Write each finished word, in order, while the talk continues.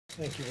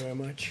Thank you very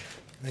much.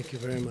 Thank you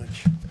very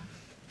much.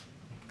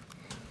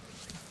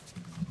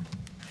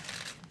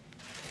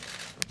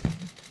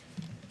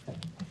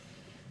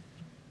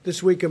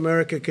 This week,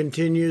 America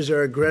continues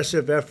our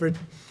aggressive effort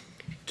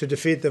to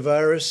defeat the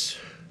virus.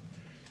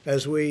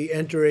 As we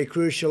enter a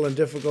crucial and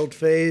difficult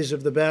phase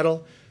of the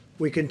battle,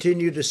 we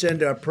continue to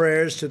send our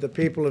prayers to the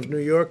people of New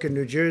York and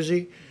New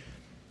Jersey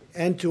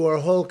and to our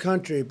whole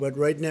country. But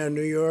right now,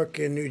 New York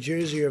and New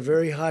Jersey are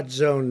very hot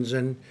zones,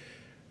 and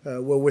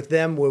we're with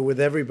them, we're with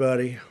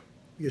everybody.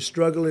 Your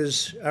struggle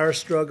is our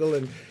struggle,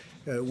 and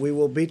we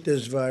will beat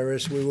this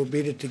virus. We will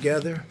beat it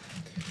together.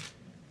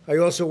 I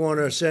also want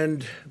to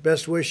send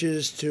best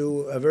wishes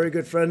to a very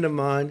good friend of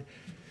mine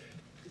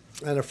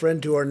and a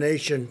friend to our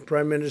nation,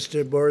 Prime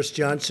Minister Boris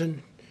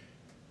Johnson.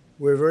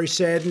 We're very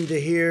saddened to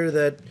hear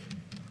that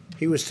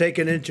he was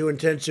taken into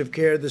intensive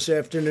care this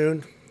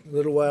afternoon, a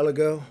little while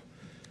ago.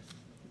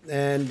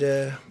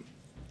 And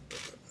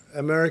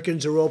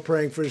Americans are all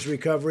praying for his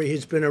recovery.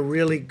 He's been a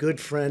really good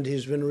friend.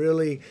 He's been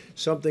really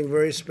something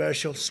very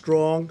special,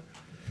 strong,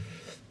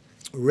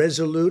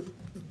 resolute,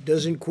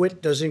 doesn't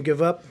quit, doesn't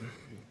give up.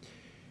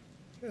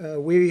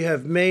 We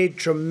have made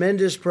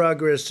tremendous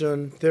progress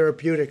on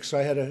therapeutics.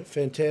 I had a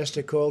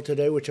fantastic call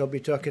today, which I'll be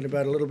talking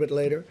about a little bit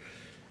later.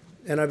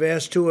 And I've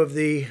asked two of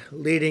the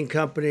leading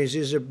companies,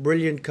 these are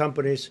brilliant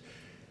companies,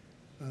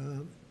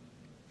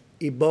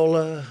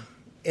 Ebola,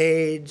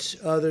 AIDS,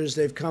 others,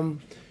 they've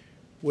come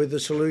with the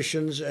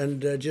solutions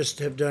and just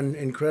have done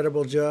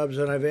incredible jobs.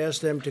 And I've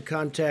asked them to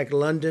contact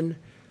London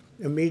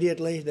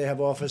immediately. They have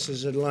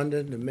offices in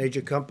London, the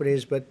major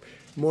companies, but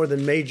more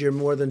than major,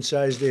 more than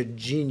size, they're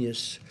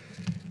genius.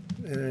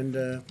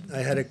 And I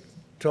had a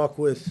talk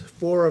with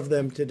 4 of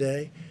them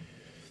today,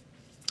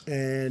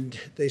 and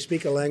they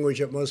speak a language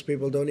that most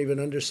people don't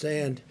even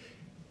understand.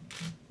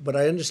 But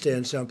I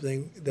understand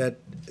something, that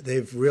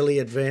they've really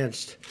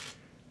advanced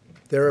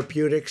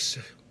therapeutics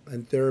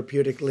and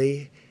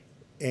therapeutically,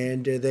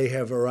 and they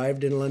have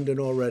arrived in London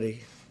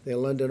already. Their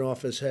London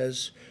office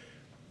has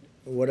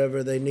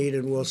whatever they need,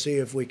 and we'll see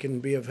if we can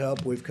be of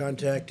help. We've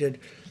contacted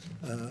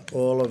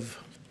all of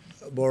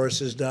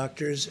Boris's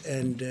doctors,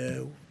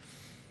 and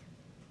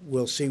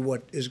we'll see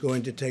what is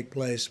going to take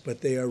place,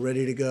 but they are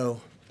ready to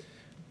go.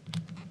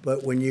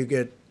 But when you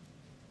get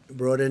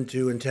brought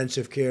into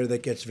intensive care,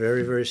 that gets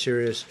very, very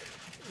serious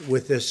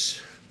with this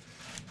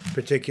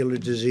particular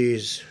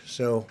disease.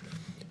 So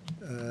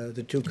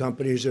the 2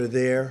 companies are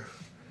there,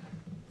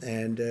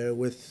 and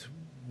with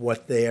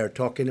what they are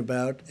talking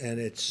about, and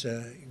it's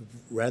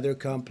rather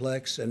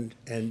complex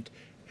and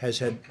has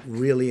had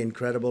really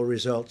incredible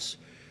results.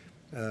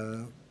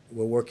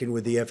 We're working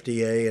with the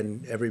FDA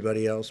and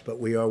everybody else, but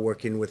we are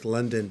working with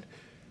London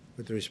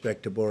with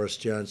respect to Boris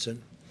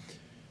Johnson.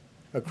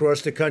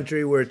 Across the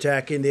country, we're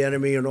attacking the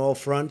enemy on all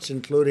fronts,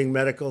 including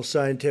medical,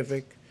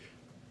 scientific,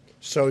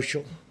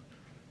 social,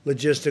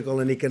 logistical,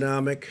 and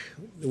economic.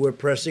 We're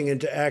pressing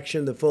into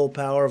action the full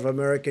power of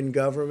American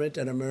government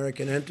and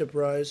American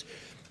enterprise,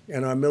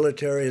 and our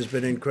military has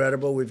been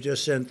incredible. We've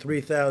just sent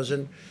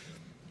 3,000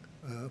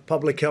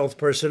 public health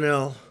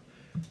personnel.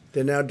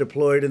 They're now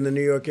deployed in the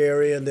New York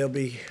area, and they'll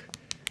be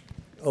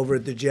over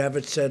at the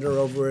Javits Center,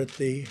 over at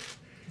the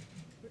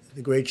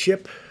Great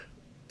Ship.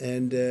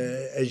 And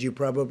as you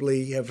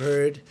probably have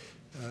heard,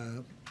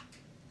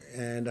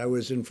 and I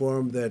was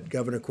informed that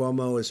Governor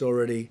Cuomo has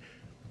already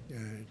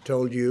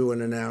told you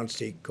and announced,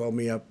 he called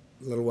me up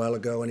a little while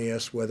ago and he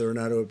asked whether or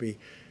not it would be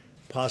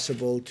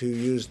possible to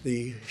use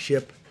the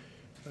ship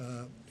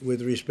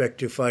with respect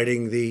to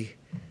fighting the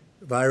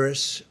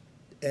virus.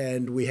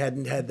 And we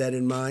hadn't had that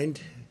in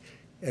mind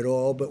at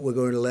all, but we're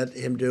going to let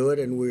him do it,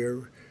 and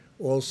we're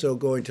also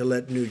going to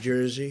let New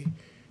Jersey,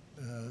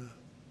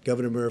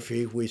 Governor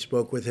Murphy, we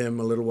spoke with him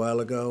a little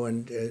while ago,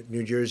 and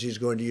New Jersey is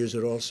going to use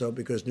it also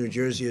because New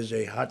Jersey is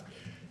a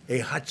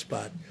hot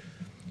spot.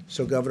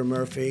 So Governor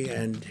Murphy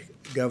and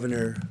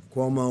Governor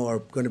Cuomo are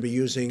going to be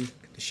using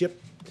the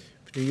ship,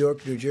 New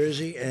York, New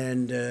Jersey,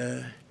 and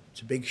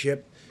it's a big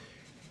ship.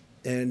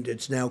 And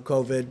it's now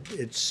COVID.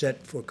 It's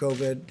set for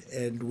COVID,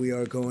 and we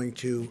are going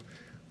to,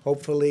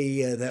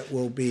 hopefully, that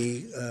will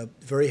be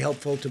very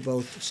helpful to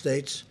both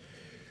states.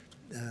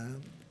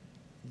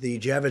 The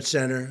Javits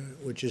Center,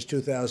 which is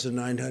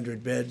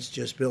 2,900 beds,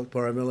 just built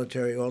by our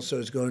military, also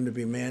is going to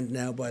be manned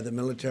now by the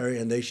military,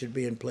 and they should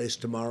be in place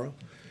tomorrow.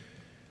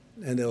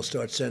 And they'll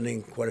start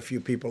sending quite a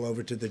few people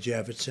over to the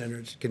Javits Center.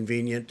 It's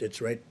convenient.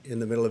 It's right in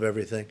the middle of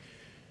everything.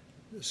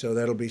 So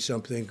that'll be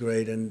something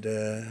great, and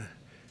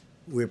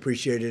we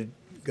appreciated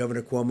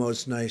Governor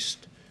Cuomo's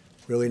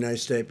really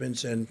nice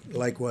statements, and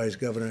likewise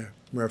Governor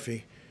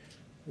Murphy.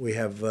 We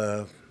have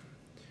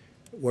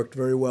worked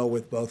very well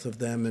with both of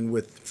them, and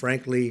with,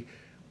 frankly,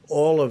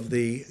 all of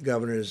the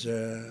governors.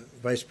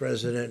 Vice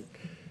President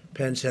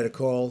Pence had a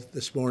call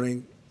this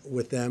morning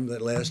with them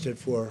that lasted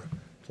for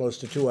close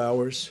to 2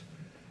 hours,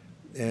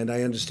 and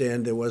I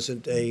understand there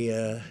wasn't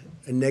a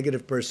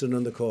negative person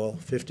on the call.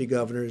 50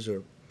 governors,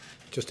 or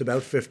just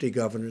about 50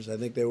 governors. I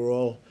think they were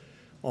all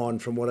on,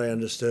 from what I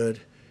understood.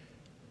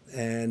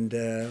 And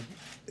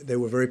they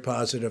were very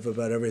positive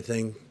about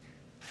everything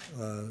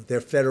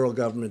their federal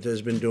government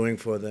has been doing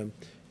for them.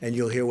 And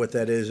you'll hear what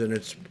that is, and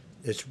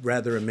it's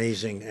rather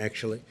amazing,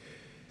 actually.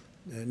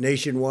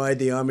 Nationwide,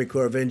 the Army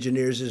Corps of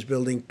Engineers is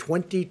building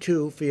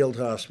 22 field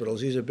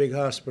hospitals. These are big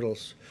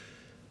hospitals,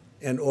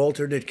 and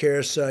alternate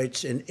care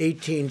sites in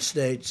 18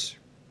 states.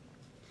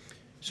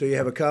 So you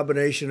have a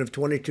combination of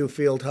 22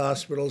 field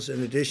hospitals.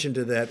 In addition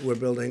to that, we're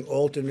building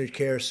alternate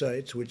care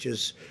sites, which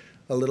is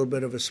a little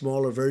bit of a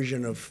smaller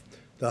version of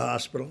the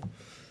hospital.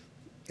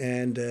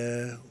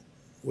 And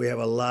we have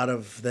a lot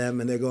of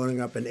them, and they're going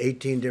up in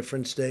 18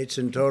 different states.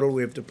 In total,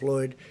 we've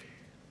deployed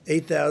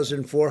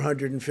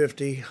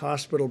 8,450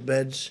 hospital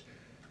beds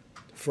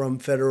from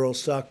federal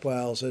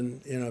stockpiles.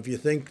 And, you know, if you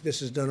think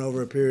this is done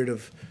over a period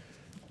of,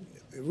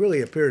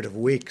 really a period of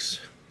weeks,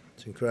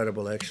 it's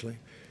incredible, actually.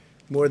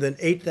 More than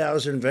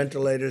 8,000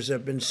 ventilators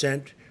have been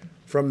sent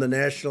from the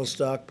national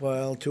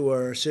stockpile to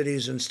our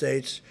cities and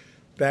states,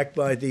 backed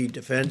by the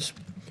Defense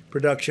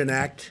Production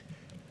Act,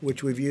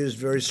 which we've used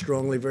very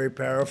strongly, very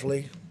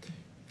powerfully.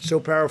 So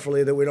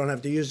powerfully that we don't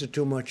have to use it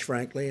too much,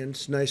 frankly, and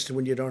it's nice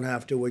when you don't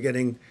have to. We're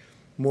getting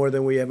more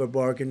than we ever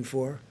bargained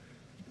for.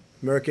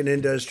 American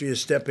industry is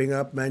stepping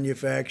up.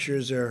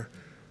 Manufacturers are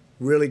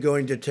really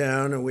going to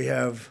town, and we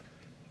have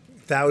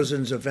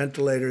thousands of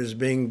ventilators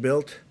being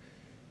built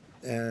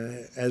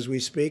as we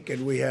speak,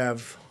 and we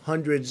have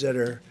hundreds that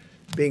are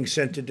being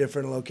sent to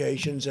different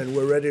locations, and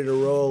we're ready to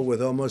roll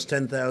with almost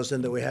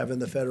 10,000 that we have in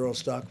the federal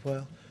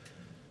stockpile.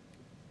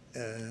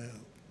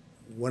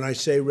 When I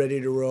say ready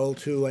to roll,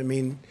 too, I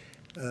mean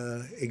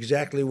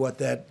exactly what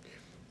that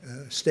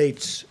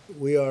states.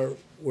 We are,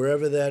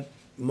 wherever that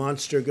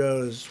monster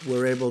goes,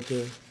 we're able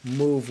to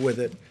move with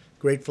it.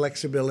 Great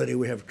flexibility.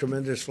 We have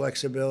tremendous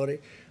flexibility,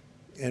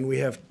 and we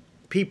have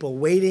people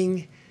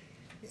waiting,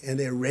 and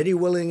they're ready,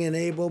 willing, and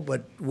able,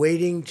 but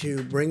waiting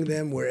to bring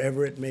them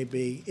wherever it may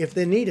be, if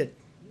they need it,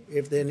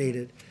 if they're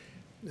needed.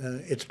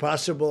 It's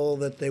possible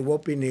that they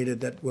won't be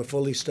needed, that we're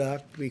fully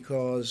stocked,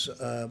 because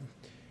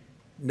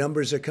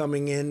numbers are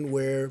coming in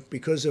where,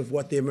 because of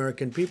what the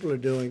American people are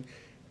doing,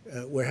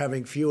 we're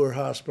having fewer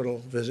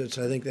hospital visits.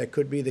 I think that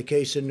could be the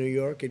case in New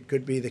York. It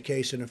could be the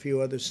case in a few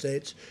other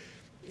states.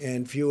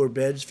 And fewer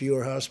beds,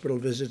 fewer hospital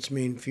visits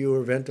mean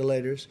fewer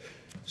ventilators.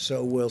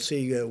 So we'll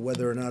see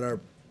whether or not our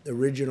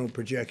original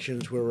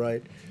projections were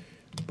right.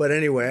 But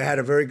anyway, I had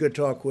a very good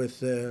talk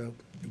with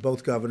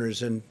both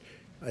governors, and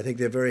I think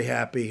they're very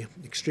happy,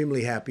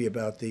 extremely happy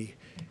about the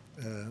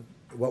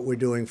what we're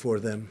doing for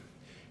them,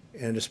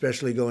 and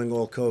especially going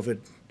all COVID.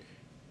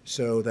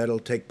 So that'll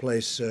take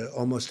place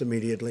almost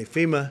immediately.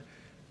 FEMA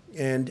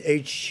and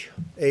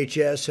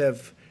HHS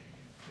have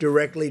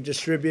directly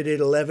distributed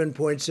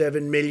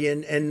 11.7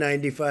 million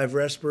N95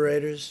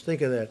 respirators.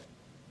 Think of that.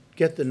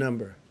 Get the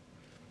number.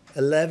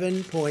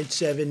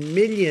 11.7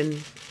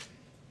 million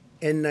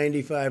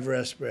N95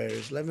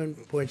 respirators,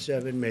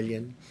 11.7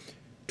 million,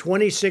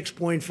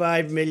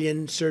 26.5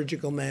 million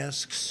surgical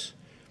masks,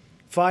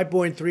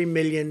 5.3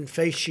 million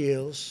face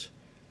shields,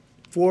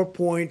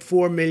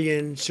 4.4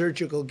 million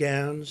surgical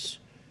gowns,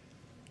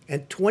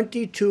 and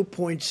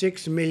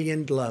 22.6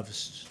 million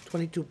gloves.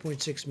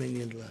 22.6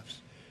 million gloves.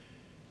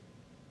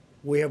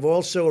 We have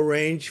also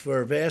arranged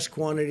for vast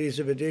quantities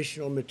of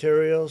additional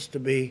materials to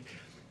be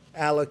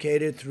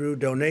allocated through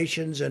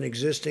donations and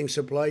existing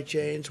supply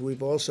chains.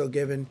 We've also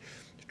given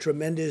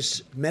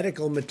tremendous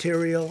medical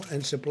material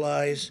and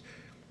supplies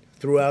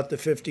throughout the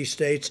 50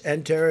 states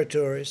and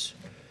territories.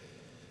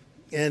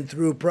 And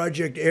through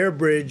Project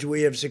Airbridge,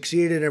 we have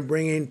succeeded in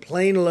bringing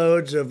plane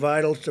loads of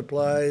vital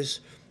supplies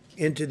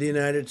into the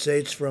United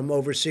States from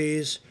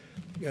overseas.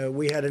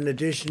 We had an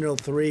additional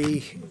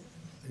 3.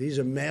 These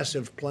are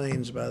massive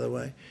planes, by the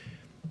way.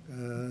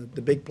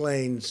 The big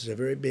planes are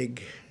very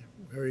big,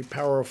 very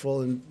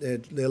powerful, and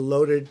they're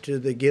loaded to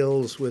the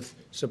gills with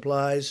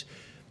supplies.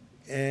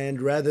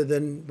 And rather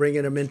than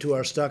bringing them into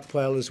our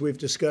stockpile, as we've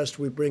discussed,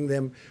 we bring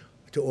them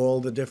to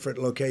all the different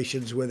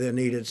locations where they're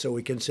needed, so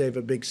we can save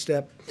a big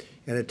step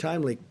and a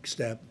timely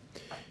step.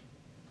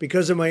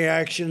 Because of my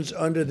actions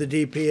under the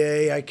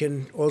DPA, I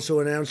can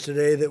also announce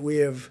today that we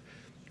have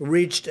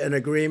reached an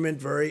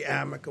agreement, very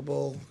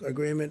amicable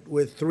agreement,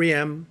 with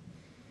 3M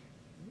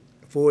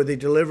for the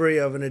delivery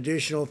of an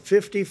additional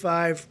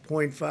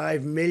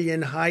 55.5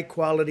 million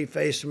high-quality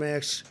face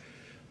masks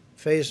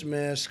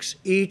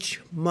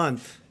each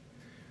month,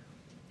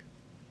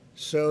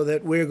 so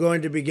that we're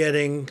going to be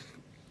getting,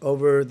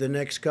 over the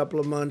next couple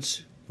of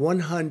months,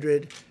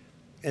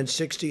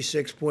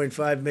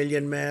 166.5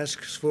 million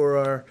masks for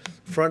our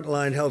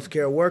frontline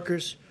healthcare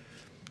workers.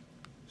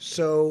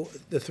 So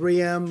the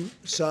 3M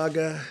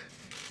saga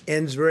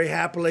ends very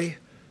happily.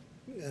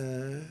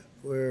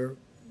 We're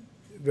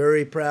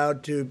very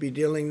proud to be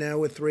dealing now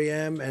with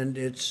 3M and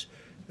its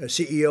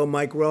CEO,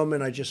 Mike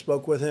Roman. I just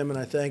spoke with him, and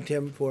I thanked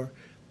him for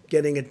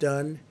getting it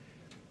done.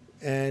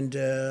 And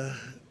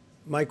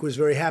Mike was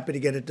very happy to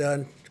get it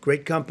done.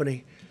 Great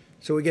company.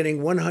 So we're getting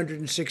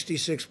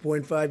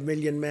 166.5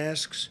 million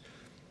masks,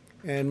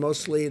 and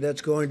mostly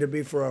that's going to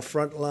be for our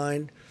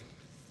frontline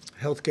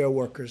healthcare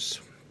workers.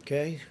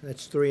 Okay,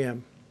 that's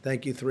 3M.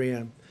 Thank you,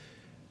 3M.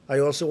 I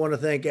also want to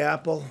thank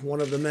Apple,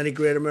 one of the many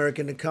great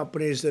American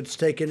companies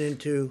that's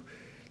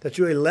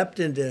really leapt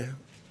into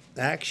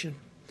action.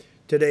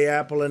 Today,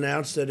 Apple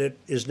announced that it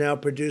is now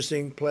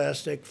producing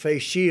plastic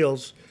face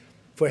shields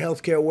for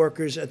healthcare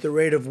workers at the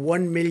rate of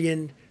 1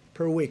 million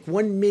per week.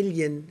 1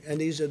 million, and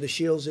these are the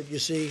shields that you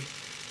see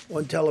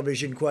on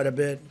television quite a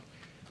bit,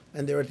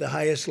 and they're at the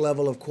highest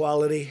level of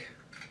quality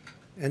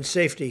and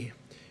safety.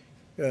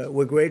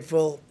 We're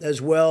grateful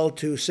as well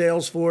to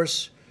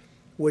Salesforce,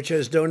 which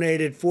has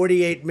donated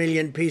 48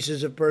 million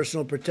pieces of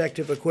personal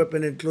protective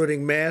equipment,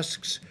 including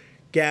masks,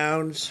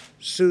 gowns,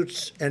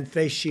 suits, and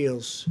face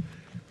shields.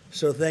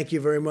 So thank you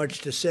very much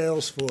to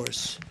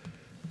Salesforce.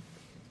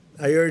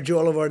 I urge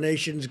all of our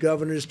nation's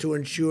governors to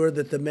ensure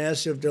that the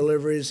massive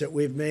deliveries that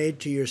we've made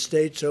to your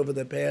states over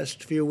the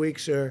past few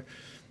weeks are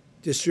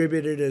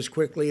distributed as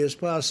quickly as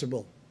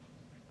possible.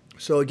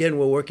 So again,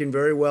 we're working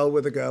very well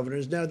with the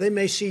governors. Now, they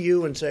may see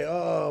you and say,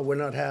 oh, we're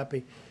not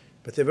happy,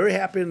 but they're very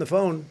happy on the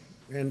phone.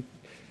 And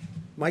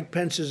Mike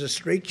Pence is a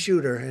straight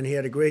shooter, and he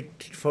had a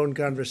great phone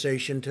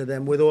conversation to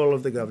them with all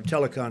of the governors,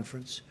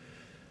 teleconference.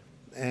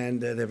 And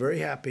they're very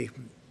happy,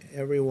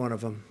 every one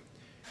of them.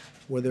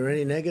 Were there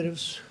any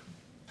negatives?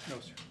 No,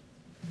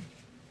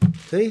 sir.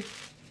 See?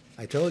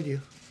 I told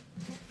you.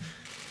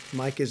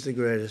 Mike is the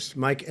greatest.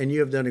 Mike, and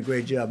you have done a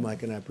great job,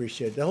 Mike, and I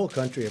appreciate it. The whole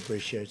country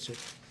appreciates it.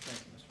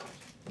 Thank you, Mr.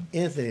 President.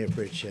 Anthony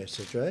appreciates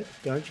it, right?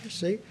 Don't you?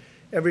 See?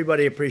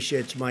 Everybody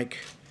appreciates Mike.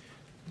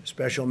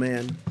 Special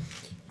man.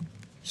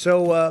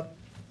 So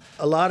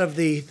a lot of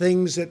the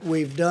things that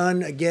we've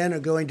done, again, are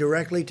going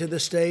directly to the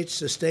states.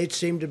 The states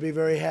seem to be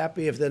very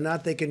happy. If they're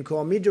not, they can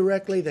call me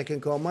directly. They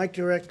can call Mike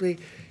directly,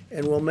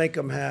 and we'll make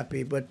them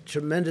happy. But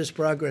tremendous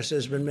progress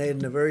has been made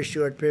in a very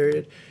short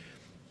period.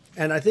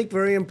 And I think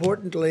very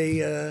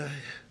importantly,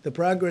 the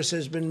progress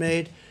has been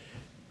made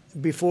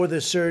before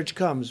the surge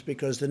comes,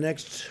 because the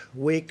next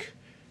week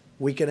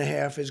and a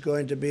half is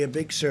going to be a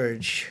big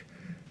surge,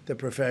 the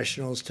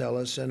professionals tell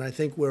us. And I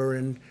think we're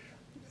in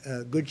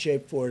good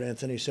shape for it,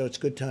 Anthony. So it's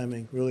good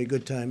timing, really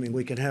good timing.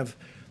 We can have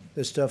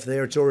this stuff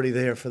there. It's already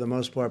there for the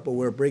most part, but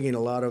we're bringing a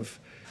lot of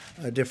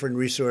different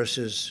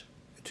resources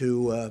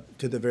to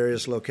the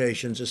various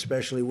locations,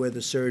 especially where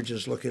the surge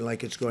is looking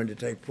like it's going to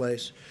take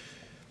place.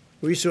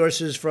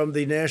 Resources from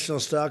the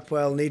national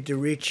stockpile need to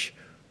reach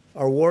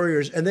our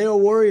warriors, and they are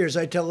warriors.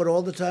 I tell it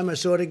all the time. I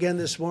saw it again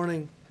this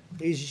morning.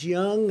 These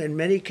young, in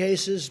many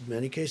cases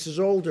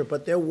older,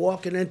 but they're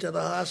walking into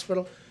the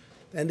hospital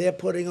and they're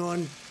putting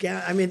on,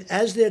 I mean,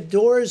 as their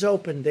doors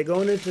open, they're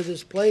going into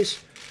this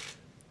place,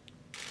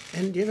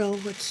 and, you know,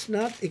 it's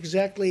not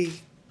exactly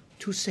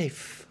too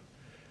safe.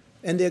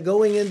 And they're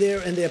going in there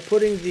and they're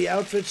putting the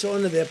outfits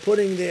on and they're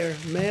putting their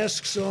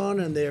masks on,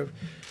 and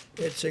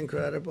it's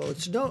incredible.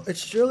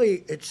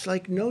 It's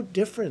like no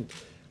different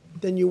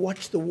than you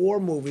watch the war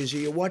movies or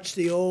you watch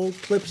the old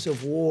clips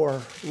of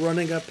war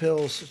running up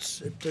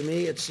hills. To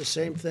me, it's the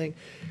same thing.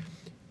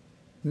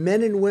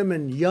 Men and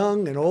women,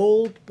 young and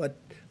old, but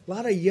a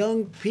lot of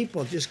young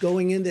people just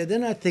going in there. They're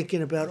not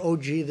thinking about, oh,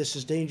 gee, this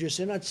is dangerous.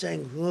 They're not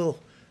saying, oh,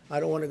 I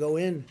don't want to go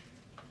in.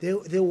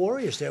 They're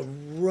warriors. They're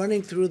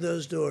running through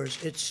those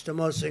doors. It's the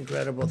most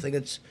incredible thing.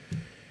 It's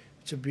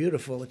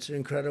an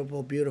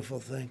incredible, beautiful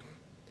thing.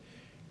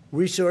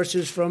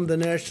 Resources from the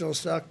national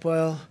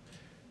stockpile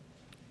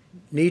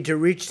need to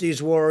reach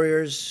these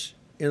warriors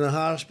in the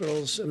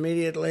hospitals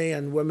immediately,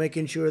 and we're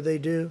making sure they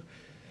do.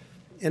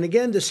 And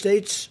again, the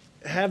states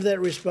have that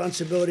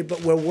responsibility,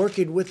 but we're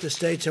working with the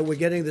states, and we're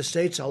getting the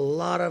states a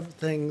lot of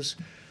things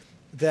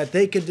that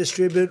they can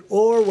distribute,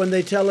 or when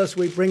they tell us,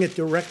 we bring it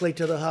directly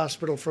to the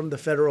hospital from the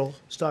federal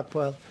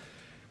stockpile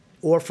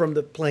or from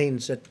the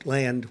planes that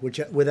land,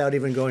 without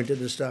even going to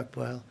the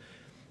stockpile.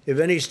 If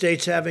any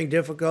state's having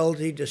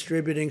difficulty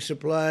distributing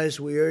supplies,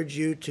 we urge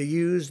you to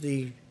use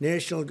the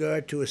National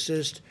Guard to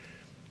assist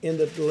in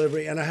the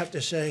delivery. And I have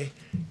to say,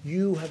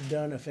 you have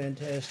done a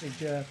fantastic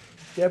job.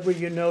 Deborah,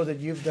 you know that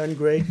you've done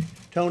great.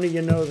 Tony,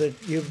 you know that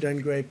you've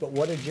done great. But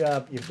what a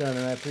job you've done,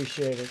 and I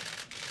appreciate it.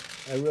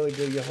 I really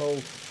do. Your whole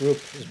group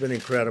has been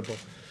incredible.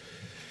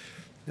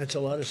 That's a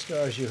lot of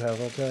stars you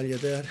have, I'll tell you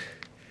that.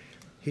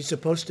 He's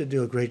supposed to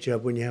do a great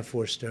job when you have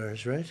 4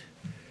 stars, right?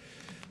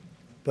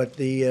 But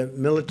the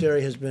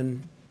military has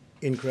been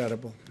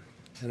incredible,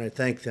 and I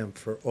thank them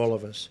for all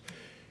of us.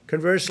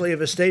 Conversely,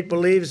 if a state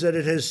believes that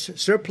it has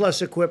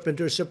surplus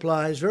equipment or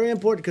supplies, very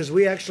important, because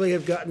we actually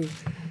have gotten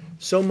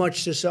so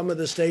much to some of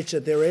the states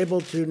that they're able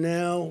to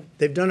now,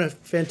 they've done a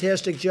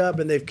fantastic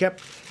job, and they've kept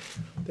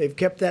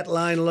that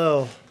line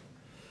low.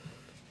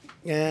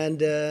 And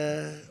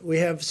we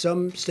have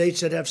some states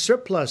that have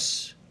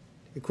surplus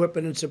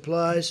equipment and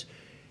supplies,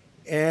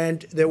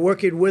 and they're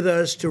working with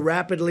us to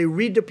rapidly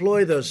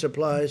redeploy those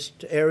supplies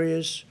to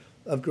areas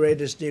of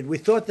greatest need. We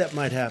thought that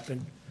might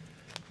happen.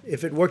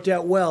 If it worked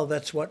out well,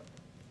 that's what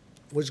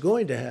was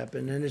going to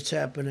happen, and it's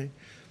happening.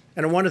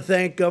 And I want to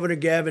thank Governor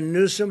Gavin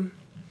Newsom,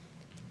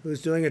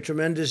 who's doing a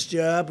tremendous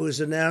job, who's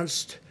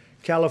announced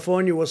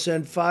California will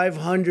send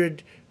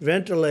 500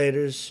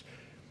 ventilators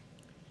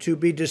to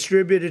be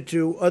distributed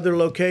to other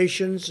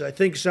locations. I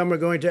think some are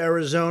going to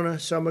Arizona,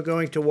 some are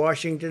going to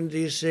Washington,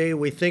 D.C.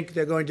 We think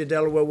they're going to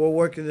Delaware. We're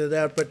working it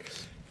out. But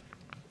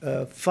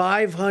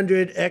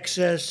 500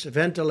 excess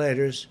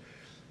ventilators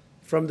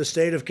from the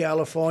state of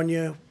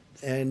California,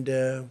 and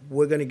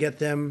we're going to get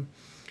them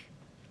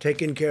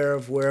taken care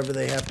of wherever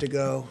they have to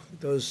go.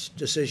 Those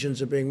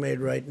decisions are being made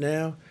right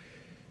now.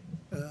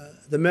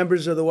 The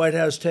members of the White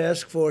House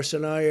Task Force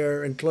and I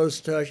are in close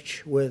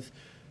touch with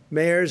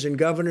mayors and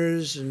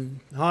governors and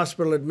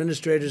hospital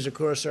administrators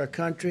across our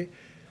country,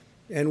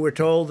 and we're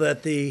told that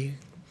at the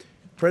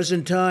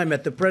present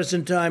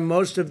time,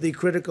 most of the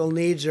critical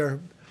needs are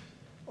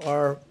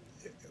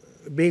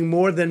being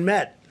more than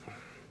met.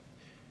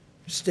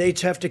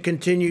 States have to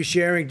continue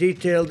sharing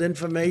detailed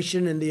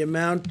information in the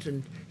amount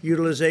and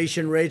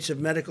utilization rates of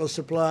medical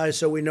supplies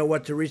so we know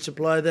what to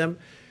resupply them,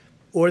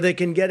 or they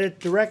can get it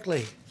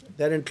directly.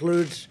 That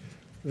includes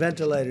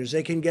ventilators.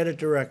 They can get it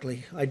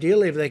directly.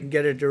 Ideally, if they can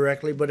get it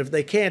directly, but if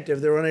they can't,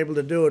 if they're unable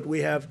to do it, we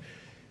have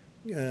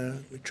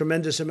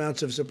tremendous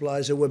amounts of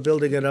supplies, and we're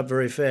building it up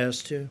very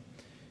fast, too.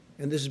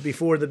 And this is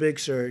before the big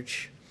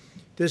surge.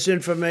 This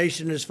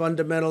information is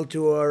fundamental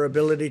to our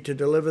ability to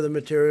deliver the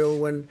material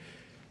when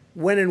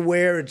and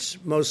where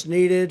it's most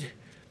needed.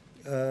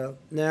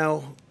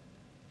 Now,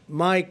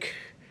 Mike,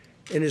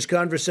 in his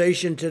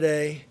conversation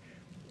today,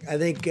 I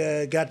think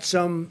got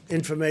some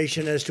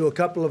information as to a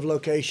couple of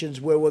locations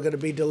where we're going to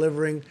be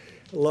delivering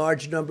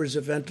large numbers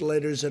of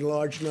ventilators and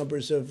large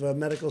numbers of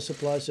medical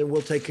supplies, and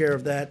we'll take care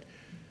of that.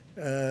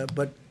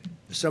 But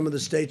some of the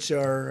states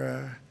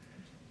are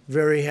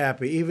very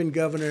happy. Even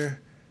Governor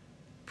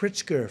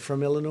Pritzker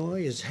from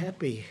Illinois is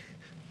happy.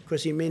 Of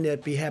course, he may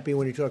not be happy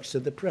when he talks to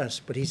the press,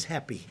 but he's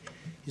happy.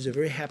 He's a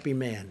very happy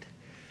man.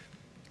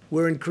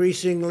 We're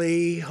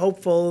increasingly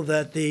hopeful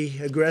that the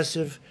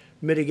aggressive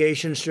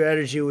mitigation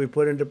strategy we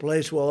put into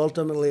place will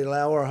ultimately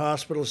allow our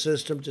hospital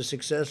system to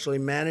successfully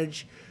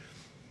manage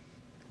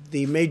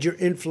the major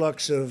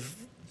influx of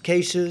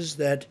cases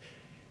that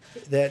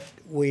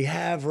we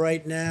have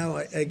right now.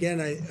 Again,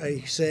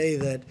 I say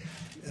that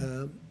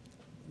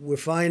we're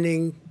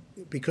finding,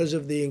 because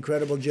of the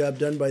incredible job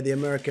done by the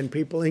American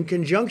people, in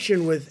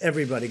conjunction with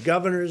everybody,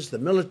 governors, the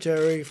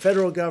military,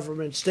 federal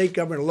government, state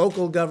government,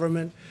 local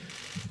government.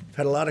 I've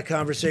had a lot of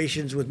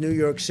conversations with New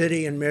York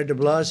City and Mayor de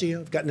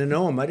Blasio. I've gotten to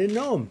know him. I didn't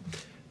know him.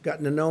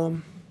 Gotten to know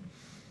him.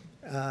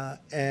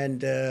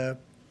 And a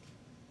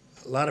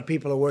lot of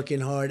people are working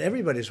hard.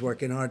 Everybody's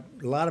working hard.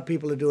 A lot of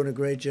people are doing a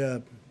great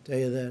job, I'll tell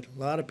you that. A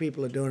lot of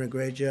people are doing a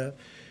great job.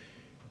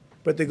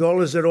 But the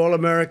goal is that all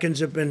Americans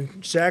have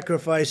been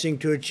sacrificing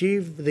to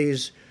achieve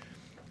these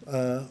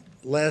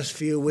last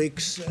few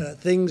weeks,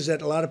 things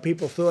that a lot of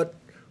people thought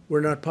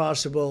were not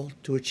possible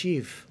to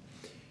achieve.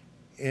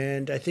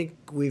 And I think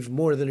we've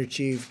more than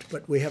achieved,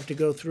 but we have to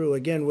go through.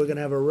 Again, we're going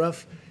to have a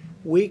rough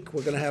week.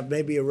 We're going to have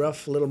maybe a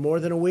little more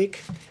than a week.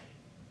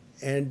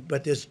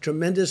 But there's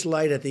tremendous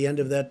light at the end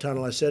of that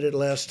tunnel. I said it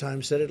last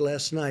time, said it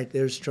last night.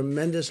 There's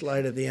tremendous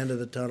light at the end of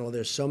the tunnel.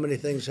 There's so many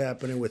things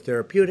happening with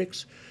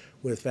therapeutics,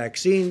 with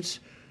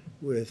vaccines,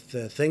 with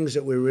things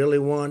that we really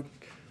want.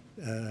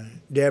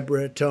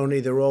 Deborah, Tony,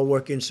 they're all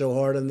working so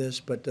hard on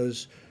this. But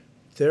those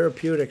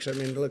therapeutics, I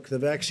mean, look, the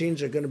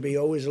vaccines are going to be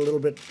always a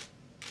little bit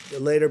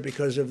later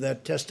because of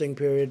that testing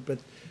period. But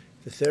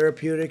the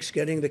therapeutics,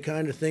 getting the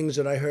kind of things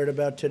that I heard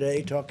about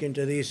today, talking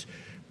to these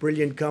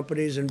brilliant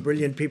companies and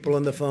brilliant people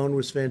on the phone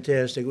was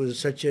fantastic. It was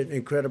such an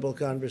incredible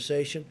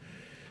conversation.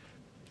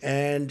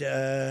 And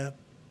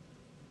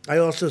I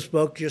also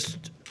spoke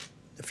just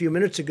a few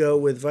minutes ago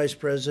with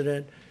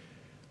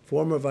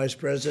former Vice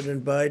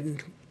President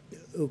Biden,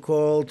 who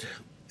called,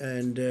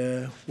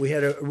 and we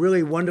had a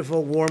really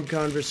wonderful, warm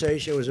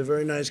conversation. It was a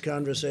very nice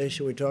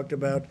conversation. We talked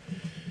about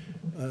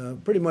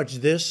pretty much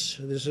this.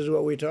 This is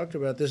what we talked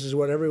about. This is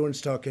what everyone's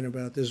talking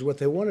about. This is what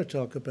they want to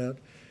talk about.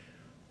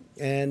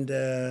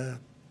 And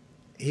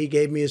he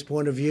gave me his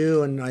point of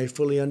view, and I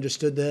fully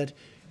understood that.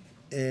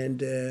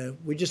 And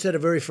we just had a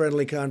very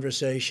friendly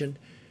conversation.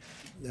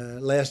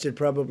 Lasted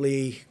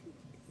probably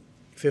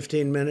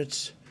 15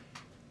 minutes.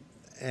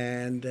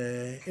 And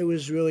it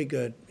was really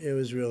good. It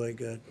was really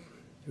good.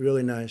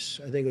 Really nice.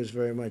 I think it was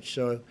very much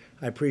so.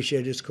 I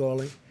appreciate his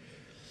calling.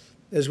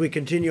 As we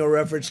continue our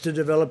efforts to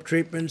develop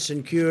treatments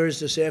and cures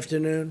this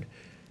afternoon,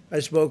 I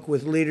spoke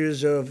with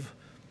leaders of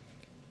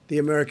the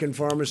American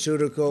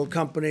pharmaceutical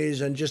companies,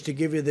 and just to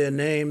give you their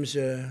names,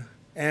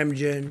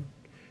 Amgen,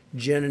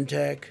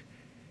 Genentech,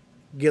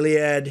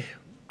 Gilead,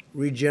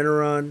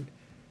 Regeneron.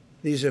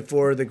 These are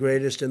four of the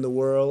greatest in the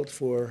world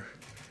for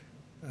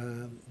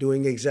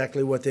doing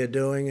exactly what they're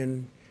doing.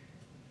 And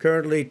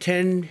currently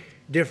 10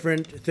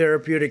 different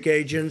therapeutic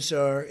agents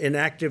are in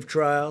active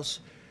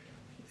trials,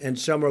 and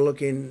some are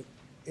looking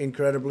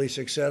incredibly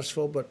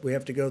successful, but we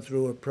have to go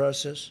through a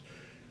process.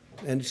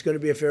 And it's going to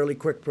be a fairly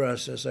quick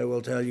process, I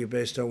will tell you,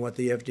 based on what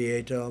the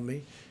FDA told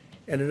me.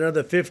 And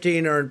another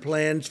 15 are in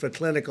plans for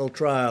clinical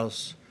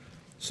trials.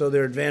 So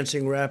they're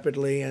advancing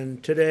rapidly.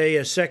 And today,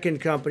 a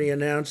second company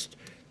announced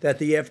that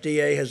the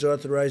FDA has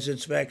authorized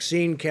its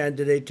vaccine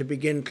candidate to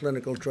begin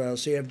clinical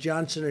trials. So you have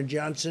Johnson &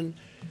 Johnson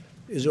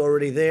is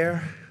already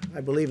there.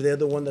 I believe they're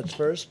the one that's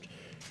first.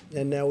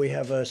 And now we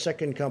have a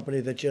second company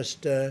that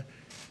just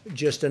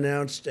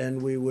announced,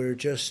 and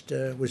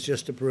was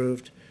just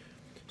approved.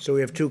 So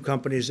we have two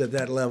companies at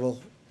that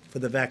level for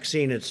the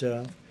vaccine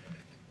itself.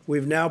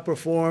 We've now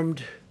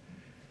performed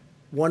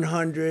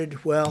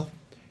 100, well,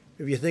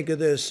 if you think of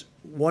this,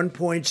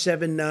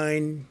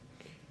 1.79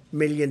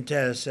 million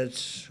tests.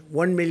 That's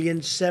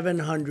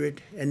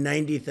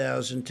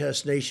 1,790,000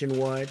 tests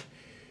nationwide.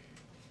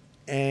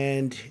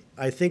 And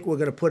I think we're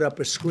going to put up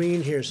a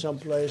screen here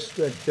someplace.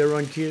 Good. They're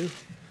on cue.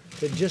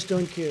 They're just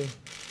on cue.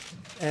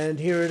 And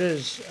here it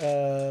is.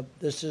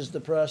 This is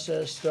the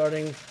process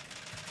starting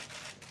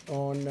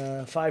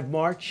on 5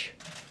 March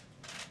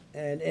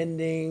and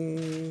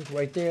ending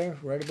right there,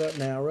 right about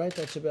now, right?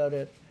 That's about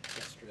it.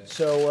 Yesterday.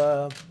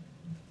 So,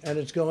 and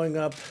it's going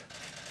up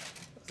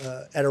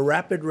at a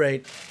rapid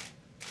rate.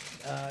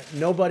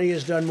 Nobody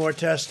has done more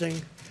testing.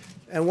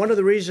 And one of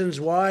the reasons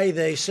why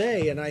they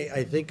say, and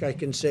I think I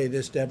can say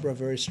this, Deborah,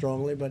 very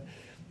strongly, but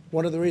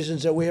one of the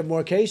reasons that we have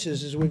more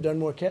cases is we've done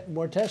more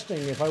testing.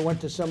 If I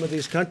went to some of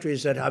these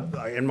countries that have,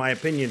 in my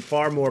opinion,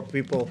 far more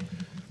people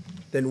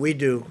than we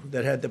do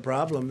that had the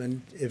problem,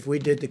 and if we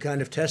did the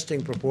kind of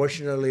testing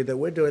proportionally that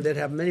we're doing, they'd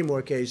have many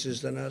more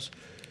cases than us.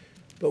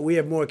 But we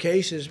have more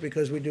cases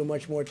because we do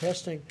much more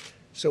testing.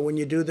 So when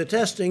you do the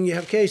testing, you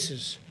have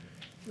cases.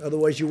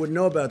 Otherwise, you wouldn't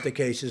know about the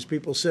cases.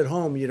 People sit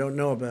home, you don't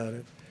know about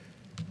it.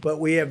 But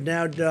we have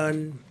now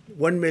done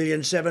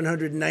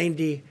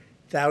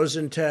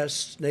 1,790,000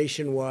 tests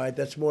nationwide.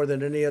 That's more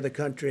than any other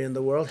country in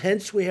the world.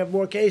 Hence, we have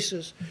more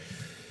cases.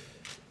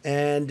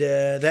 And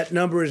that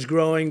number is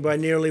growing by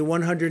nearly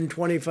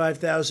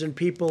 125,000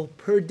 people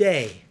per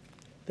day.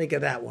 Think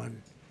of that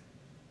one.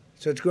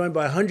 So it's growing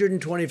by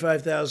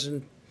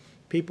 125,000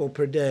 people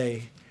per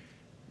day.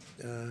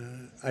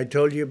 I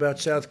told you about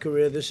South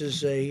Korea. This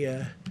is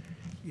a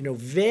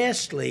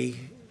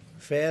vastly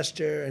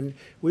faster, and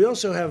we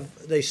also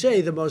have, they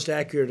say, the most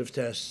accurate of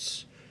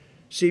tests.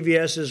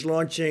 CVS is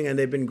launching, and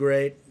they've been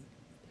great.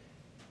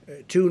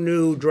 2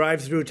 new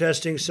drive-through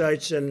testing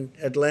sites in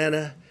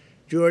Atlanta,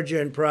 Georgia,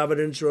 and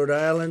Providence, Rhode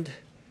Island.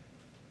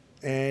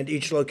 And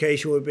each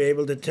location will be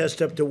able to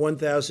test up to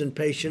 1,000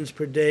 patients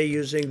per day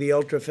using the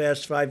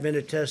ultra-fast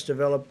 5-minute test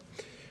developed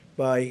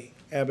by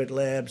Abbott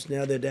Labs.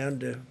 Now they're down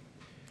to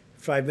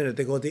 5 minutes.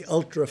 They call it the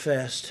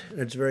ultra-fast.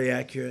 It's very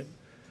accurate.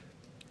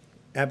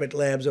 Abbott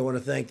Labs, I want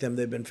to thank them.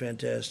 They've been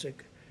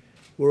fantastic.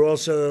 We're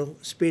also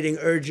speeding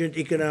urgent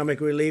economic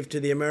relief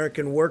to the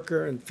American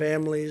worker and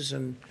families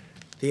and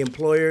the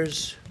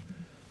employers.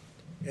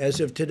 As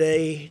of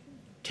today,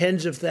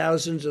 tens of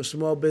thousands of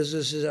small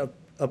businesses have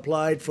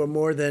applied for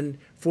more than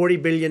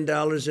 $40 billion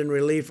in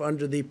relief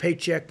under the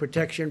Paycheck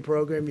Protection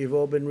Program. You've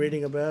all been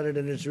reading about it,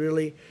 and it's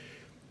really,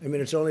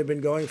 it's only been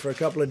going for a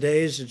couple of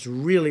days. It's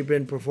really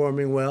been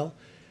performing well.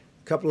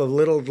 A couple of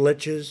little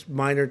glitches,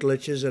 minor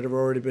glitches that have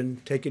already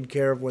been taken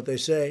care of, what they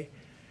say.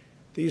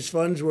 These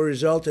funds will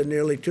result in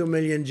nearly 2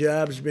 million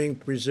jobs being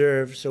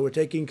preserved, so we're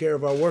taking care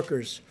of our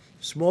workers,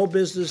 small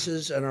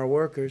businesses and our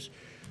workers.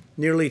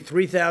 Nearly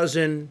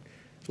 3,000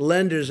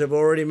 lenders have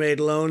already made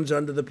loans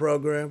under the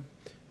program,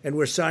 and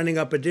we're signing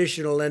up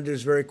additional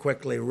lenders very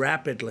quickly,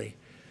 rapidly.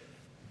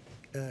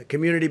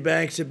 Community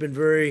banks have been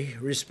very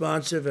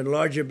responsive, and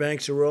larger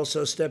banks are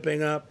also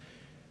stepping up.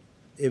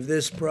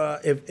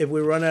 If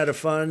we run out of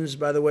funds,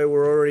 by the way,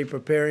 we're already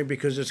preparing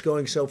because it's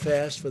going so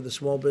fast for the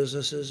small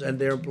businesses and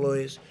their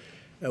employees.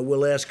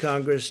 We'll ask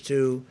Congress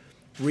to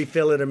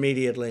refill it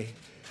immediately.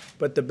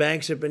 But the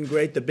banks have been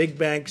great. The big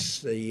banks,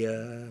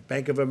 the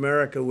Bank of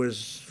America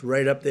was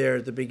right up there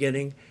at the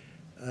beginning.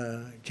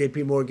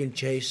 J.P. Morgan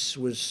Chase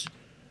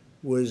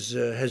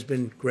has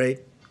been great.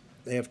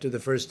 After the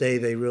first day,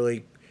 they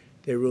really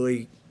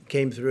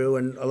came through,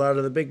 and a lot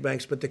of the big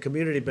banks, but the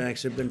community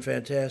banks have been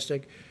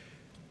fantastic.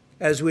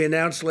 As we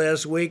announced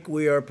last week,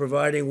 we are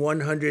providing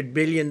 $100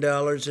 billion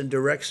in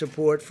direct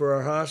support for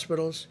our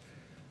hospitals.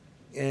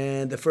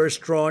 And the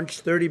first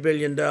tranche, $30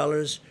 billion,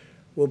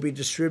 will be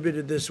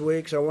distributed this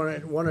week. So I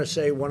want to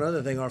say one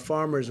other thing. Our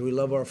farmers, we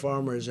love our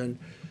farmers. And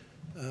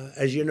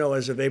as you know,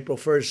 as of April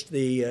 1st,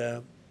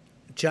 the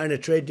China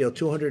trade deal,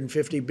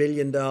 $250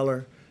 billion,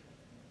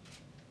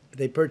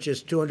 they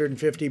purchased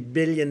 $250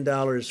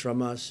 billion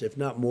from us, if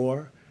not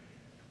more.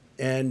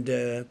 And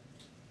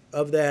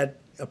of that,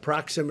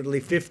 approximately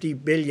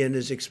 $50 billion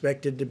is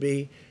expected to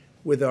be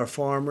with our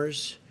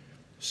farmers.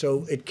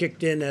 So it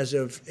kicked in as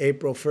of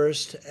April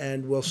 1st,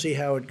 and we'll see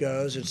how it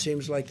goes. It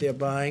seems like they're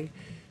buying,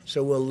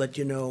 so we'll let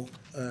you know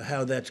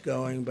how that's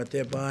going. But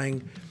they're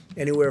buying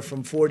anywhere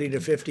from $40 to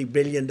 $50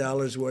 billion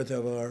worth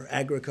of our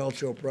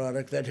agricultural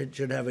product. That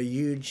should have a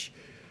huge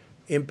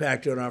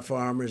impact on our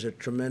farmers, a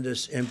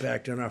tremendous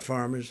impact on our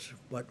farmers,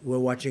 but we're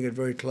watching it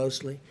very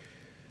closely.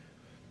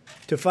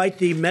 To fight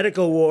the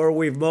medical war,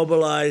 we've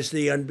mobilized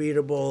the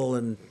unbeatable,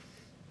 and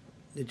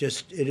it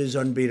is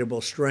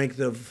unbeatable, strength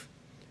of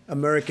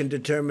American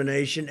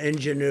determination,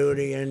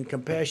 ingenuity, and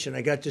compassion.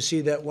 I got to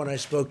see that when I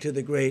spoke to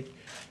the great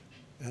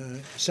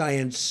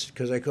science,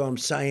 because I call them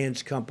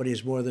science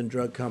companies more than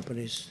drug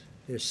companies.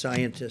 They're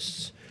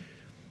scientists.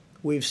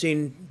 We've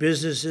seen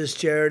businesses,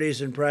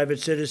 charities, and private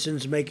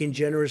citizens making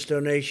generous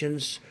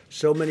donations.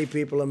 So many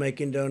people are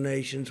making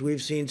donations.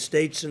 We've seen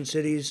states and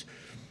cities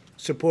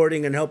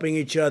supporting and helping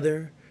each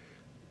other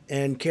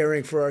and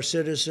caring for our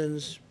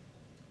citizens.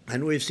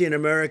 And we've seen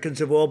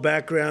Americans of all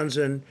backgrounds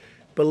and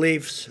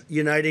beliefs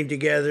uniting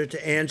together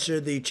to answer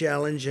the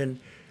challenge and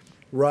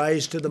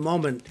rise to the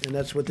moment. And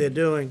that's what they're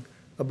doing.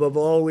 Above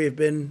all, we've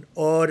been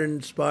awed and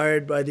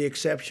inspired by the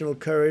exceptional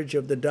courage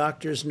of the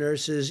doctors,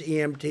 nurses,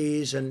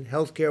 EMTs, and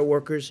healthcare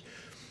workers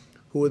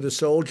who are the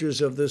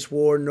soldiers of this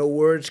war. No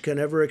words can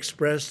ever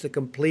express the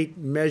complete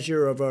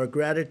measure of our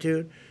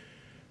gratitude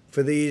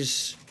for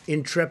these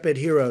intrepid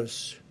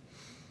heroes.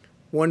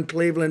 One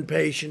Cleveland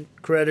patient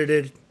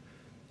credited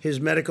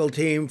his medical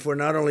team for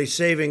not only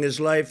saving his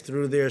life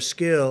through their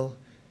skill,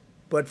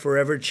 but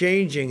forever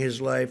changing his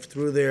life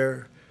through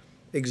their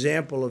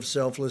example of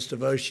selfless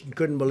devotion.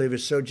 Couldn't believe it,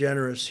 so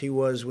generous he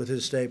was with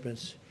his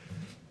statements.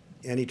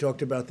 And he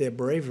talked about their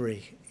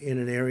bravery in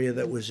an area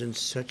that was in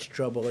such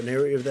trouble, an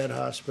area of that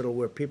hospital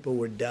where people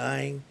were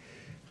dying,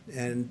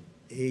 and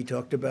he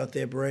talked about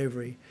their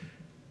bravery.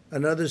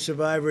 Another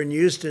survivor in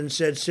Houston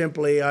said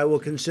simply, "I will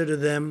consider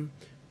them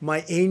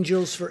my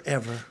angels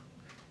forever.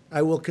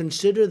 I will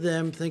consider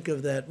them," think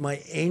of that,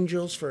 "my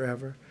angels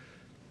forever."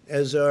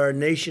 As our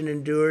nation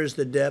endures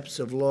the depths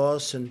of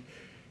loss and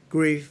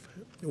grief,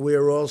 we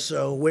are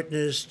also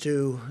witness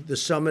to the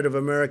summit of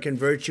American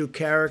virtue,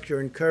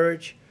 character, and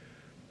courage.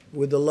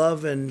 With the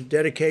love and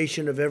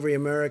dedication of every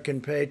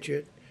American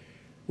patriot,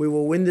 we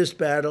will win this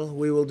battle,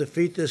 we will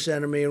defeat this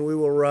enemy, and we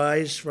will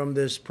rise from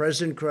this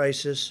present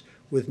crisis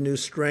with new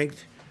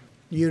strength,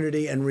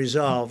 unity, and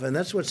resolve. And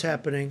that's what's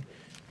happening.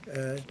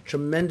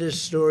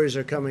 Tremendous stories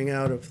are coming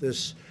out of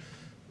this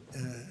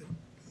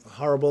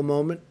horrible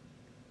moment,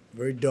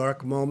 very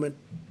dark moment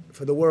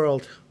for the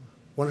world.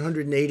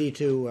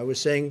 182, I was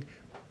saying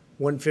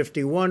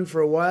 151 for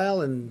a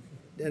while, and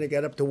then it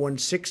got up to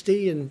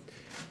 160, and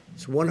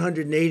it's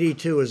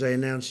 182, as I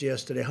announced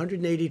yesterday.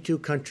 182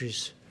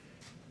 countries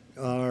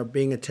are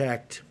being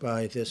attacked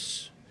by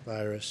this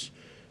virus.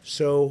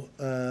 So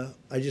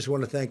I just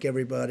want to thank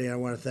everybody. I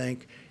want to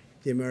thank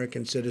the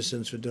American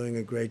citizens for doing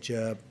a great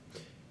job.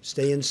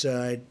 Stay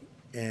inside,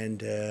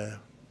 and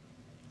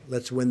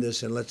let's win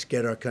this, and let's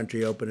get our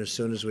country open as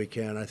soon as we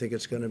can. I think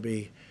it's going to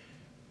be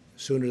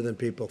sooner than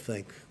people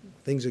think.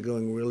 Things are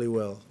going really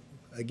well.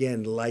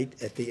 Again,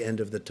 light at the end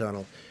of the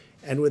tunnel.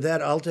 And with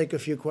that, I'll take a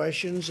few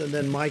questions, and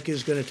then Mike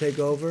is going to take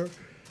over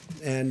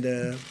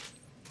and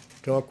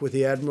talk with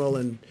the Admiral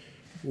and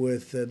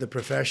with the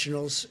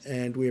professionals,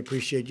 and we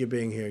appreciate you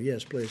being here.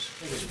 Yes, please.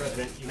 Thank you, Mr.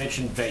 President. You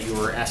mentioned that you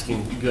were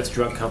asking U.S.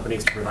 drug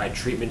companies to provide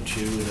treatment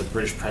to the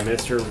British Prime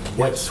Minister.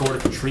 What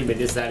sort of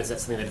treatment is that? Is that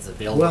something that is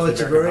available? Well, to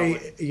it's the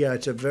American public?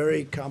 it's a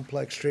very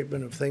complex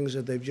treatment of things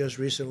that they've just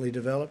recently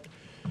developed,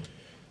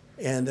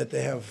 and that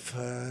they have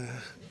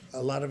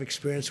a lot of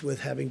experience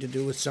with, having to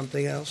do with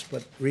something else,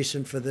 but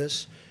recent for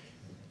this.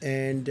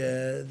 And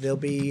they'll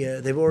be,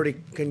 they've already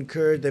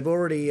concurred, they've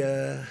already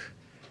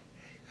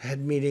had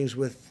meetings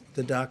with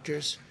the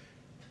doctors,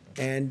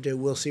 and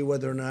we'll see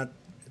whether or not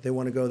they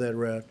want to go that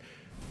route.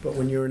 But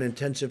when you're in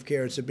intensive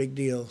care, it's a big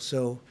deal.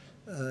 So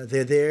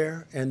they're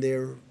there, and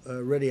they're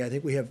ready. I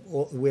think we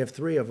have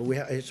 3 of them.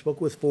 I spoke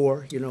with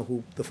 4, you know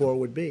who the 4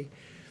 would be.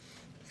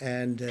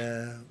 And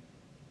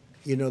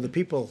you know the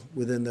people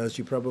within those.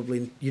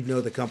 You'd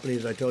know the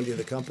companies. I told you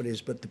the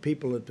companies, but the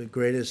people are the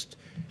greatest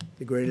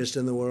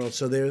in the world.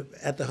 So they're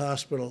at the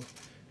hospital,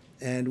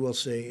 and we'll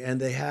see. And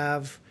they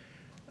have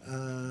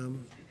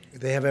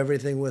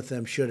everything with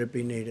them should it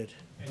be needed.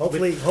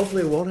 Hopefully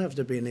it won't have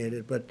to be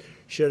needed, but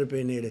should it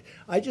be needed.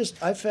 I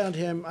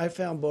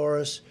found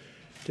Boris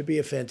to be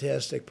a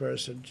fantastic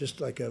person, just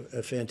like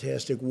a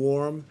fantastic,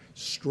 warm,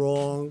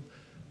 strong,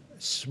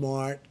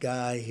 smart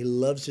guy. He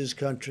loves his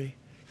country.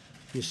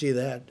 You see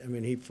that? I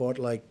mean, he fought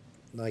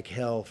like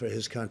hell for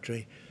his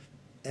country.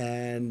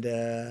 And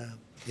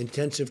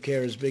intensive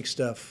care is big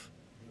stuff,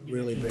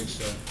 really big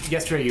stuff.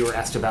 Yesterday you were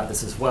asked about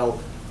this as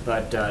well,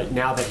 but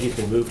now that he's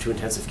been moved to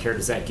intensive care,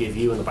 does that give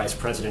you and the Vice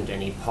President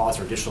any pause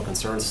or additional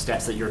concerns,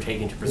 steps that you're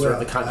taking to preserve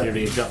the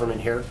continuity of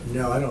government here?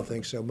 No, I don't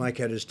think so. Mike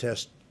had his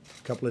test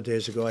a couple of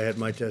days ago. I had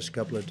my test a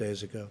couple of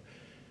days ago.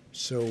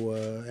 So,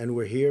 and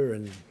we're here,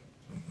 and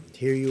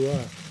here you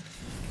are.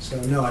 So,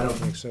 no, I don't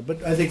think so.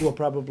 But I think we'll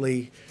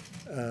probably,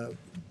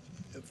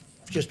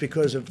 just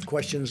because of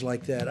questions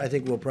like that, I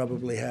think we'll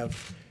probably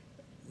have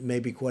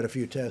maybe quite a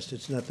few tests.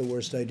 It's not the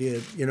worst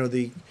idea. You know,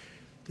 the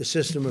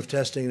system of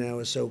testing now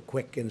is so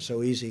quick and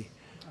so easy.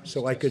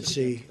 So I could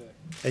see,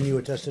 and you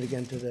were tested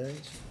again today?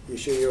 You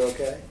sure you're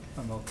okay?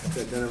 I'm okay.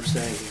 Good, then I'm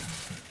staying here.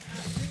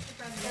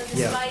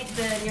 Despite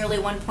the nearly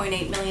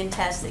 1.8 million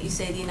tests that you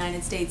say the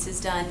United States has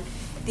done,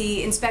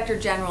 the Inspector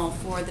General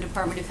for the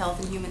Department of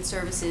Health and Human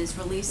Services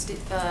released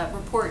a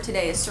report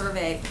today, a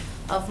survey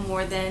of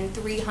more than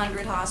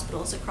 300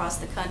 hospitals across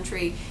the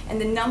country, and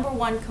the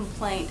 #1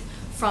 complaint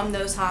from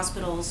those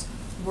hospitals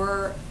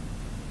were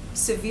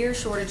severe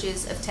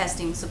shortages of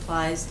testing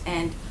supplies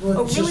and Well,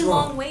 a it's really just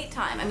wrong. long wait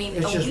time. I mean,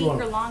 It's a just week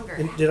wrong. or longer.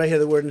 And did I hear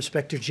the word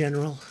Inspector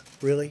General?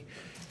 Really?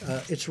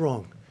 It's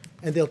wrong.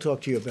 And they'll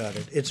talk to you about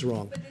it. It's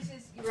wrong. But this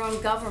is your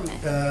own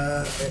government.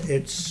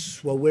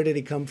 Well, where did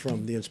he come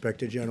from, the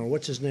Inspector General?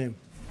 What's his name?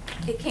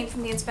 It came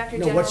from the Inspector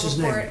No, General what's his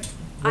name? report.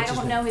 What's I his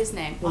don't name? know his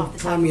name Well, off the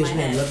top find of me my his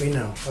name. head. Let me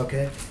know,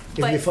 okay? If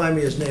But- you find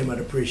me his name, I'd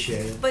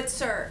appreciate it. But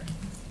sir,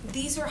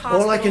 these are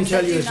hospitals All I can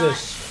tell that you do is not-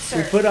 this: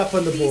 we sir, put up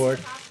on the these are board.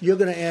 hospitals- You're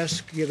going to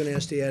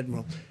ask the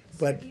admiral,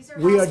 but These are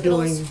we are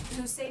hospitals doing.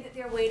 who say that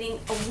they're waiting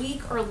a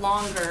week or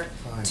longer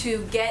Fine.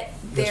 to get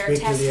You'll their speak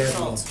to test the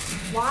admiral. results.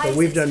 Why But is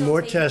we've it done still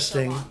more taking so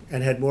testing long?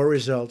 and had more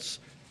results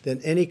than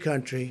any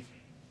country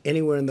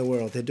anywhere in the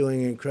world. They're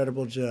doing an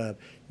incredible job.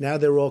 Now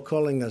they're all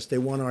calling us. They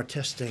want our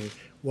testing.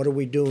 What are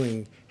we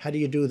doing? How do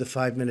you do the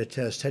 5-minute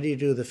test? How do you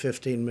do the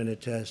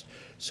 15-minute test?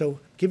 So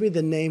give me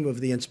the name of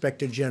the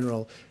Inspector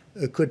General.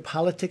 Could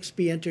politics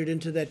be entered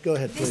into that? Go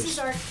ahead, This please. is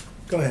our,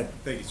 Go ahead.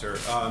 Thank you, sir.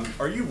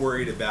 Are you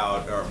worried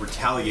about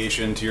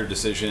retaliation to your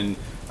decision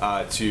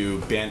to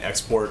ban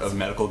export of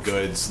medical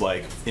goods,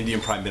 like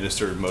Indian Prime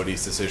Minister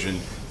Modi's decision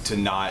to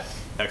not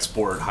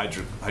export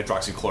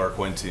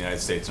hydroxychloroquine to the United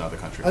States and other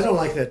countries? I don't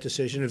like that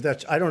decision. If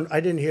that's, I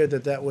didn't hear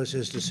that that was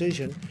his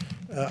decision.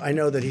 I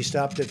know that he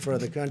stopped it for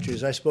other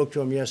countries. I spoke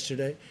to him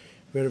yesterday.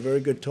 We had a very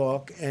good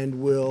talk,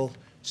 and we'll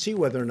see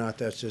whether or not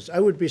that's his. I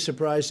would be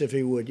surprised if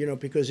he would,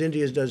 because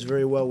India does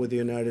very well with the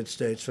United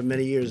States. For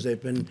many years,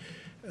 they've been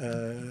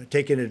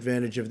taking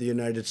advantage of the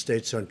United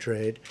States on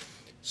trade.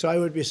 So I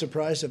would be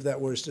surprised if that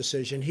were his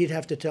decision. He'd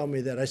have to tell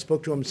me that. I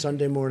spoke to him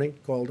Sunday morning,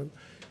 called him,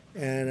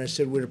 and I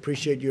said, we'd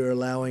appreciate your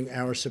allowing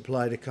our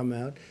supply to come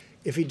out.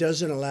 If he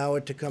doesn't allow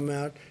it to come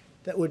out,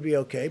 that would be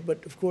okay.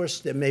 But, of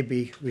course, there may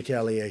be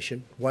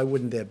retaliation. Why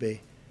wouldn't there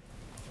be?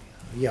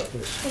 Yeah,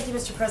 please. Thank you,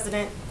 Mr.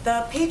 President.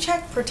 The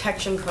Paycheck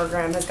Protection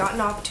Program has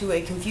gotten off to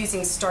a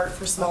confusing start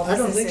for small I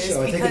don't businesses think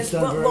so. I think because it's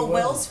done very well.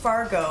 Wells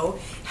Fargo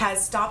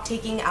has stopped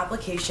taking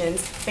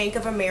applications. Bank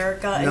of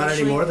America Not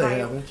initially anymore, they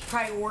haven't.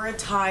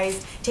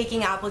 prioritized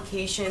taking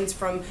applications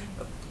from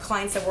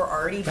clients that were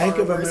already Bank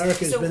of borrowers. America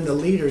has So- been the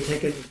leader,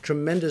 taking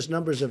tremendous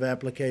numbers of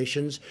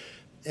applications.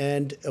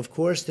 And, of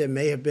course, there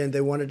may have been,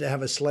 they wanted to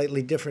have a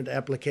slightly different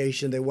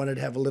application. They wanted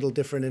to have a little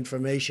different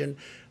information.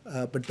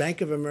 But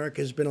Bank of America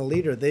has been a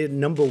leader. They're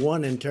number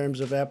one in terms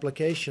of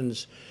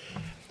applications.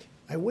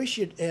 I wish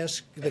you'd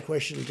ask the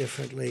question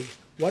differently.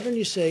 Why don't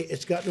you say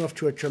it's gotten off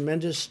to a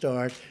tremendous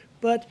start,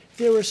 but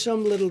there are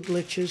some little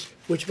glitches,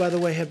 which, by the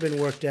way, have been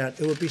worked out.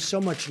 It would be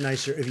so much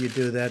nicer if you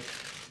do that.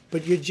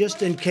 But you're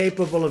just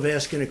incapable of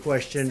asking a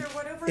question Sir,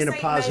 what in a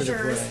oversight positive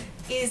measures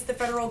way. is the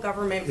federal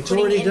government It's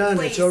putting already in done.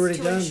 place It's already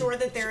to done. ensure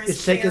that there is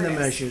It's taken the fairness?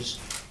 measures.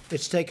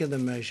 It's taken the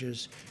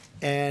measures.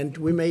 And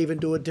we may even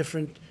do a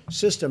different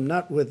system,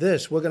 not with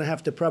this. We're going to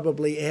have to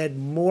probably add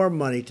more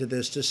money to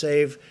this to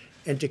save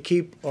and to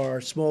keep our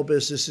small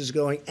businesses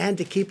going and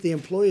to keep the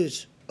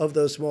employees of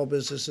those small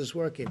businesses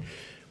working.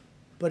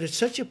 But it's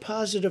such a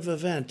positive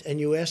event,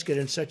 and you ask it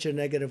in such a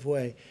negative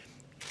way.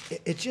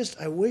 It's just,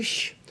 I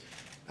wish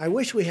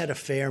we had a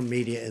fair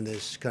media in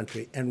this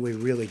country, and we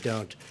really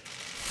don't.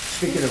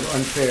 Speaking of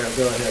unfair,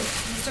 go ahead.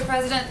 Mr.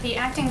 President, the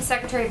acting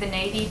Secretary of the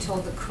Navy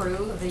told the crew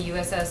of the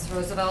U.S.S.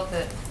 Roosevelt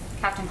that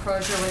Captain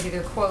Crozier was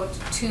either, quote,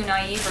 too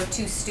naive or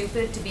too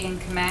stupid to be in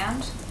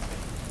command.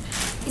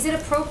 Is it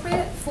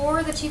appropriate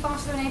for the Chief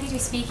Officer of the Navy to be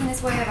speaking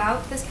this way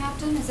about this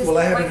captain? Is this Well,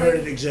 I the haven't right heard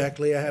way- it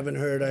exactly. I haven't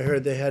heard. I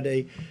heard they had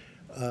a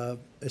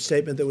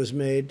statement that was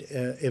made.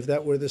 If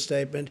that were the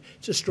statement,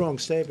 it's a strong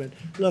statement.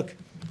 Look,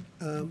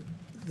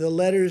 the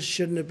letters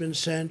shouldn't have been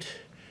sent,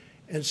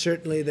 and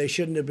certainly they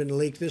shouldn't have been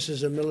leaked. This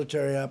is a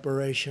military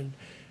operation.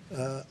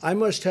 I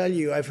must tell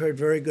you, I've heard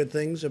very good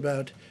things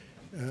about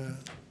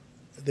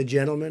the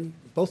gentlemen,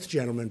 both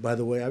gentlemen, by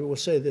the way. I will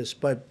say this,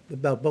 but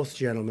about both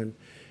gentlemen.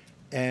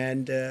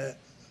 And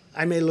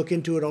I may look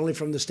into it only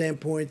from the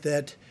standpoint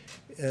that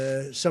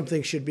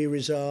something should be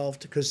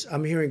resolved, because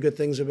I'm hearing good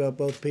things about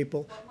both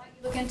people. What might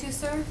you look into,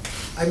 sir?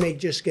 I may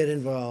just get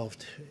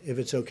involved, if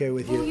it's okay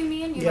with you. Who you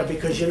mean? You Yeah, might-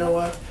 because you know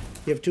what?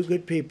 You have two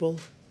good people,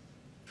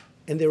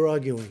 and they're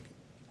arguing.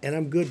 And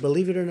I'm good,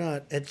 believe it or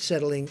not, at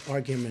settling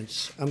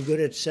arguments. I'm good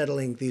at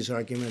settling these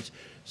arguments.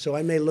 So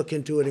I may look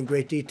into it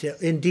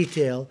in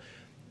detail,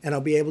 and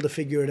I'll be able to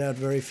figure it out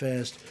very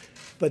fast.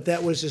 But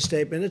that was a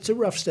statement. It's a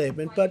rough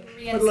statement, but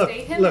look,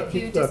 Reinstate him look, if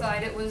you look.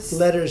 decide it was-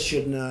 Letters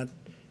should not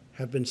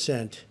have been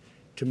sent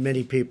to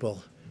many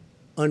people,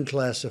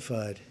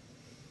 unclassified.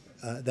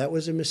 That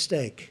was a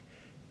mistake.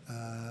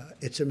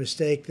 It's a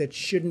mistake that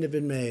shouldn't have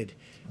been made,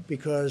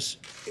 because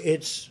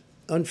it's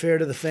unfair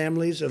to the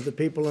families of the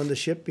people on the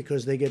ship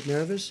because they get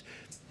nervous,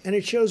 and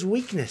it shows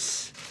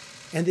weakness.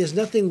 And there's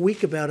nothing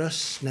weak about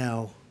us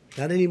now,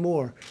 not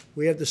anymore.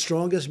 We have the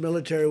strongest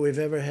military we've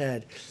ever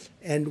had,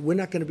 and we're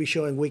not going to be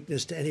showing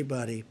weakness to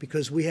anybody,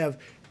 because we have,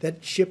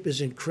 that ship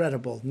is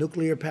incredible,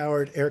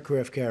 nuclear-powered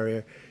aircraft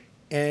carrier,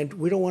 and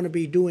we don't want to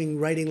be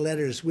writing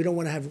letters. We don't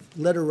want to have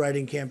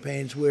letter-writing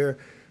campaigns where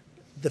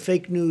the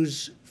fake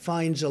news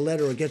finds a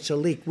letter or gets a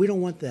leak. We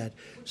don't want that.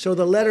 So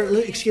the letter,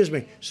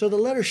 so the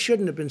letter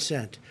shouldn't have been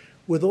sent.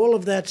 With all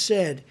of that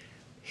said,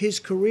 his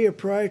career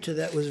prior to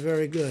that was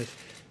very good.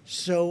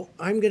 So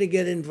I'm going to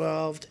get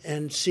involved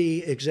and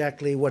see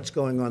exactly what's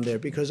going on there,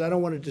 because I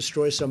don't want to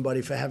destroy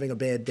somebody for having a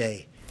bad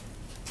day.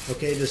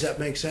 Okay, does that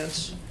make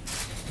sense?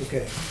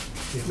 Okay.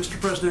 Yeah.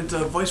 Mr. President,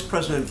 Vice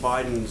President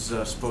Biden's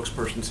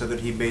spokesperson said that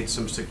he made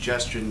some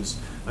suggestions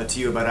to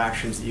you about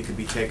actions that you could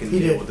be taking to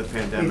deal with the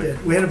pandemic. He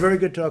did. We had a very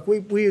good talk.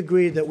 We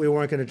agreed that we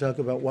weren't going to talk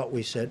about what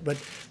we said, but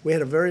we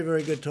had a very,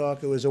 very good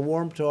talk. It was a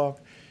warm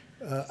talk.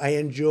 I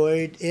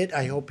enjoyed it.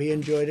 I hope he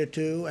enjoyed it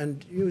too.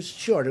 And it was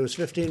short. It was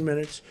 15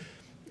 minutes.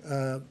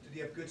 Did he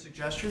have good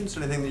suggestions?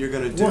 Anything that you're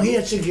going to do? Well, he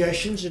had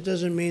suggestions. It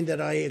doesn't mean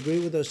that I agree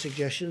with those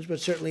suggestions, but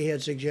certainly he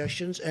had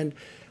suggestions. And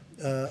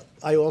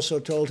I also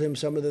told him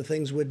some of the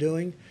things we're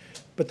doing.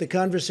 But the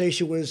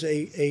conversation was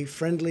a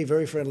friendly,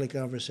 very friendly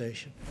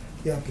conversation.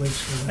 Yeah, please.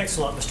 Thanks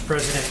a lot, Mr.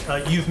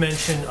 President. You've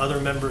mentioned, other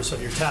members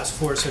of your task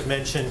force have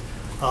mentioned,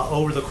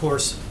 over the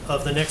course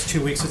of the next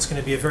 2 weeks, it's going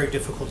to be a very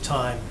difficult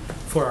time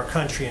for our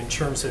country in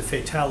terms of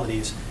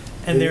fatalities.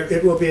 And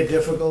it will be a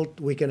difficult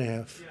week and a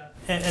half.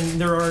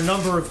 And there are a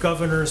number of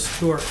governors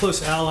who are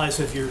close allies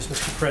of yours,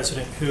 Mr.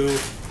 President, who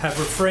have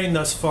refrained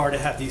thus far to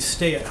have these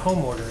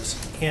stay-at-home orders.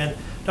 And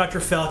Dr.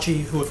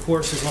 Fauci, who of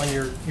course is on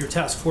your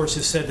task force,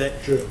 has said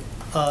that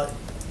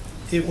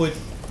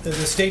the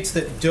states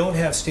that don't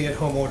have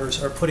stay-at-home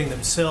orders are putting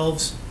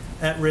themselves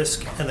at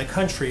risk and the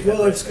country at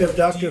risk. Well, if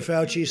Dr.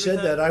 Fauci Fauci said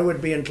that, I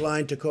would be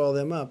inclined to call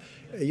them up.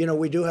 You know,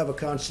 we do have a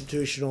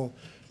constitutional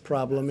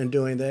problem in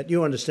doing that.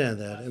 You understand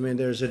that? I mean,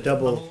 there's a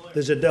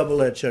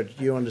double-edged sword.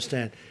 You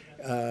understand?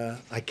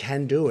 I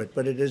can do it,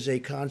 but it is a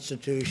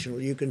constitutional.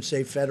 You can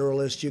say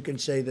federalist. You can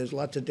say there's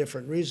lots of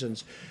different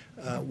reasons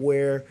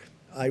where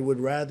I would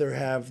rather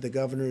have the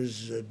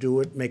governors do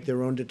it, make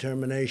their own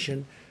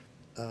determination.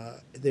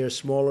 They're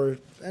smaller,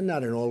 and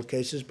not in all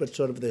cases, but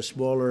sort of they're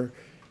smaller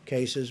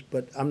cases.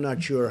 But I'm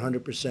not sure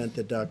 100%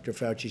 that Dr.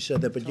 Fauci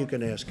said that, but you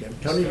can ask him.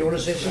 Tony, you want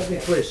to say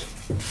something, please?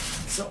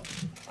 So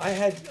I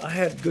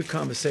had good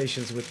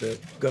conversations with the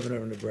governor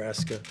of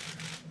Nebraska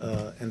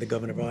and the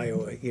governor of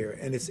Iowa here,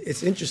 and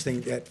it's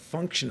interesting that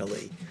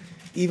functionally,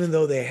 even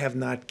though they have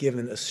not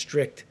given a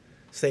strict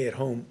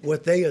stay-at-home,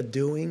 what they are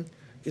doing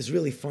is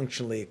really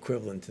functionally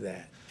equivalent to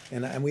that.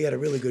 And we had a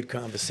really good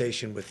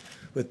conversation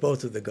with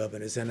both of the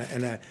governors, and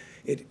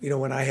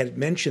when I had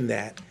mentioned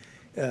that,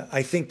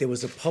 I think there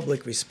was a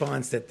public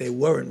response that they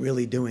weren't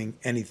really doing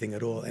anything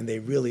at all, and they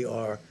really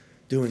are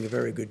doing a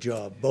very good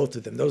job, both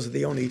of them. Those are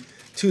the only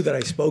two that I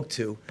spoke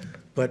to,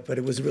 but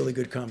it was a really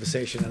good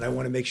conversation, and I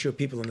want to make sure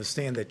people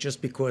understand that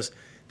just because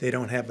they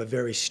don't have a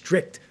very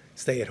strict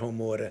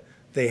stay-at-home order,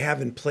 they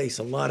have in place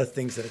a lot of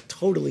things that are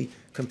totally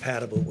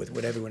compatible with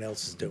what everyone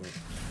else is doing.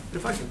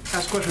 If I can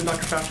ask a question,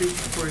 Dr. Fauci,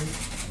 before you...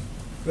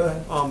 Go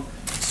ahead.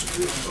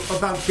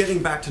 About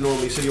getting back to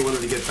normal, you said you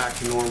wanted to get back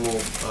to normal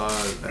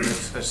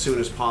as soon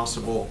as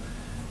possible.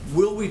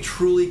 Will we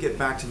truly get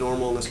back to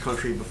normal in this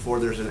country before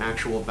there's an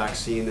actual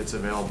vaccine that's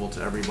available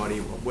to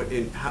everybody?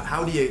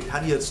 How do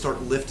you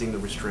start lifting the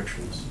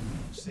restrictions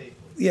safely?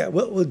 Yeah,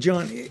 well,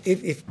 John,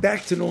 if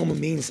back to normal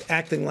means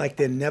acting like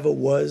there never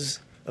was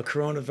a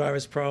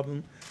coronavirus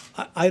problem,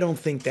 I don't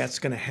think that's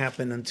going to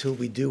happen until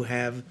we do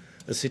have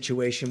a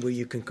situation where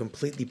you can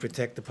completely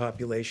protect the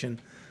population.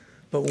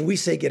 But when we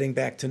say getting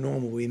back to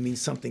normal, we mean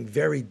something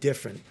very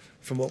different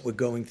from what we're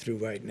going through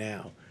right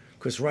now.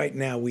 Because right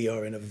now we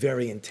are in a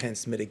very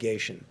intense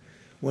mitigation.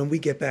 When we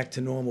get back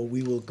to normal,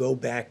 we will go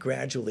back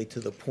gradually to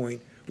the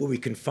point where we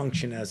can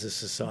function as a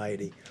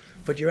society.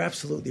 But you're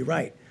absolutely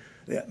right.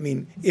 I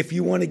mean, if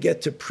you want to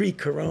get to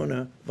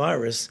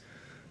pre-coronavirus,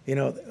 you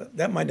know,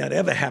 that might not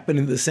ever happen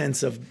in the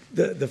sense of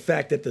the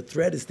fact that the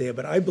threat is there.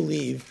 But I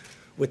believe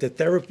with the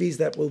therapies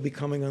that will be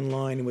coming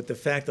online and with the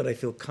fact that I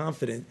feel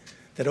confident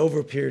that over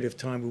a period of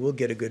time we will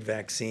get a good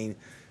vaccine,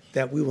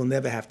 that we will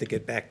never have to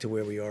get back to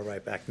where we are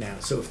right back now.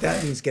 So if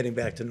that means getting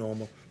back to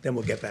normal, then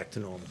we'll get back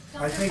to normal.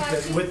 I think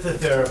that with the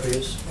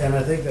therapies, and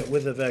I think that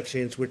with the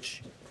vaccines,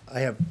 which I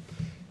have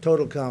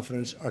total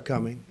confidence are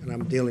coming, and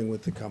I'm dealing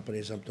with the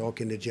companies. I'm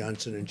talking to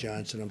Johnson &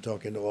 Johnson. I'm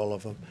talking to all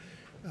of them.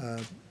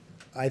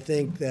 I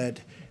think that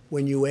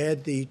when you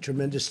add the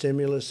tremendous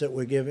stimulus that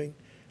we're giving,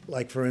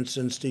 like, for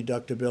instance,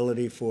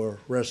 deductibility for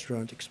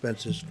restaurant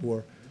expenses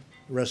for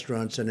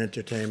restaurants and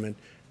entertainment,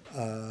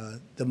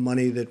 the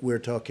money that we're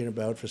talking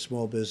about for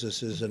small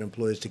businesses and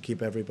employees to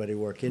keep everybody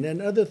working,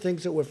 and other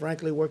things that we're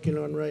frankly working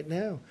on right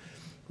now,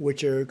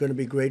 which are going to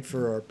be great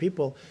for our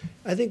people.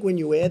 I think when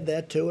you add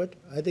that to it,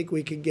 I think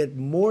we could get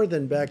more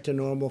than back to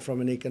normal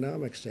from an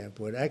economic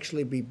standpoint,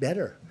 actually be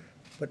better,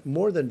 but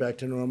more than back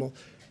to normal.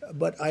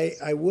 But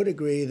I would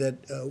agree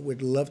that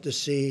we'd love to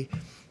see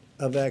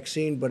a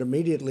vaccine, but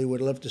immediately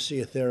would love to see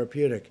a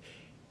therapeutic.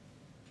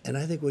 And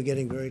I think we're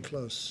getting very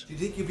close. Do you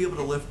think you'll be able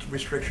to lift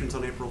restrictions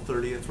on April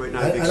 30th right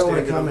now? I don't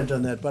want to comment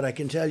on that, but I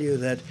can tell you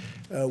that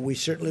we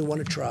certainly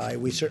want to try.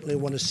 We certainly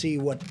want to see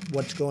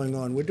what's going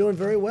on. We're doing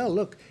very well.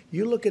 Look,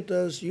 you look at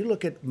those. You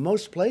look at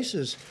most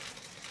places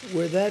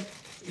where that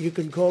You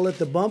can call it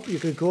the bump, you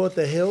can call it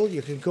the hill,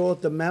 you can call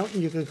it the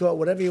mountain, you can call it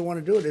whatever you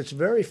want to do it. It's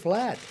very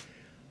flat.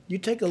 You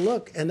take a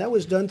look, and that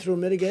was done through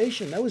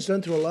mitigation. That was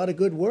done through a lot of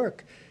good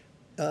work.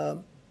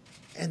 And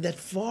that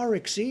far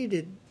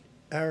exceeded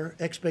our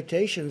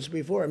expectations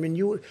before. I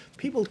mean,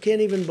 people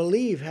can't even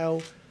believe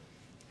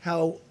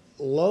how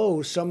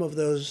low some of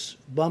those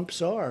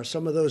bumps are,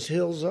 some of those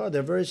hills are.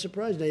 They're very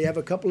surprised. Now, you have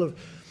a couple of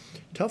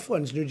tough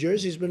ones. New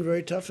Jersey's been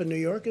very tough, and New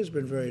York has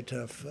been very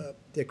tough.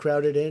 They're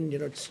crowded in.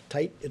 It's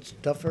tight. It's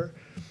tougher.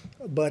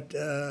 But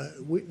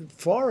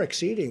far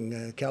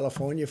exceeding.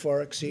 California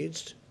far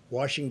exceeds.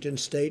 Washington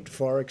State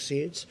far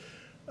exceeds.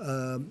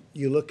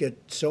 You look at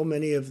so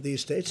many of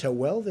these states, how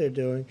well they're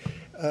doing.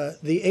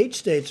 The 8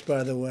 states,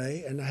 by the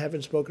way, and I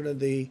haven't spoken to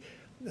the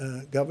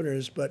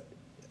governors, but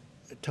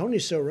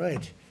Tony's so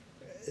right.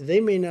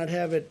 They may not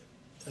have it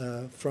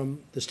from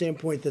the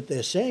standpoint that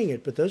they're saying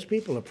it, but those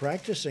people are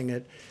practicing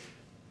it,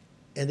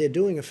 and they're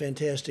doing a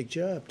fantastic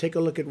job. Take a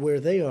look at where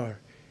they are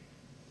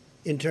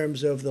in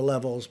terms of the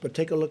levels, but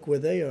take a look where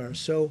they are.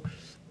 So,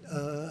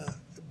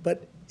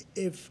 but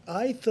if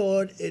I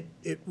thought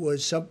it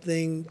was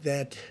something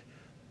that,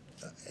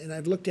 and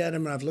I've looked at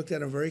him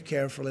very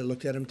carefully,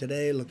 looked at him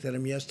today, looked at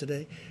him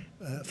yesterday,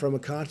 from a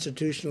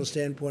constitutional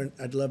standpoint,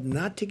 I'd love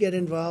not to get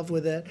involved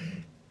with that,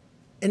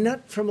 and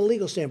not from a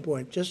legal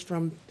standpoint, just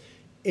from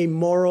a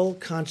moral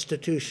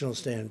constitutional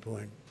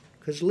standpoint.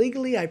 Because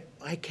legally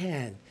I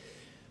can,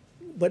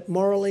 but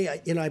morally,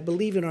 I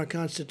believe in our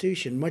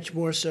Constitution much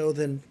more so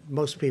than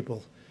most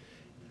people.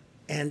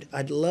 And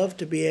I'd love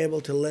to be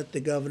able to let the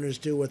governors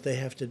do what they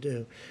have to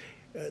do.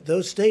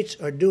 Those states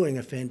are doing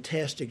a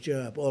fantastic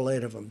job, all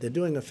 8 of them. They're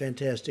doing a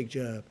fantastic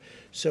job.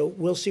 So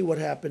we'll see what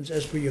happens.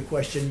 As per your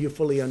question, you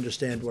fully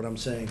understand what I'm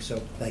saying,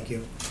 so thank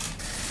you.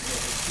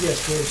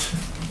 Yes, please.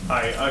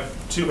 Hi,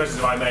 2 questions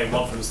if I may,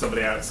 one from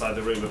somebody outside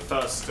the room. But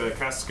first,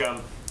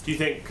 Kaskam, do you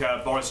think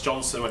Boris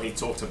Johnson, when he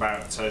talked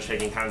about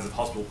shaking hands with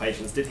hospital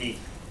patients, did he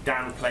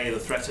downplay the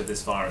threat of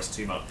this virus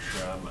too much?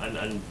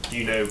 And do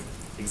you know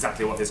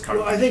exactly what his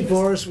current I think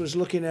Boris was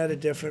looking at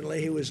it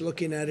differently. He was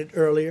looking at it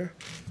earlier.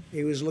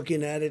 He was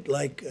looking at it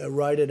like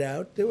ride it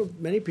out. There were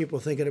many people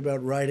thinking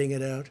about riding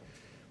it out,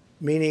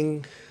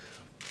 meaning,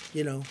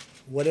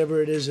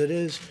 whatever it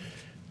is.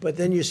 But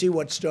then you see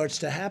what starts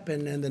to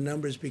happen, and the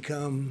numbers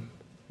become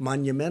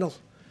monumental,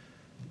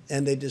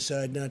 and they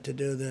decide not to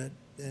do that.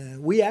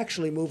 We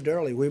actually moved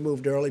early. We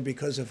moved early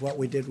because of what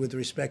we did with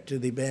respect to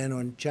the ban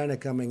on China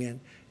coming in,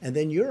 and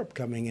then Europe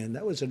coming in.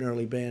 That was an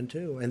early ban,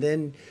 too. And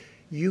then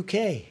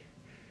UK.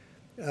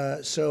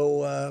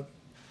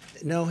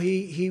 No,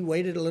 he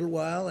waited a little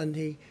while, and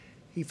he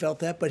felt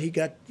that, but he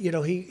got,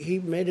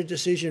 he made a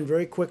decision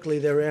very quickly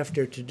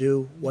thereafter to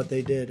do what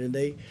they did, and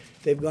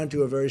they've gone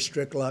to a very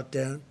strict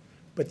lockdown.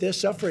 But they're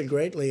suffering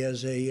greatly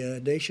as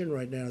a nation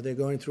right now. They're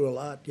going through a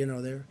lot.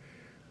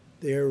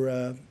 They're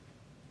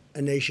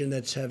a nation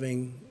that's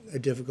having a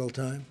difficult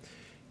time.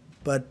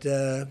 But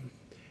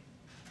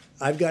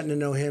I've gotten to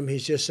know him.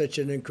 He's just such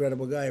an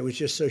incredible guy. It was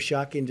just so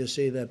shocking to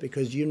see that,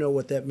 because you know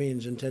what that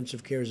means.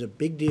 Intensive care is a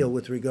big deal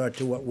with regard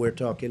to what we're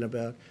talking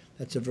about.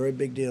 That's a very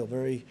big deal,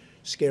 very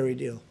scary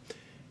deal.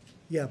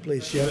 Yeah,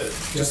 please,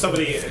 Jeff. Just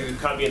somebody who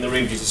can't be in the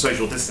room due to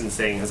social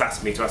distancing has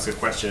asked me to ask a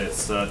question.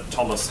 It's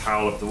Thomas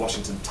Howell of the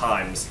Washington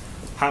Times.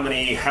 How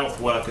many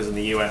health workers in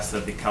the U.S.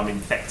 have become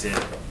infected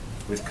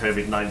with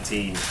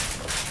COVID-19?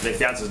 And if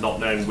the answer is not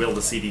known, will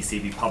the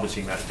CDC be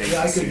publishing that data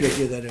Yeah, I soon? could get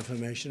you that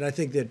information. I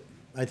think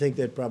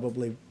they'd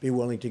probably be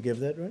willing to give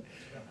that, right?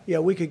 Yeah,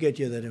 we could get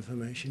you that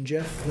information.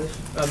 Jeff, please.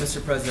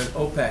 Mr. President,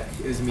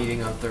 OPEC is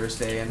meeting on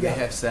Thursday, and they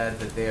have said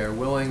that they are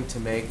willing to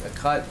make a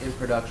cut in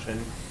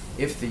production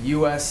if the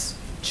U.S.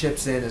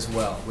 chips in as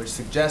well, which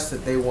suggests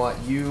that they want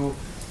you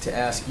to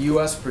ask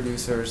U.S.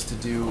 producers to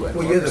do an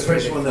Well, you're the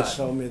first orchestrated one cut. that's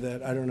told me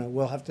that. I don't know.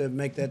 We'll have to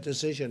make that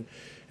decision.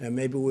 And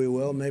maybe we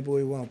will, maybe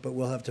we won't, but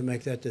we'll have to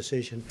make that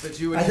decision. But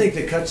you would I think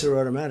the cuts are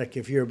automatic.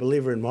 If you're a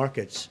believer in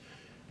markets,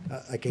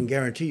 I can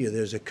guarantee you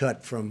there's a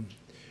cut from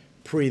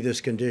pre this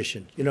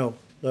condition.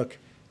 Look,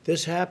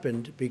 this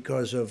happened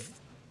because of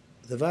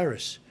the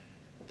virus.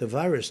 The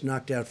virus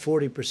knocked out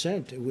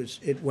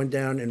 40%. It went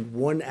down in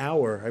 1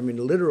 hour. I mean,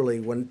 literally,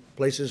 when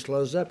places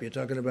closed up, you're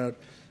talking about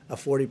a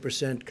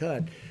 40%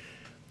 cut.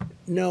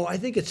 No, I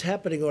think it's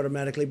happening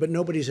automatically, but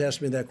nobody's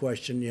asked me that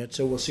question yet,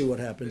 so we'll see what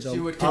happens.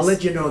 I'll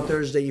let you know on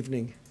Thursday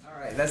evening. All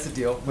right, that's the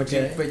deal.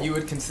 Okay. But you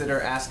would consider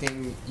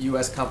asking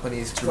U.S.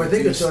 companies to Well, I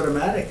reduce... think it's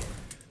automatic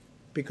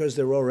because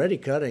they're already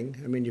cutting.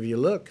 I mean, if you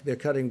look, they're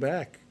cutting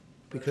back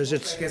because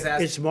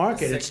it's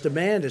market, it's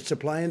demand, it's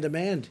supply and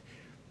demand.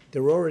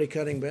 They're already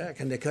cutting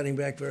back, and they're cutting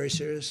back very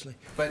seriously.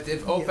 But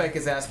if OPEC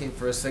is asking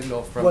for a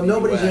signal from Well, the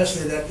nobody's US,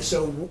 asked me that,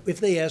 so if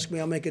they ask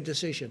me, I'll make a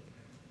decision.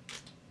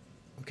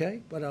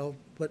 Okay?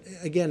 But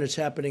again, it's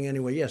happening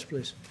anyway. Yes,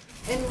 please.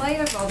 In light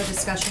of all the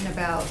discussion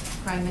about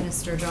Prime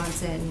Minister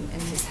Johnson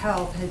and his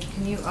health,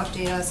 can you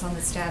update us on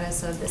the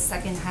status of the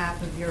second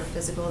half of your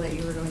physical that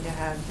you were going to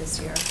have this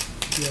year?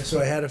 Yeah, so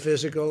I had a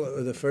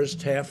physical. The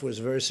first half was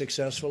very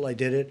successful. I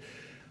did it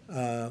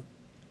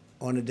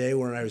on a day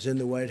when I was in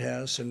the White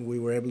House, and we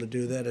were able to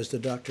do that, as the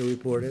doctor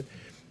reported.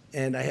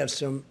 and I have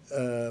some,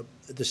 the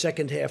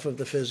second half of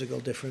the physical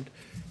different.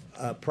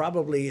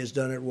 Probably is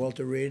done at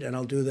Walter Reed, and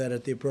I'll do that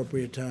at the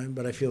appropriate time,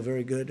 but I feel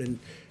very good, and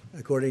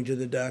according to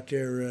the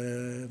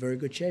doctor, very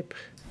good shape.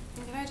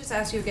 Can I just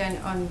ask you again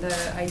on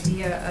the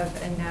idea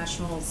of a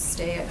national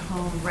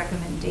stay-at-home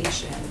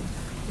recommendation?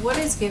 What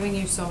is giving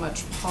you so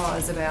much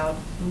pause about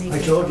making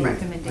a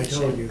recommendation? I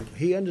told you.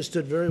 He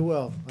understood very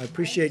well. I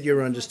appreciate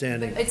your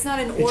understanding. It's not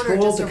an It's order,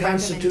 called just a the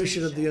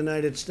Constitution of the recommendation.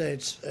 United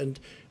States, and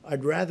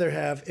I'd rather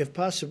have, if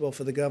possible,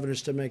 for the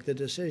governors to make the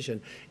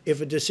decision. If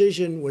a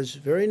decision was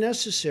very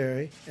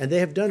necessary, and they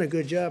have done a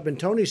good job, and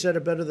Tony said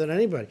it better than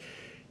anybody,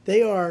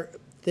 they are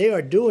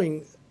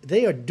doing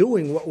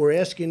what we're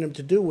asking them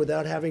to do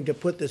without having to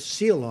put the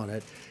seal on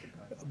it.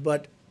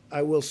 But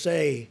I will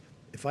say,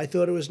 if I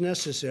thought it was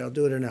necessary, I'll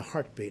do it in a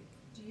heartbeat.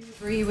 Do you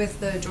agree with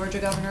the Georgia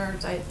governor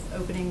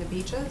opening the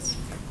beaches?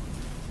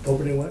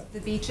 Opening what? The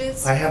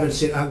beaches? I haven't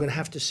seen. I'm going to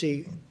have to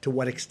see to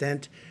what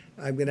extent.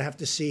 I'm going to have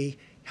to see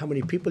how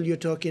many people you're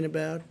talking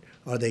about.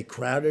 Are they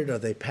crowded? Are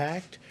they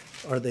packed?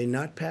 Are they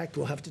not packed?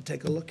 We'll have to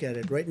take a look at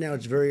it. Right now,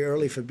 it's very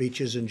early for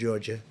beaches in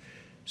Georgia.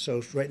 So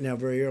it's right now,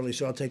 very early,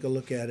 so I'll take a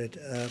look at it.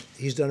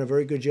 He's done a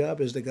very good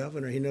job as the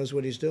governor. He knows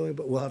what he's doing,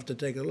 but we'll have to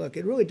take a look.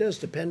 It really does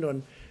depend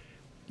on,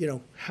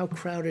 how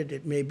crowded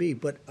it may be.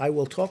 But I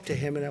will talk to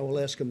him, and I will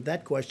ask him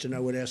that question. I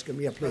would ask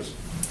him, yeah, please.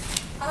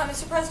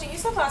 Mr. President, you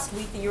said last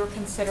week that you were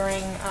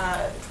considering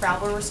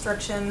travel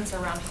restrictions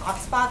around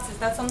hotspots. Is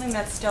that something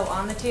that's still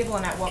on the table,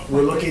 and at what point?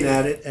 We're looking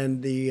at it,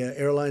 and the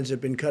airlines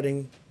have been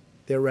cutting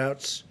their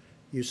routes.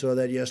 You saw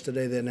that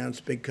yesterday. They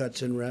announced big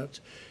cuts in routes.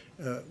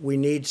 We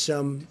need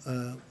some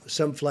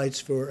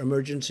flights for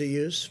emergency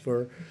use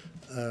for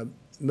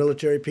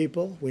military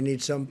people. We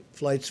need some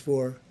flights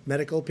for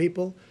medical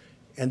people,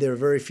 and there are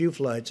very few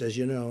flights, as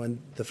you know. And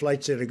the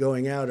flights that are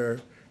going out are,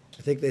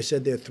 I think they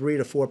said they're 3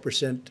 to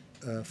 4%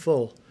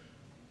 full.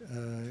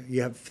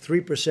 You have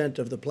 3%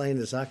 of the plane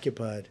is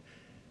occupied,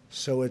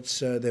 so it's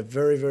they're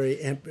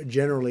very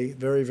generally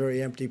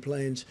very empty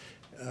planes.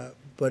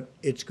 But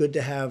it's good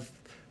to have.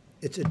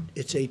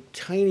 It's a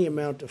tiny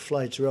amount of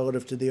flights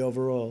relative to the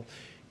overall,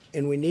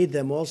 and we need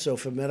them also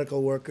for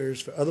medical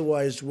workers.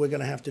 Otherwise, we're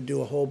going to have to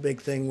do a whole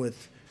big thing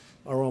with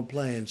our own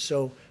planes.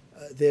 So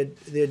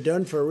they're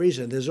done for a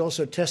reason. There's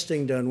also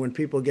testing done when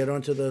people get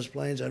onto those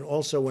planes, and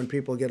also when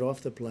people get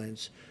off the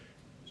planes.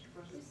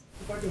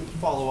 If I can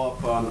follow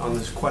up on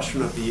this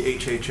question of the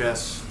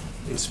HHS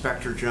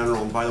Inspector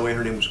General, and by the way,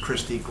 her name was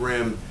Christy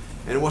Grimm,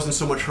 and it wasn't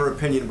so much her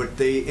opinion, but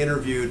they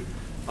interviewed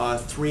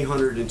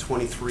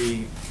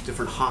 323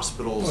 different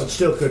hospitals. Well, it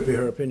still could be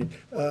her opinion.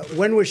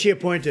 When was she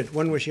appointed?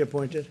 I'm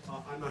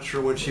not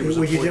sure when she was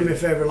appointed. Would you do me a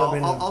favor? Let me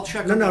know. I'll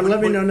check. No, let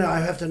me know now.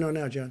 I have to know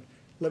now, John.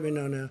 Let me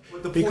know now.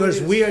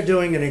 Because we are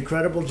doing an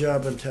incredible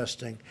job in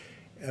testing.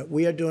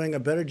 We are doing a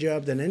better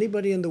job than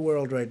anybody in the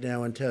world right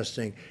now in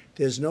testing.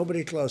 There's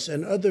nobody close.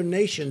 And other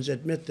nations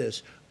admit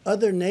this.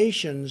 Other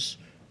nations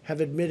have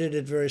admitted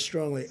it very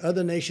strongly.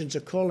 Other nations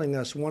are calling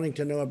us, wanting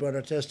to know about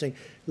our testing.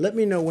 Let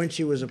me know when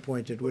she was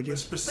appointed, would you?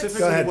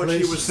 Specifically, what she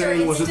was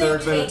saying was that there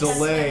had been a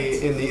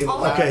delay in the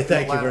lab. Okay,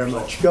 thank you very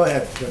much. Go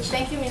ahead, Chris.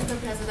 Thank you, Mr.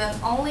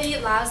 President. Only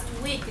last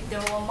week,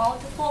 there were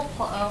multiple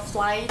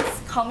flights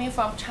coming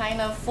from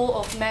China full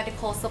of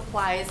medical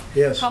supplies.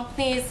 Yes.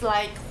 Companies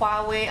like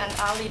Huawei and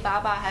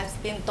Alibaba has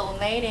been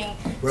donating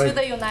to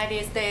the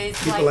United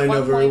States People like I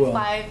know very well.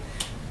 1.5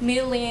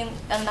 million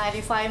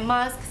N95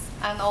 masks,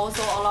 and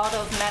also a lot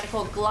of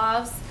medical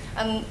gloves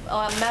and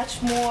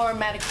much more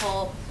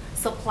medical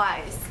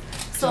supplies.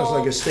 Sounds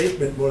like a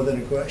statement more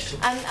than a question.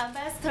 And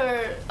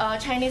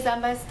Chinese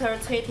Ambassador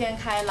Cui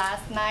Tiankai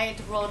last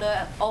night wrote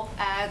an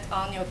op-ed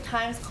on New York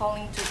Times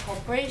calling to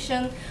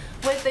cooperation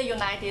with the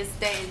United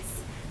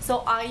States. So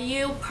are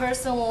you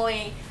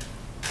personally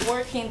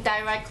working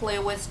directly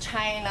with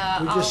China?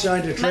 We just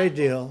signed a trade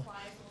deal.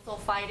 Also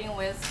fighting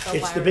with the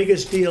It's virus? the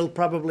biggest deal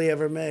probably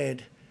ever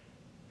made.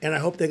 And I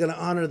hope they're going to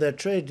honor that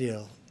trade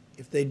deal.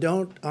 If they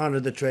don't honor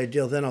the trade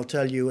deal, then I'll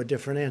tell you a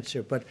different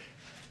answer. But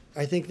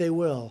I think they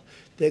will.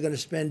 They're going to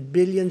spend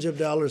billions of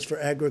dollars for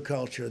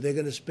agriculture. They're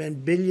going to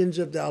spend billions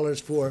of dollars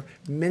for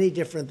many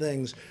different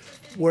things,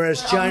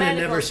 whereas China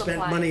never spent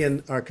money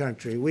in our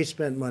country. We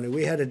spent money.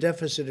 We had a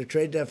deficit, a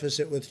trade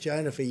deficit with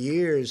China for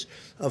years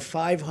of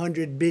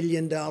 $500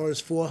 billion,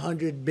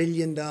 $400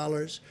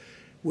 billion.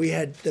 We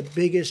had the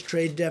biggest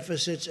trade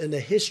deficits in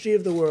the history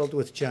of the world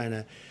with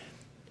China.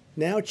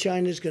 Now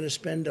China's going to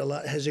spend a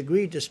lot, has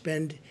agreed to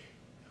spend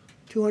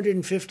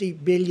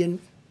 $250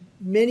 billion,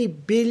 many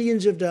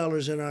billions of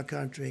dollars in our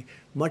country,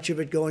 much of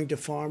it going to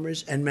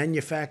farmers and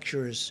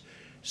manufacturers.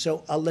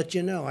 So I'll let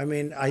you know. I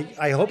mean,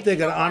 I hope they're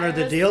going to honor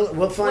the deal.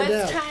 We'll find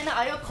out. With China,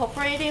 are you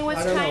cooperating with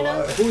I don't China?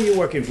 know. Who are you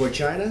working for,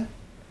 China?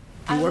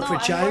 You work for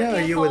China, or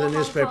are you with a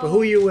newspaper? Kong.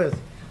 Who are you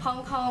with?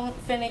 Hong Kong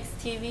Phoenix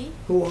TV.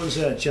 Who owns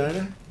that,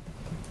 China?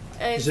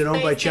 It's Is it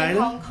owned by based in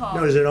China? Hong Kong.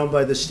 No, is it owned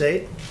by the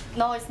state?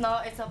 No, it's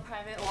not. It's a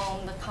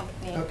private-owned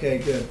company. Okay,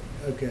 good.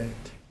 Okay.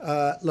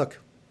 Look,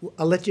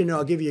 I'll let you know.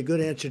 I'll give you a good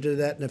answer to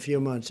that in a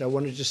few months. I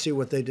wanted to see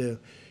what they do.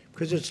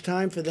 Because it's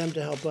time for them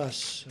to help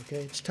us,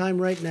 okay? It's time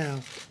right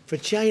now for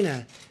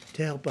China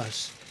to help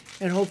us.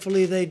 And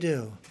hopefully they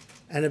do.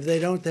 And if they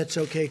don't, that's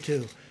okay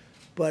too.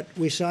 But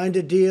we signed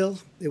a deal.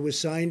 It was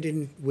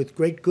signed with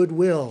great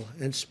goodwill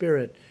and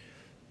spirit.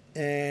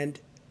 And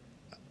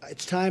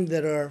it's time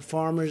that our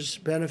farmers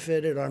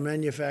benefited, our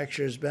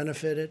manufacturers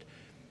benefited,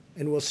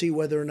 and we'll see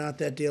whether or not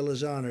that deal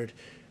is honored.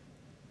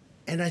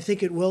 And I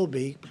think it will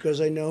be,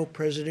 because I know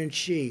President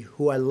Xi,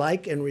 who I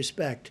like and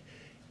respect,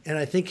 and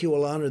I think he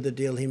will honor the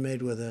deal he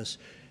made with us.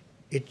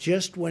 It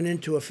just went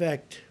into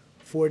effect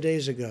 4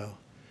 days ago.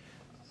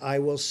 I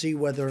will see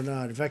whether or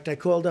not. In fact, I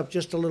called up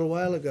just a little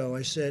while ago.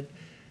 I said,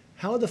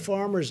 how are the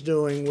farmers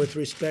doing with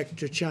respect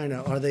to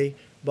China? Are they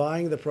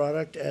buying the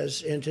product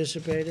as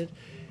anticipated?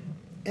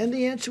 And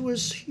the answer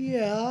was,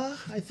 yeah,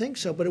 I think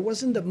so. But it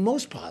wasn't the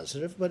most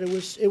positive, but it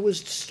was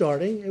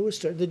starting.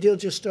 The deal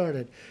just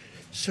started.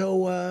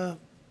 So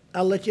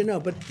I'll let you know.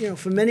 But,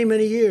 for many,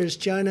 many years,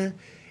 China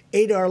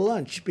ate our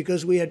lunch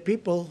because we had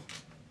people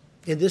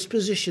in this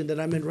position that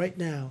I'm in right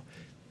now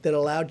that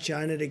allowed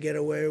China to get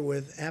away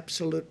with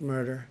absolute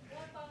murder.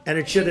 And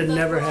it should have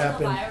never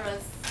happened.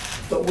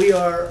 But we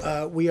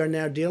are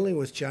now dealing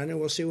with China.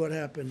 We'll see what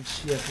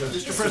happens. Yeah,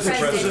 Mr.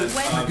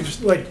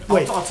 President,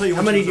 wait. I'll tell you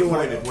how many do you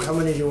want to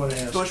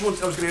ask? So I was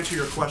going to answer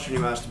your question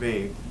you asked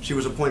me. She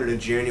was appointed in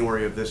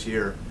January of this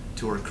year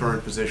to her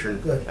current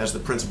position as the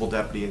Principal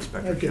Deputy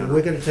Inspector General.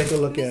 We're going to take a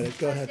look at it.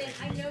 Go ahead.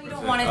 I know you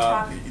don't want to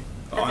talk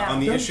about... On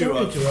the issue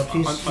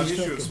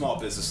of small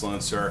business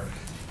loans, sir,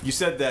 you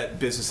said that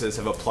businesses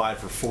have applied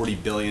for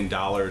 $40 billion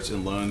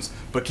in loans,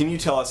 but can you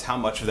tell us how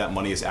much of that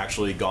money has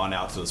actually gone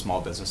out to the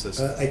small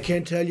businesses? I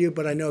can't tell you,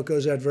 but I know it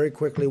goes out very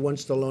quickly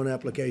once the loan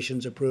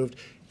application's approved,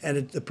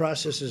 and the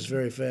process is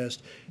very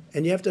fast.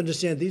 And you have to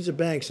understand, these are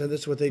banks, and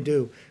that's what they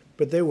do,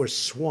 but they were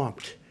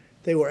swamped.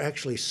 They were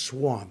actually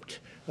swamped.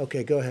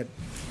 Okay, go ahead.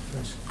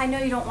 I know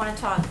you don't want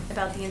to talk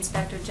about the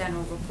Inspector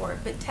General report,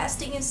 but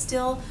testing is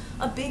still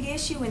a big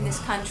issue in this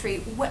country.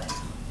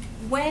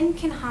 When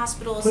can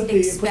hospitals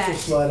expect? Put the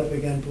slide up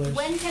again, please.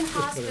 When can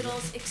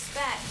hospitals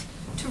expect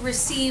to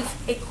receive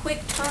a quick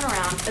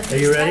turnaround of Are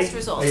you these ready? test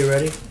results? Are you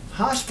ready?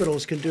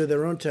 Hospitals can do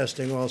their own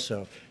testing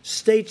also.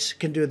 States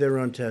can do their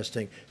own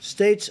testing.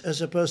 States are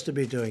supposed to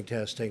be doing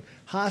testing.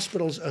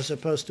 Hospitals are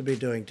supposed to be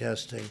doing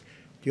testing.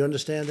 Do you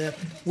understand that?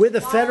 We're the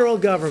federal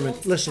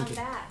government. Listen to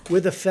me. We're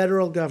the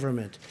federal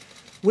government.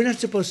 We're not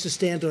supposed to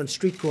stand on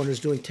street corners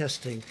doing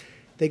testing.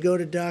 They go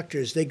to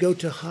doctors. They go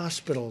to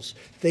hospitals.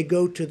 They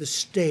go to the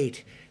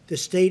state. The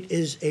state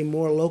is a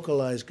more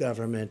localized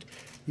government.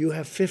 You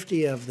have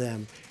 50 of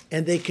them,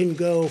 and they can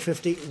go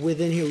 50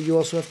 within here. You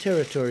also have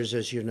territories,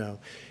 as you know.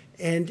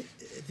 And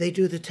they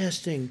do the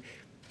testing.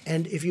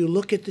 And if you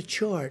look at the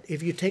chart,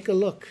 if you take a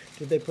look,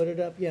 did they put it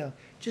up? Yeah.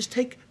 Just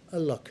take a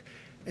look.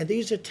 And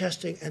these are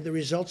testing, and the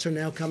results are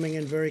now coming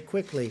in very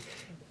quickly.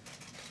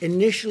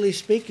 Initially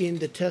speaking,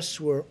 the tests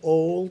were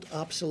old,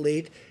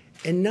 obsolete,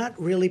 and not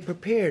really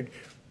prepared.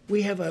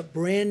 We have a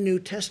brand new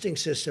testing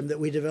system that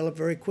we developed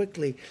very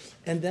quickly,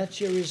 and that's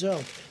your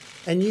result.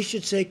 And you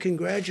should say,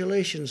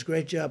 congratulations,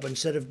 great job,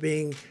 instead of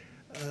being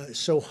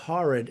so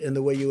horrid in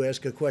the way you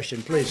ask a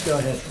question. Please, go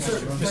ahead. Sir,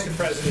 Mr.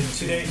 President,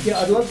 today... Yeah,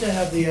 I'd love to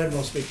have the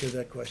Admiral speak to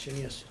that question.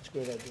 Yes, it's a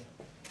great idea.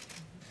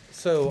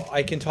 So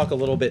I can talk a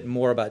little bit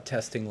more about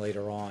testing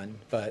later on,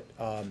 but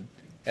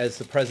as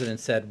the President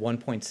said,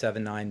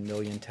 1.79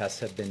 million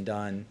tests have been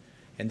done,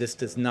 and this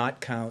does not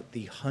count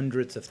the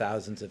hundreds of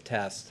thousands of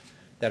tests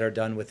that are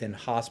done within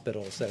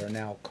hospitals that are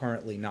now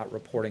currently not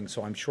reporting,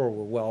 so I'm sure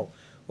we're well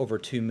over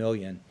 2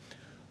 million.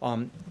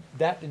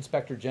 That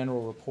Inspector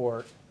General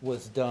report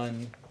was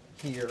done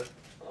here,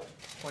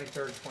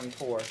 23rd,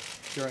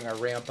 24th, during our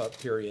ramp-up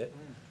period,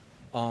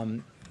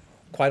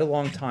 quite a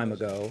long time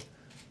ago.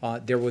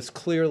 There was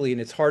clearly,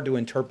 and it's hard to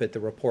interpret the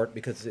report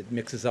because it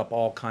mixes up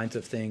all kinds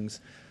of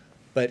things,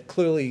 but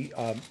clearly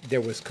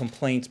there was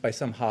complaints by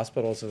some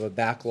hospitals of a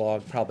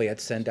backlog, probably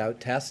at send-out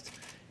tests,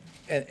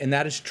 and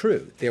that is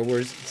true. There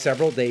were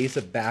several days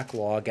of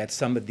backlog at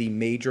some of the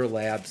major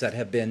labs that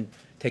have been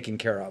taken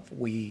care of.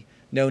 We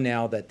know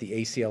now that the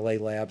ACLA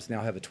labs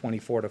now have a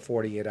 24 to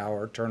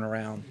 48-hour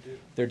turnaround.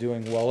 They're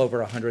doing well over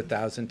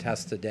 100,000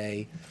 tests a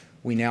day.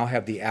 We now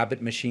have the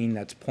Abbott machine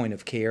that's point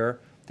of care.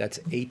 That's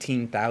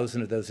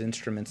 18,000 of those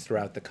instruments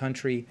throughout the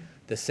country.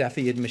 The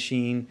Cepheid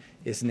machine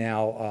is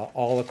now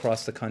all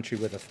across the country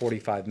with a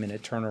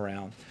 45-minute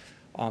turnaround.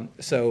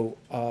 So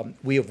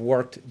we have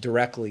worked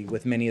directly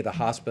with many of the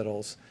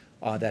hospitals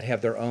that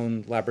have their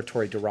own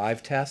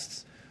laboratory-derived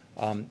tests.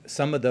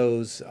 Some of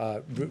those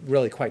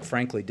really, quite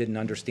frankly, didn't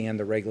understand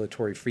the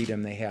regulatory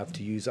freedom they have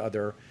to use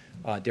other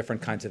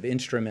different kinds of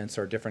instruments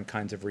or different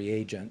kinds of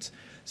reagents.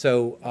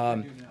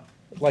 So.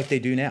 Like they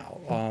do now,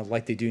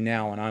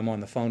 and I'm on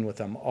the phone with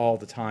them all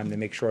the time to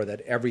make sure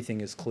that everything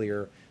is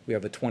clear. We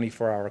have a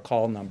 24-hour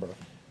call number,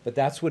 but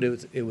that's what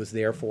it was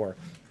there for.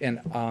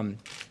 And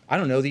I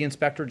don't know the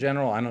Inspector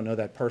General. I don't know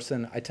that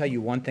person. I tell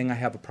you one thing I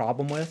have a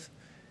problem with.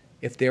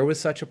 If there was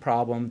such a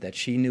problem that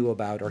she knew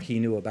about or he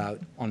knew about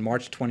on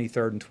March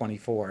 23rd and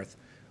 24th,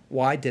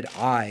 why did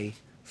I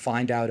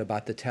find out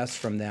about the tests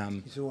from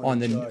them on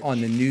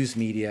the news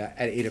media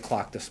at 8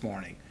 o'clock this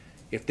morning?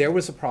 If there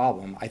was a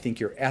problem, I think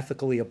you're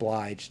ethically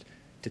obliged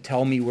to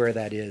tell me where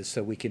that is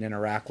so we can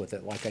interact with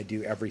it like I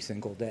do every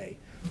single day.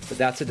 But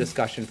that's a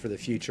discussion for the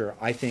future.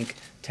 I think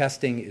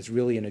testing is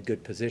really in a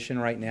good position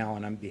right now,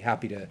 and I'd be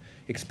happy to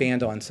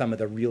expand on some of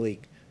the really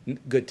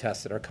good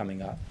tests that are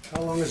coming up.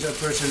 How long has that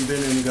person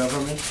been in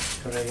government?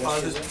 Could I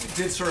ask you that?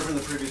 Did serve in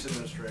the previous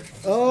administration.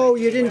 Oh,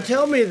 you didn't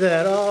tell me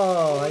that.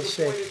 Oh, I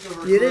see.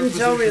 You didn't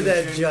tell me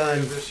that, John.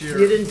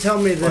 You didn't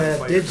tell me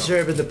that. Did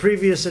serve in the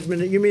previous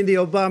administration. You mean the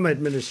Obama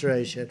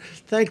administration.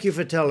 Thank you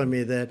for telling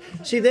me that.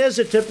 See, there's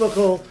a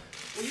typical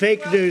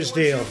fake news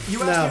deal.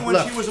 You asked me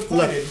when she was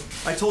appointed.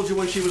 I told you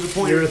when she was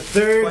appointed. You're a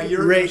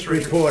third-rate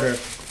reporter,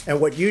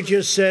 and what you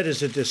just said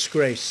is a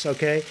disgrace,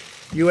 okay?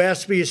 You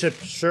asked me, you said,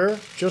 sir,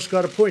 just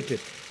got appointed.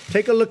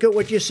 Take a look at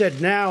what you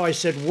said now. I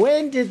said,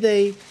 when did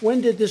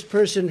this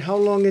person, how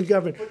long in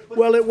government?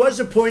 Well, it was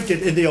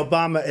appointed in the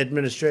Obama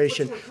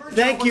administration.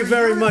 Thank you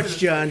very much,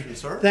 John.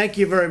 Thank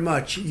you very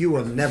much. You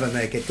will never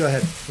make it. Go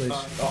ahead, please.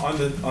 On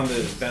the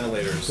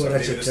ventilators, Well,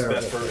 that's maybe this is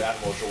terrible. best for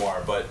Admiral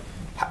Jawar, but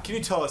can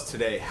you tell us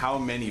today how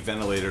many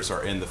ventilators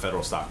are in the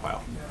federal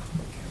stockpile?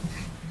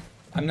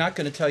 I'm not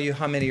going to tell you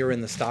how many are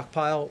in the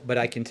stockpile, but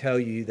I can tell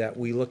you that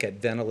we look at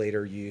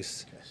ventilator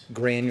use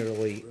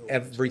granularly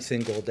every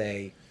single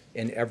day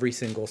in every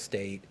single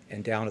state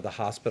and down to the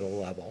hospital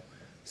level.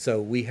 So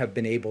we have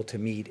been able to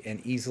meet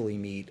and easily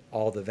meet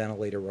all the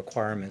ventilator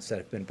requirements that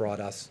have been brought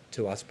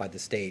to us by the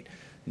state.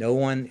 No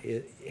one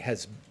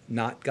has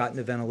not gotten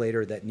a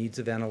ventilator that needs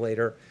a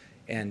ventilator.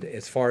 And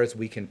as far as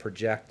we can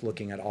project,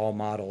 looking at all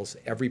models,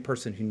 every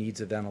person who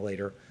needs a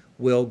ventilator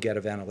will get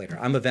a ventilator.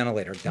 I'm a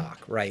ventilator doc,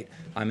 right?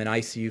 I'm an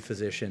ICU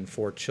physician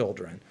for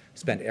children.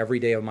 Spent every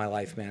day of my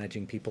life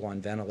managing people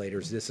on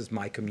ventilators. This is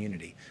my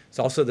community. It's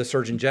also the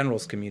Surgeon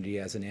General's community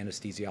as an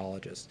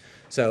anesthesiologist.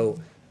 So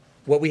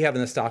what we have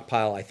in the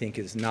stockpile, I think,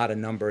 is not a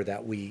number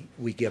that we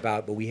give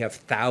out, but we have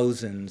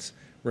thousands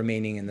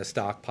remaining in the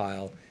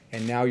stockpile.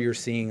 And now you're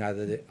seeing out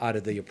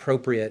of the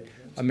appropriate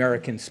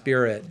American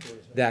spirit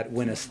that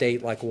when a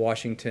state like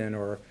Washington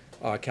or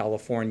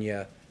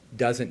California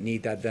doesn't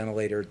need that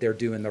ventilator, they're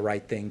doing the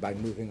right thing by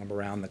moving them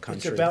around the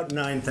country. It's about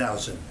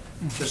 9,000,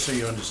 just so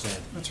you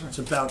understand. That's right. It's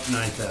about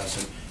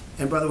 9,000.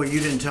 And by the way, you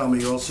didn't tell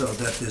me also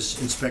that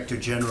this Inspector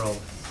General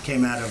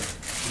came out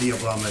of the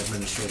Obama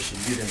administration.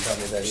 You didn't tell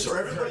me that either. So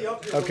everybody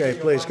up here. Okay,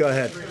 please, go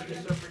ahead.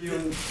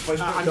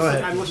 Go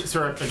ahead. I'm looking,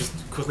 sir, just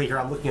quickly here,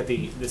 I'm looking at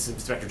this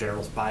Inspector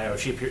General's bio.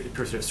 She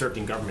appears to have served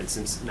in government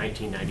since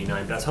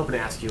 1999, but I was hoping to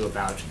ask you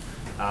about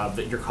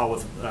your call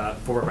with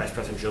former Vice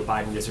President Joe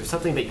Biden. Is there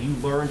something that you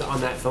learned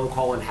on that phone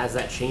call, and has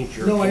that changed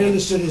your opinion? No, I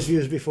understood his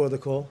views before the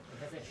call.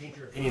 Has that changed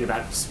your opinion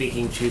about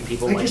speaking to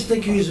people I just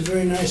think he's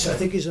I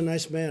think he's a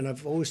nice man.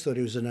 I've always thought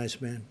he was a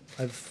nice man.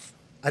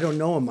 I don't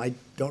know him. I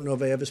don't know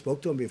if I ever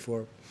spoke to him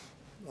before,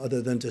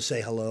 other than to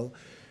say hello.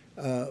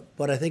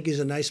 But I think he's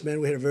a nice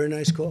man. We had a very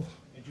nice call.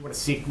 Do you want to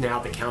seek now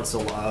the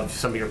counsel of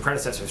some of your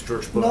predecessors,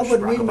 George Bush, No, but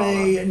Barack we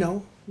Obama? may,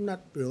 no,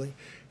 not really.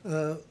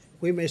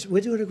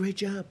 We're doing a great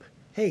job.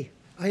 Hey,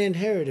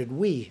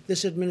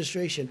 this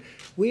administration,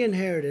 we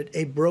inherited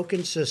a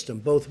broken system,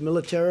 both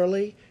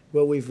militarily,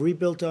 where we've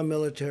rebuilt our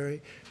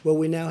military, where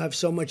we now have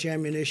so much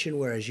ammunition,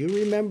 whereas you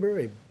remember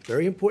a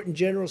very important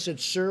general said,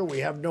 sir, we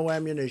have no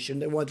ammunition.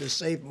 They want to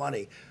save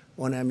money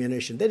on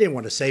ammunition. They didn't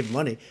want to save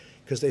money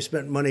because they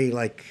spent money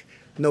like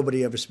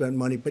nobody ever spent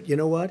money. But you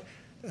know what?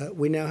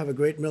 We now have a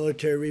great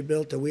military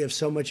rebuilt, and we have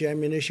so much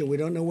ammunition, we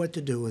don't know what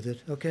to do with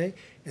it, okay?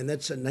 And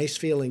that's a nice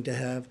feeling to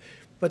have.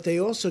 But they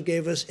also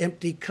gave us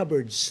empty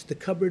cupboards. The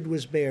cupboard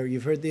was bare.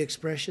 You've heard the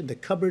expression, the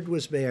cupboard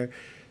was bare.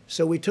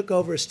 So we took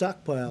over a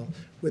stockpile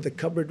where the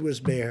cupboard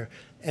was bare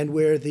and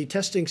where the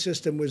testing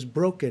system was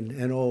broken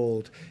and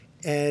old.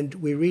 And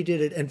we redid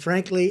it. And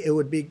frankly, it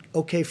would be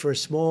okay for a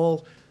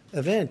small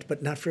event,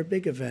 but not for a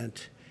big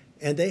event.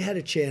 And they had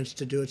a chance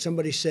to do it.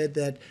 Somebody said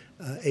that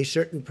a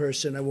certain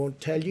person, I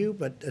won't tell you,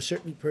 but a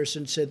certain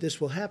person said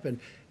this will happen.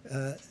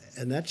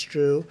 And that's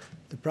true.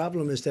 The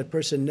problem is that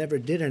person never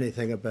did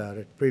anything about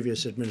it.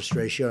 Previous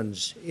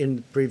administrations,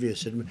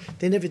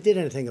 they never did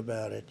anything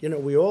about it. You know,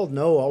 we all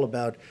know all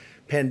about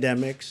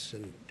pandemics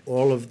and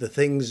all of the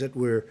things that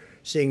we're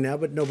seeing now,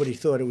 but nobody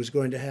thought it was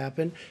going to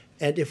happen.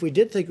 And if we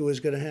did think it was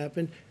going to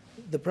happen,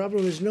 the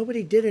problem is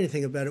nobody did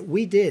anything about it.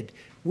 We did.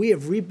 We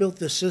have rebuilt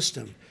the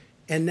system,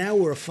 and now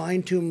we're a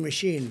fine-tuned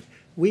machine.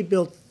 We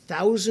built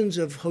thousands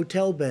of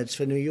hotel beds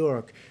for New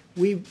York.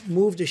 We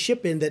moved a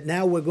ship in that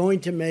now we're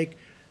going to make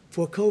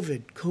for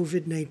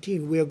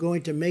COVID-19. We are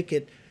going to make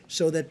it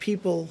so that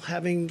people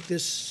having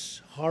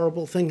this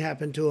horrible thing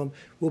happen to them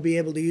will be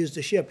able to use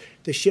the ship.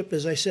 The ship,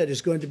 as I said,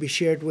 is going to be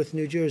shared with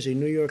New Jersey,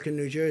 New York and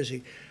New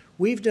Jersey.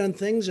 We've done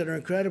things that are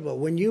incredible.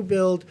 When you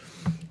build,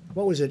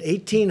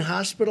 18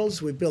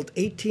 hospitals? We built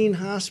 18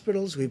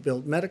 hospitals. We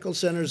built medical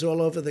centers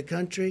all over the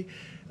country.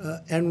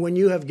 And when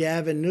you have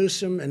Gavin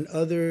Newsom and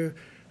other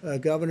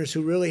governors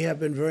who really have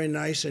been very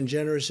nice and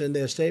generous in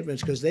their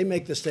statements, because they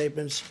make the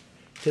statements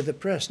to the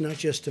press, not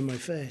just to my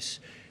face.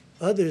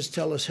 Others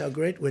tell us how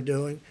great we're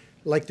doing,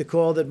 like the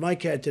call that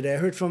Mike had today. I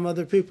heard from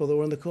other people that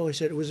were on the call. He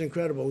said it was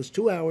incredible. It was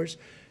 2 hours,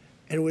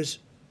 and it was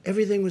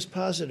everything was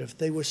positive.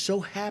 They were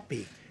so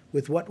happy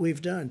with what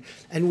we've done.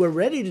 And we're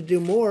ready to do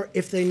more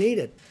if they need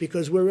it,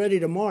 because we're ready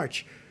to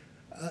march.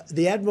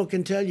 The Admiral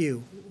can tell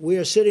you, we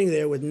are sitting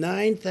there with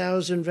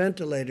 9,000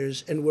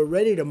 ventilators, and we're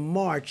ready to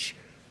march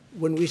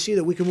when we see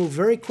that we can move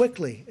very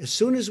quickly. As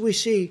soon as we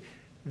see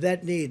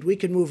that need, we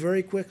can move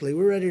very quickly.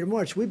 We're ready to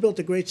march. We built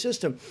a great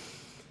system.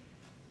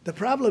 The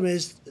problem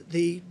is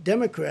the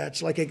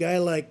Democrats, like a guy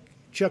like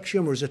Chuck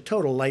Schumer, who's a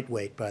total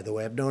lightweight, by the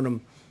way. I've known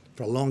him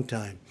for a long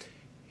time.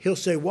 He'll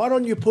say, why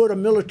don't you put a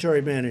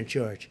military man in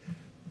charge?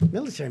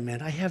 Military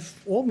man? I have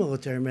all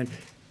military men.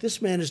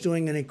 This man is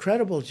doing an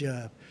incredible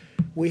job.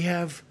 We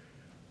have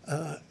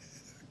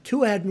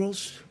 2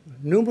 admirals,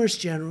 numerous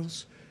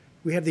generals.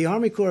 We have the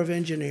Army Corps of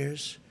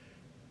Engineers.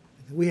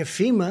 We have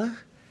FEMA.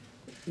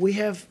 We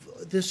have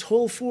this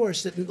whole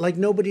force that like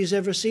nobody's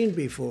ever seen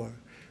before.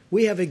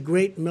 We have a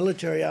great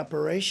military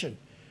operation,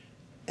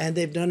 and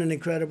they've done an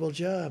incredible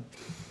job.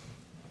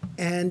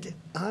 And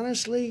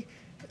honestly,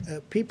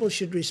 people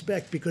should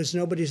respect, because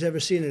nobody's ever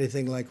seen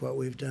anything like what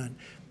we've done.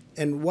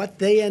 And what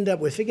they end up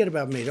with, forget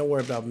about me, don't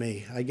worry about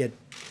me.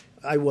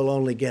 I will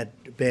only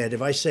get bad.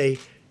 If I say,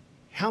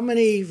 how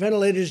many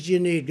ventilators do you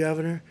need,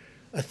 Governor?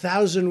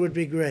 1,000 would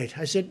be great.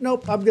 I said,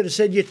 nope, I'm going to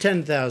send you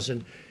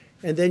 10,000.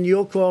 And then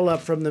you'll call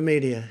up from the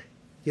media.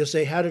 You'll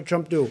say, how did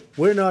Trump do?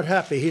 We're not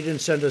happy he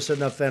didn't send us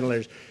enough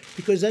ventilators.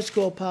 Because that's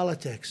called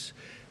politics.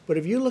 But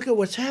if you look at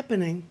what's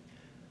happening,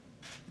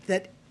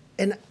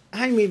 and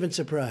I'm even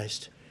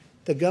surprised,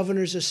 the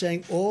governors are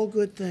saying all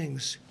good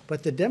things,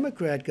 but the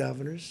Democrat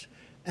governors,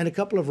 and a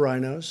couple of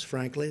rhinos,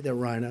 frankly, they're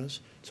rhinos,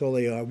 that's all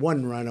they are,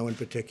 one rhino in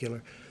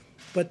particular,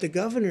 but the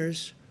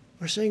governors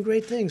are saying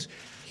great things.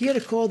 He had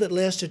a call that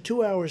lasted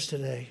 2 hours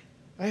today.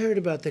 I heard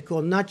about the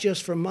call, not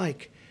just from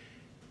Mike.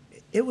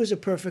 It was a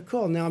perfect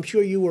call. Now, I'm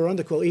sure you were on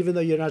the call, even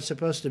though you're not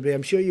supposed to be.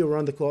 I'm sure you were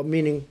on the call,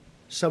 meaning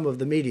some of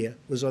the media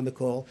was on the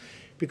call,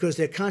 because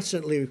they're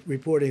constantly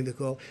reporting the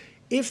call.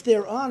 If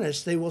they're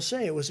honest, they will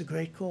say it was a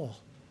great call.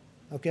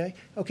 Okay?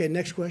 Okay,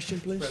 next question,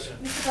 please.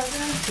 Mr.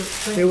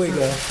 President? Here we go.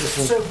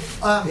 This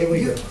one. Here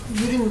we go.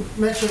 You didn't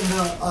mention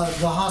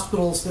the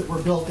hospitals that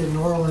were built in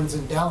New Orleans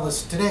and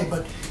Dallas today,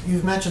 but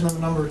you've mentioned them a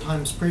number of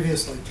times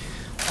previously.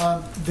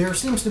 There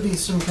seems to be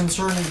some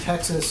concern in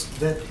Texas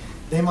that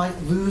they might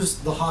lose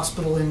the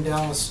hospital in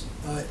Dallas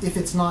if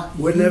it's not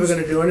We're never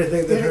going to do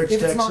anything that hurts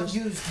Texas. If it's not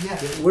used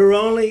yet.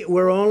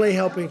 We're only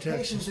helping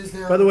Texas.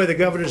 By the way, the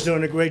governor's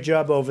doing a great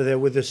job over there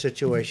with this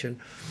situation.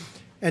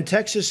 And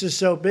Texas is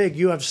so big,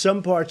 you have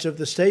some parts of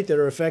the state that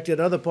are affected,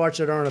 other parts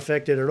that aren't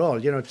affected at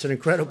all. You know, it's an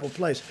incredible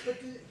place. But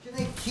can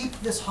they keep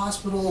this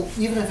hospital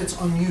even if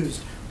it's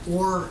unused?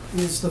 Or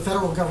is the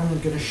federal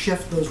government going to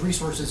shift those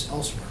resources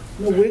elsewhere?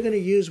 No, we're going to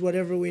use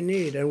whatever we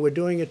need, and we're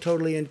doing it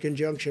totally in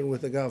conjunction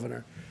with the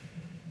governor.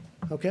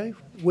 Okay?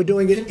 We're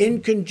doing it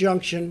in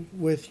conjunction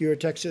with your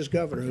Texas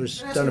governor,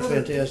 who's done a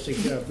fantastic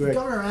job. Great.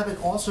 Governor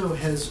Abbott also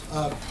has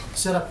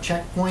set up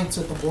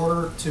checkpoints at the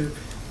border to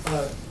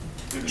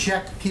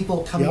check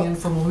people coming in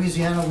from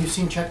Louisiana. We've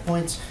seen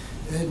checkpoints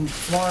in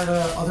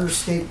Florida, other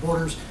state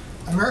borders.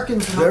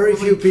 Americans are not Very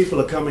really, few people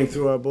are coming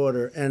through our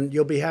border, and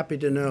you'll be happy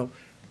to know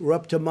we're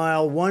up to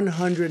mile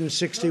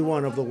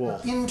 161 of the wall.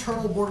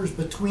 Internal borders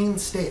between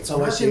states.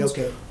 Oh, I see,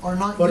 Americans okay. are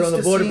not But used on the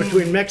to border seeing,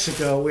 between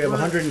Mexico, we have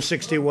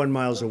 161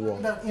 miles of wall.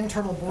 about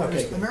internal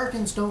borders. Okay.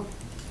 Americans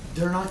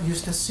they're not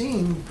used to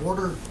seeing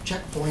border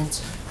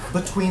checkpoints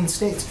between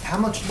states. How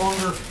much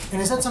longer,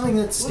 and is that something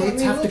that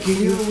states have to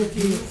deal with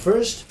you?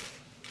 First,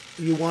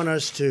 you want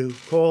us to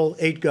call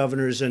 8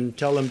 governors and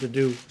tell them to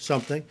do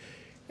something.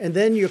 And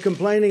then you're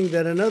complaining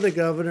that another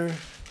governor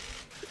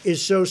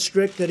is so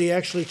strict that he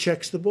actually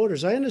checks the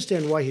borders. I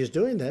understand why he's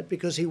doing that,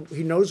 because he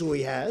knows who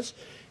he has,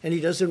 and he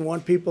doesn't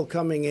want people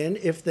coming in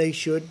if they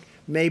should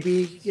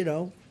maybe,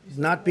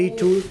 not be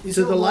to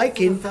the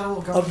liking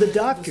of the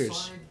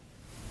doctors.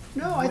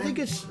 No, I think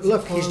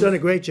look, he's done a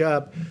great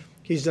job.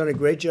 He's done a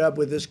great job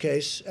with this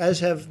case, as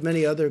have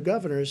many other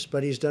governors,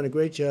 but he's done a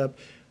great job.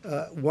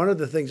 One of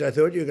the things I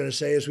thought you were going to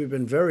say is we've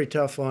been very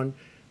tough on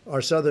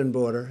our southern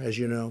border, as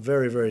you know,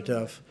 very, very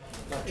tough.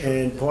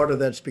 And part of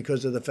that's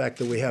because of the fact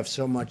that we have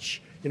so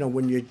much,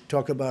 when you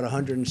talk about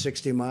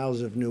 160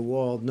 miles of new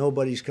wall,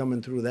 nobody's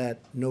coming through that,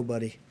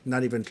 nobody,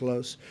 not even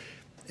close.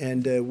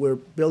 And we're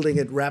building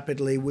it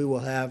rapidly. We will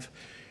have,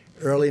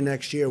 early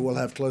next year, we'll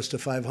have close to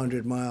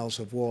 500 miles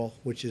of wall,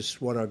 which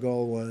is what our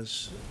goal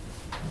was.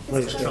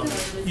 Please go.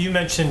 You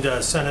mentioned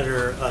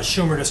Senator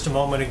Schumer just a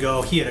moment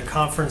ago. He had a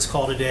conference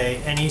call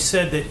today, and he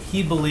said that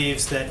he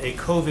believes that a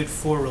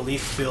COVID-4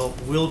 relief bill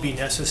will be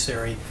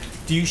necessary.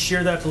 Do you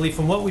share that belief,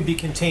 and what would be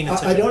contained in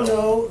such a bill? I don't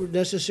know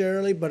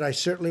necessarily, but I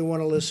certainly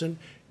want to listen.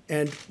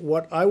 And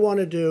what I want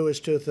to do is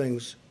 2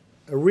 things.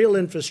 A real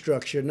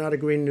infrastructure, not a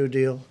Green New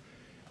Deal,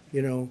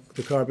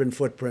 the carbon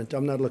footprint.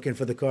 I'm not looking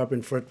for the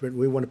carbon footprint.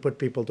 We want to put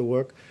people to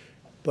work.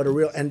 But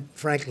and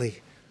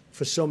frankly,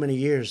 for so many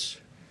years,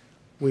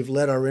 we've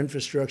let our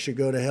infrastructure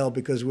go to hell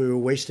because we were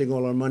wasting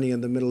all our money in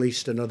the Middle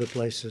East and other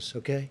places,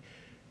 okay?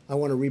 I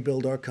want to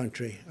rebuild our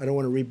country. I don't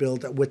want to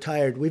rebuild. We're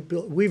tired.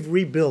 We've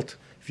rebuilt,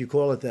 if you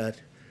call it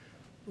that,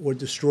 or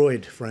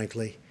destroyed,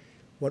 frankly.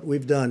 What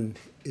we've done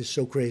is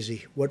so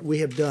crazy. What we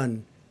have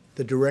done,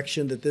 the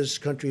direction that this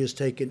country has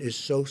taken is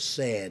so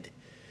sad.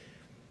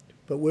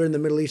 But we're in the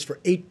Middle East for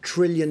 $8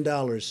 trillion.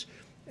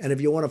 And if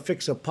you want to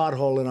fix a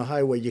pothole in a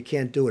highway, you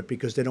can't do it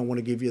because they don't want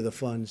to give you the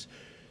funds.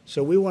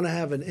 So we want to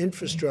have an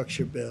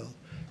infrastructure bill,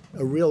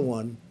 a real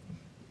one,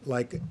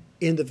 like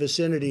in the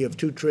vicinity of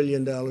 $2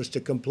 trillion to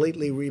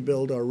completely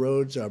rebuild our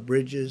roads, our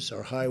bridges,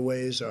 our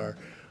highways, our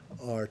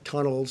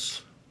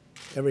tunnels,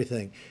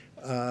 everything.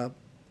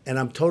 And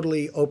I'm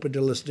totally open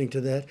to listening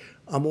to that.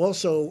 I'm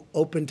also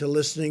open to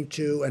listening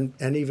to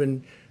and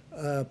even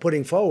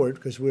putting forward,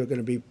 because we're going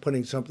to be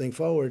putting something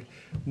forward,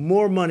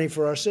 more money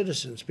for our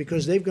citizens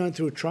because they've gone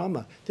through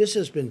trauma. This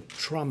has been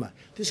trauma.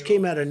 This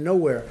came out of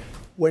nowhere.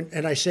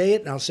 And I say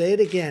it and I'll say it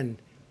again,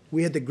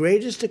 we had the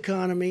greatest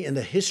economy in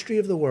the history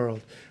of the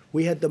world.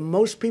 We had the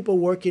most people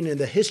working in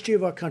the history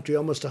of our country,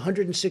 almost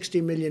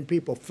 160 million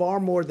people, far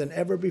more than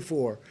ever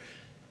before.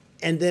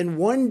 And then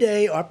one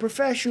day our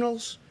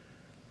professionals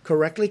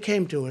correctly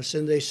came to us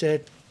and they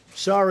said,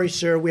 sorry,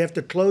 sir, we have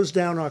to close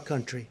down our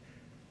country.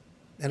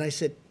 And I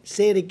said,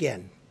 say it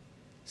again.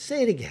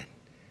 Say it again.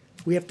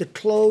 We have to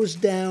close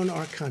down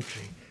our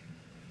country.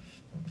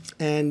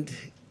 And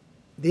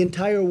the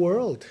entire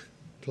world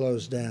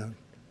closed down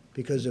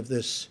because of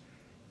this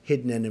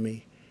hidden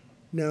enemy.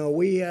 No,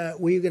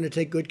 we're going to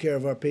take good care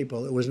of our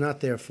people. It was not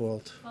their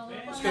fault.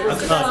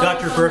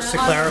 Dr. Birx to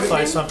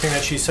clarify something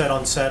that she said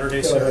on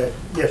Saturday, sir.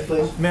 Yes,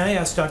 please. May I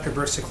ask Dr.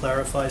 Birx to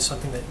clarify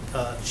something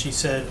that she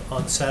said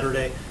on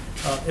Saturday?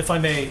 If I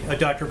may,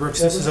 Dr.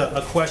 Birx, this is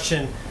a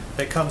question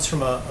that comes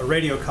from a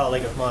radio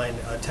colleague of mine,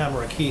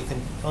 Tamara Keith.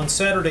 And on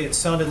Saturday, it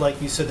sounded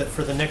like you said that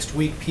for the next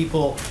week,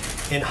 people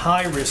in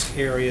high-risk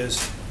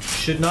areas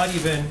should not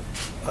even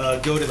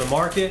go to the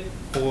market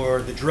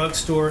or the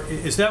drugstore.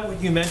 Is that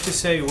what you meant to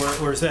say,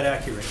 or is that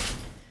accurate?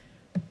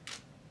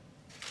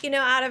 You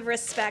know, out of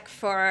respect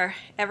for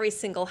every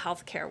single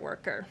healthcare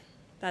worker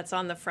that's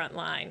on the front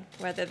line,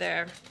 whether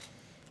they're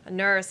a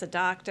nurse, a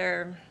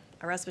doctor,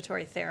 a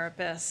respiratory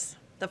therapist,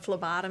 the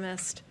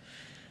phlebotomist,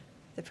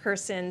 the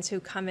persons who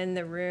come in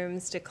the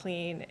rooms to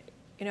clean,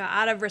 you know,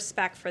 out of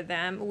respect for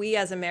them, we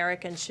as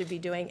Americans should be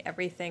doing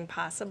everything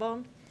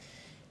possible.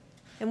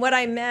 And what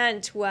I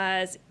meant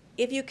was,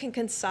 if you can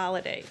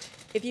consolidate,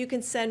 if you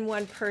can send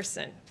one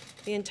person,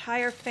 the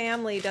entire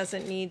family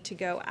doesn't need to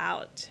go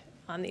out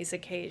on these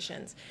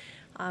occasions.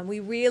 We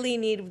really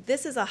need,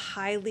 this is a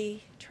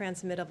highly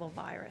transmittable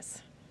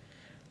virus.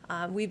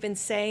 We've been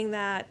saying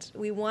that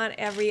we want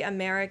every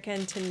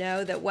American to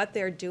know that what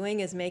they're doing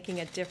is making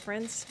a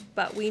difference,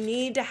 but we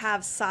need to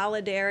have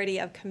solidarity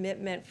of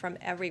commitment from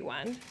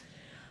everyone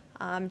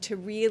to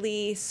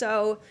really,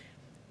 so,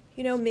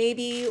 you know,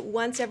 maybe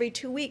once every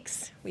 2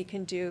 weeks we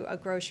can do a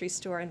grocery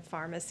store and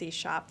pharmacy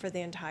shop for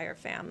the entire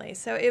family.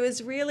 So it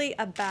was really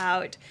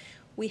about,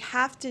 we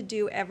have to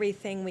do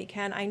everything we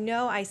can. I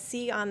know I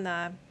see on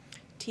the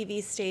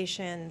TV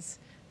stations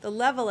the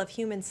level of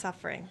human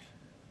suffering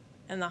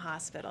in the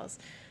hospitals.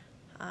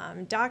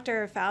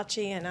 Dr.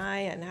 Fauci and I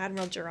and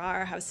Admiral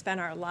Giroir have spent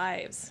our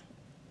lives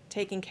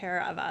taking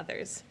care of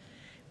others.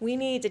 We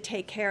need to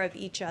take care of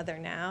each other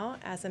now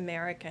as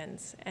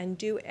Americans and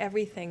do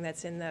everything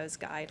that's in those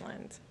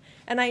guidelines.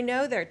 And I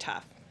know they're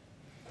tough.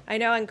 I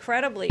know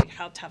incredibly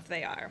how tough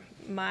they are.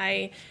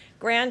 My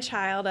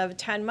grandchild of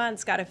 10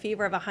 months got a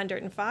fever of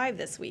 105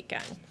 this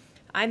weekend.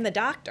 I'm the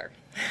doctor,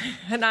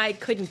 and I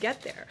couldn't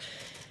get there.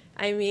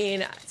 I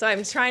mean, so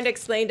I'm trying to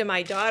explain to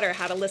my daughter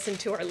how to listen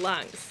to her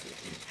lungs,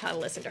 how to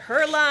listen to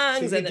her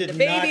lungs, So and then the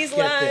baby's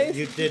lungs.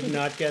 You did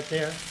not get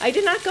there? I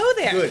did not go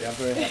there. Good, I'm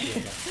very happy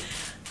with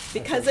that.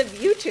 Because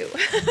of you two.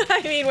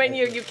 I mean, when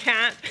you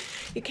can't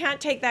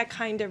take that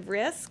kind of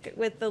risk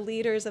with the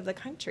leaders of the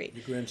country.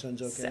 Your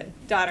grandson's okay? So,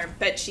 daughter,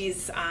 but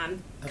she's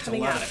That's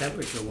coming a lot out of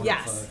temperature, 105.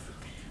 Yes.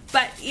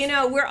 But, you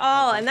know, we're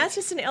all, and that's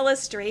just an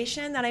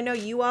illustration that I know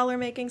you all are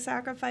making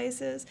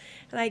sacrifices,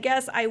 and I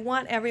guess I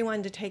want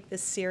everyone to take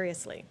this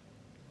seriously.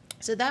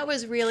 So that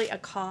was really a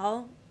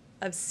call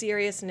of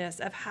seriousness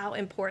of how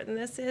important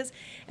this is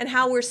and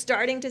how we're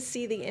starting to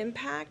see the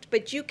impact,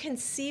 but you can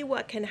see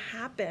what can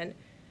happen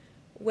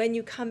when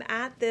you come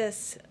at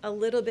this a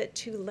little bit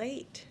too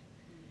late.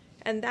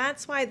 And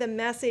that's why the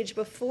message,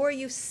 before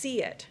you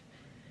see it,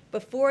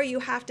 before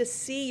you have to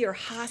see your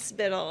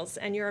hospitals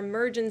and your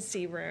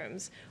emergency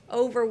rooms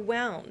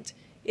overwhelmed,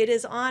 it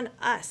is on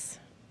us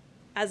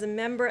as a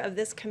member of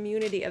this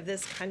community, of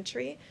this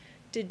country,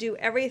 to do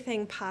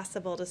everything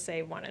possible to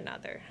save one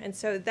another. And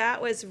so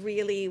that was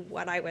really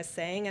what I was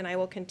saying, and I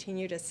will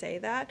continue to say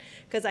that,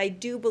 because I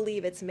do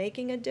believe it's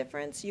making a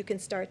difference. You can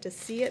start to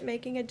see it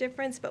making a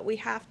difference, but we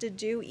have to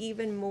do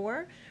even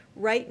more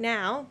right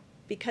now,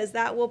 because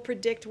that will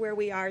predict where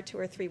we are 2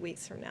 or 3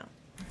 weeks from now.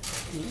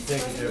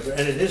 Thank you, Deborah.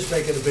 And it is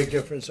making a big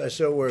difference. I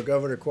saw where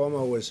Governor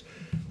Cuomo was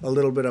a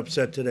little bit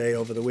upset today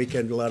over the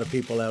weekend. A lot of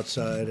people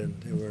outside, and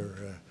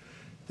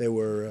they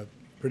were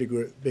pretty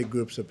big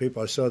groups of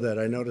people. I saw that.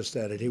 I noticed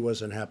that, and he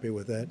wasn't happy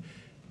with that.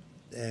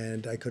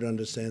 And I could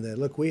understand that.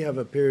 Look, we have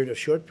a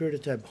short period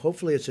of time.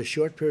 Hopefully, it's a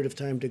short period of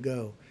time to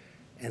go.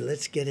 and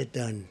let's get it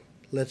done.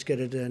 Let's get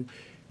it done.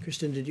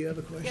 Kristen, did you have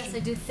a question? Yes, I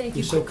did. Thank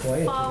you. You're so quick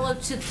quiet follow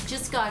to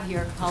just got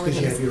here. Because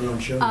you have your own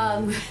show.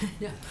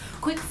 No.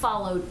 Quick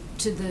follow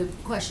to the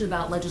question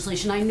about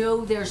legislation. I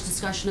know there's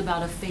discussion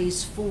about a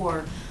phase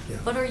 4,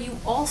 but are you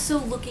also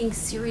looking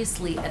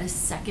seriously at a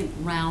second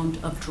round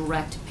of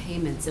direct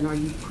payments? And are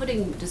you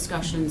putting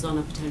discussions on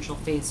a potential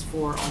phase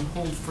 4 on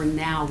hold for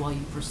now while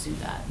you pursue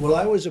that? Well,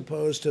 I was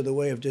opposed to the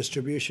way of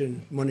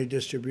distribution, money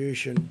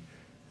distribution,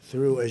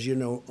 through, as you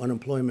know,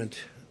 unemployment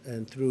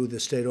and through the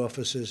state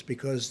offices,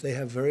 because they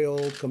have very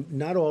old,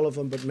 not all of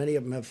them, but many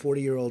of them have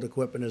 40-year-old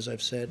equipment, as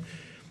I've said,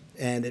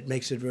 and it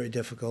makes it very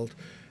difficult.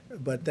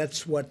 But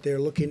that's what they're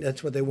looking,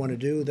 that's what they want to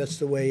do. That's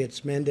the way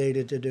it's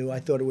mandated to do.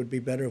 I thought it would be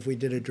better if we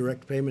did a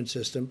direct payment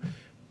system,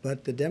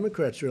 but the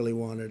Democrats really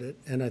wanted it,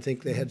 and I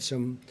think they had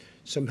some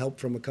help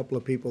from a couple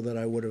of people that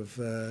I would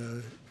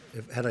have,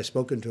 had I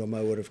spoken to them,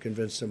 I would have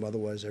convinced them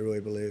otherwise, I really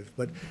believe.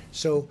 But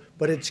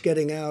it's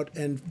getting out,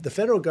 and the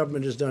federal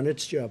government has done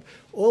its job.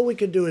 All we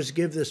can do is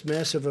give this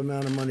massive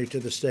amount of money to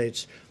the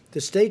states.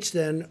 The states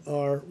then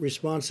are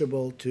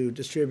responsible to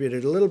distribute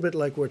it, a little bit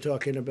like we're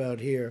talking about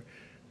here.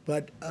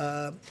 But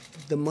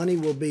the money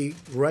will be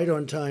right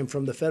on time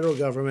from the federal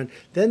government.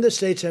 Then the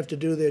states have to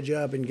do their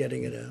job in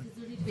getting it out. Does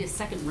there need to be a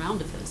second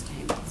round of those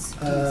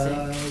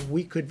payments?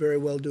 We could very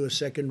well do a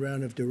second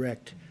round of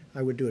direct.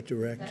 I would do it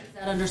direct. Is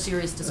that under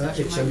serious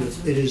discussion?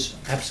 It is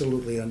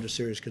absolutely under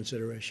serious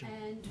consideration.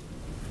 And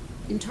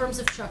in terms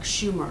of Chuck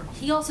Schumer,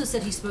 he also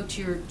said he spoke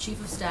to your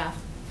chief of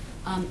staff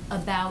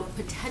about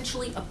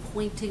potentially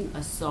appointing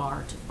a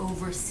czar to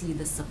oversee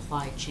the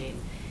supply chain.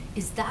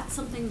 Is that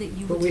something that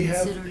you would consider doing?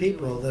 But we have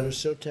people that are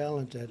so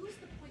talented.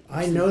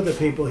 I know the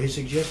people he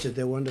suggested.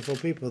 They're wonderful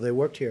people. They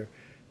worked here.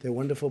 They're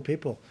wonderful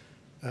people.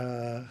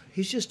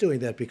 He's just doing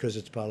that because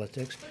it's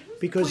politics.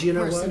 Because you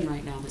know what?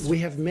 Right now, we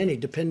have many,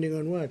 depending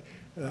on what.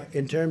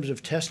 In terms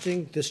of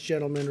testing, this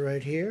gentleman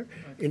right here.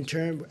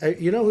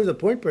 You know who the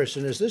point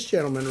person is? This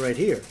gentleman right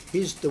here.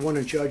 He's the one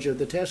in charge of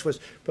the task force.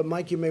 But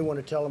Mike, you may want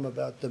to tell him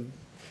about them,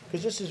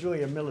 because this is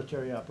really a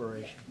military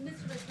operation. Mr.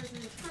 Vice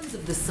President, in terms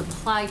of the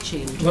supply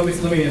chain. Let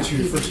me answer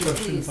your first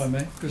question, if I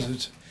may,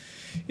 because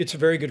it's a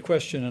very good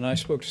question, and I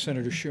spoke to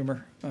Senator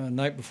Schumer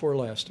night before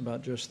last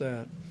about just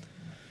that.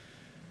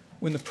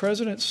 When the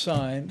president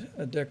signed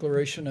a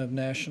declaration of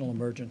national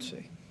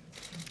emergency,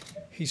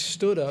 he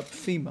stood up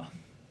FEMA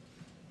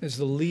as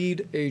the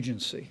lead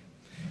agency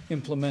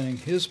implementing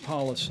his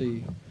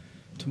policy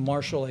to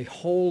marshal a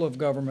whole of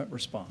government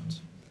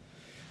response.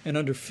 And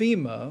under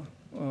FEMA,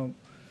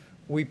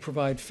 we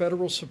provide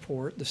federal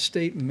support. The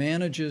state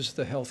manages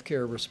the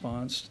healthcare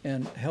response,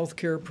 and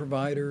healthcare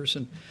providers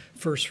and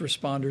first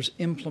responders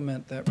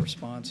implement that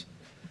response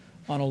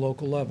on a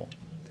local level.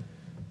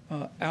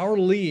 Our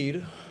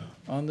lead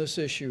on this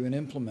issue in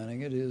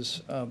implementing it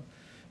is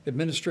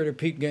Administrator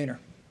Pete Gaynor.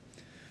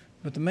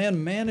 But the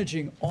man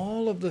managing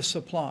all of the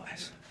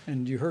supplies,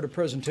 and you heard a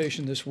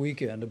presentation this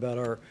weekend about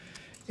our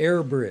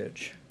air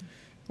bridge,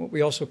 what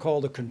we also call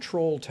the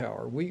control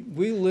tower. We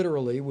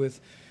literally,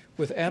 with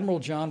Admiral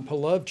John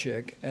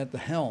Polovchik at the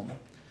helm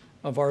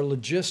of our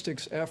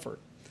logistics effort,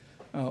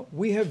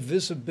 we have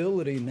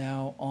visibility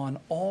now on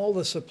all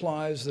the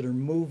supplies that are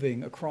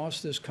moving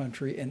across this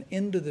country and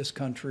into this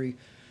country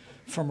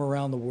from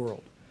around the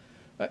world.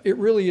 It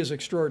really is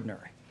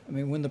extraordinary. I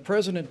mean, when the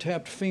president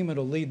tapped FEMA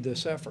to lead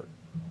this effort,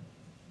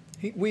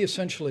 we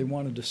essentially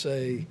wanted to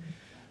say,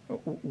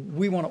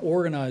 we want to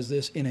organize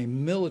this in a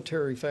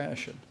military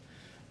fashion.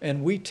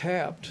 And we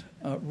tapped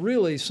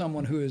really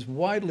someone who is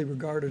widely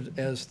regarded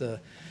as the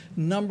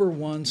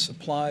 #1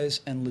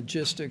 supplies and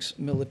logistics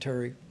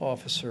military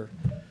officer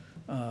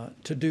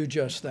to do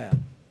just that.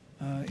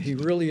 He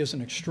really is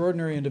an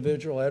extraordinary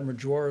individual. Admiral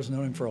Juar has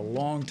known him for a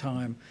long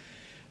time.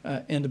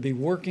 And to be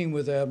working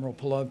with Admiral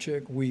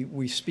Polovchik,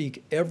 we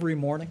speak every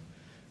morning.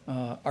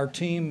 Our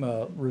team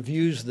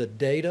reviews the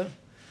data.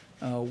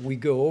 We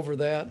go over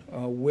that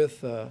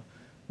with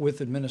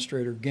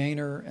Administrator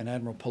Gaynor and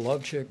Admiral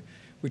Polovchik.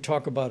 We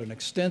talk about an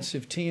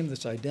extensive team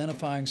that's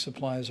identifying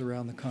supplies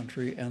around the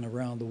country and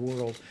around the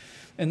world.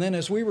 And then,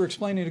 as we were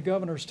explaining to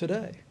governors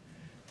today,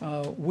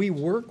 we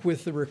work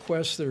with the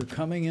requests that are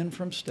coming in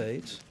from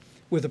states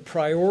with a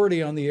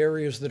priority on the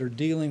areas that are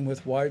dealing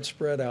with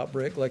widespread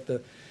outbreak, like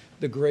the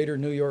greater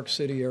New York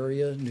City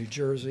area, New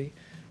Jersey,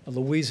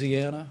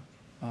 Louisiana,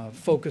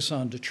 focus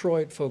on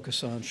Detroit,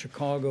 focus on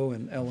Chicago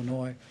and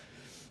Illinois.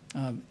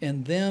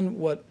 And then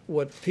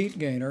what Pete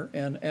Gaynor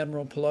and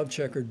Admiral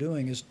Polovchik are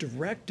doing is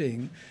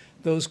directing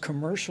those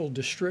commercial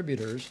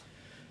distributors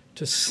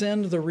to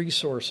send the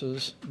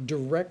resources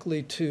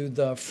directly to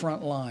the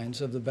front lines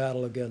of the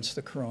battle against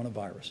the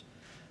coronavirus.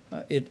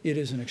 It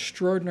is an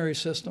extraordinary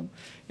system.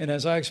 And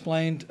as I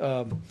explained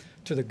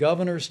to the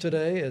governors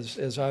today,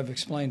 as I've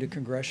explained to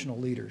congressional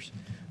leaders,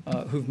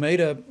 who've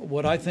made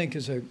what I think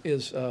is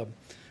a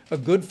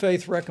good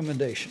faith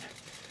recommendation,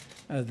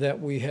 that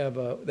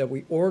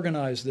we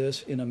organize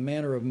this in a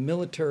manner of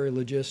military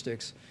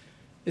logistics.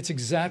 It's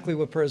exactly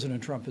what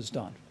President Trump has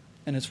done,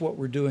 and it's what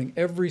we're doing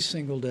every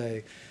single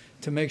day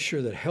to make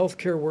sure that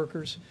healthcare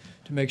workers,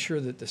 to make sure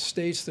that the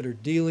states that are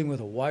dealing with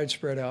a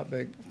widespread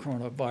outbreak of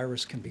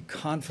coronavirus can be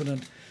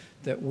confident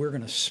that we're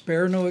going to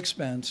spare no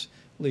expense,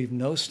 leave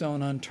no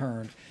stone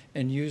unturned,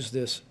 and use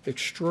this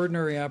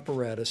extraordinary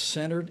apparatus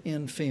centered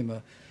in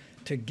FEMA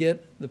to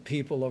get the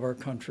people of our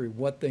country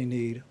what they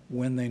need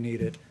when they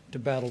need it to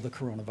battle the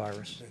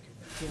coronavirus.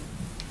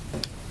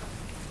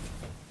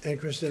 And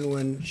Kristen,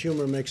 when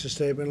Schumer makes a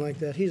statement like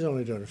that, he's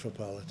only doing it for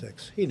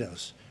politics. He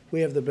knows. We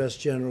have the best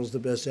generals, the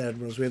best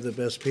admirals, we have the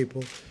best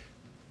people.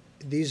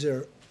 These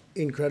are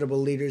incredible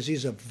leaders.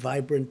 These are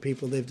vibrant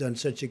people. They've done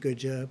such a good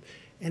job.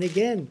 And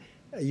again,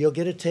 you'll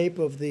get a tape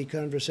of the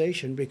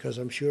conversation because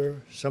I'm sure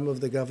some of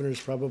the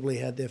governors probably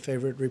had their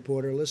favorite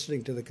reporter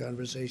listening to the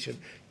conversation,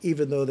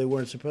 even though they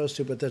weren't supposed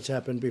to, but that's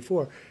happened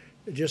before.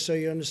 Just so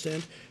you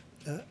understand,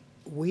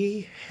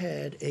 we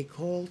had a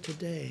call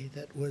today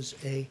that was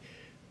a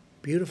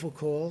beautiful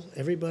call,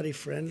 everybody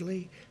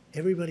friendly,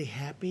 everybody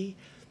happy.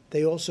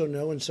 They also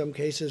know in some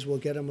cases we'll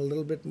get them a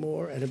little bit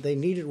more, and if they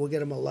need it, we'll get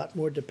them a lot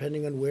more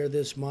depending on where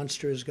this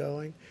monster is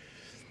going.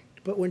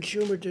 But when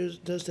Schumer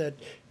does that,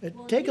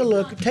 take a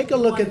look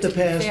at the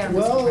past.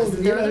 Well,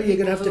 you know, you're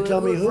going to have to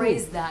tell me who.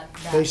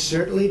 They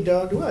certainly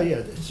don't. Well,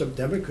 yeah, some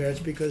Democrats,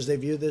 because they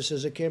view this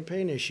as a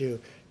campaign issue.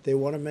 They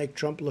want to make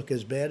Trump look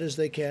as bad as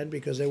they can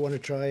because they want to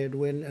try and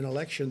win an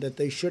election that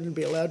they shouldn't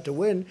be allowed to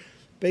win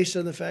based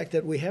on the fact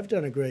that we have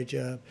done a great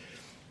job.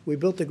 We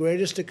built the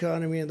greatest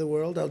economy in the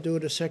world. I'll do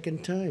it a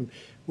second time.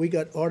 We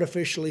got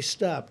artificially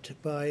stopped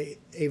by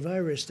a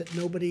virus that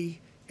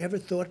nobody ever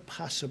thought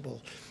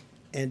possible.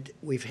 And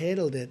we've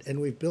handled it, and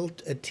we've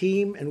built a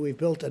team, and we've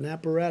built an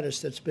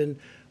apparatus that's been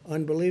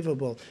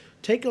unbelievable.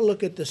 Take a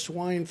look at the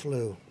swine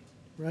flu,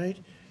 right?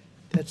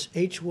 That's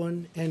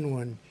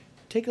H1N1.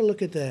 Take a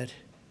look at that.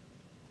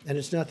 And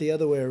it's not the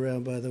other way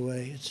around, by the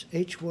way. It's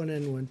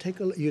H1N1. Take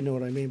a look. You know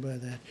what I mean by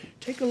that.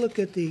 Take a look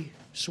at the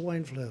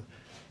swine flu.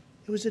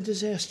 It was a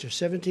disaster.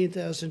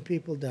 17,000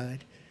 people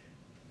died.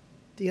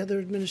 The other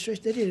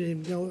administration, they didn't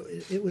even know.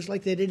 It was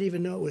like they didn't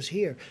even know it was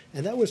here.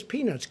 And that was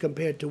peanuts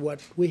compared to what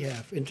we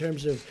have in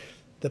terms of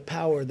the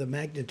power, the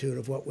magnitude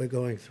of what we're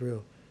going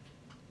through.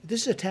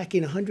 This is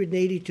attacking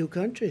 182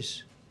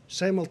 countries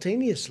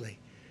simultaneously.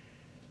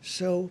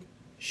 So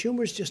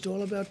Schumer's just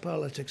all about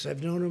politics.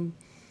 I've known him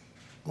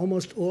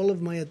almost all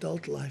of my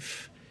adult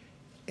life.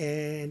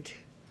 And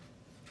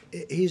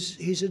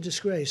he's a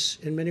disgrace.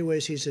 In many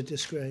ways, he's a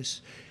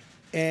disgrace.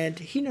 And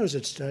he knows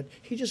it's done.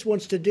 He just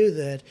wants to do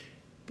that.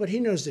 But he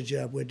knows the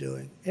job we're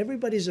doing.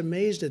 Everybody's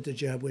amazed at the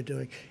job we're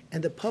doing.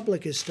 And the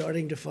public is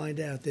starting to find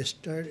out.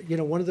 You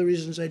know, one of the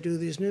reasons I do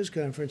these news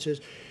conferences,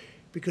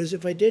 because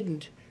if I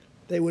didn't,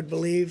 they would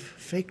believe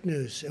fake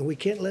news. And we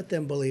can't let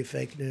them believe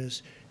fake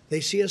news.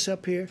 They see us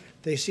up here.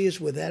 They see us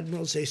with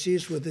admirals. They see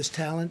us with this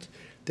talent.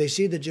 They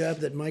see the job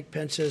that Mike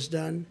Pence has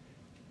done,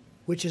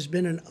 which has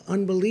been an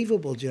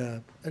unbelievable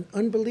job, an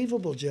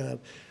unbelievable job.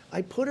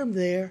 I put him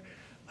there.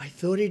 I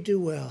thought he'd do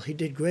well. He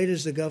did great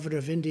as the governor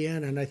of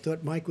Indiana, and I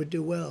thought Mike would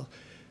do well.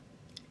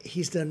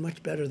 He's done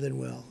much better than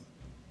well.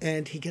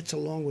 And he gets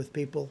along with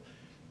people,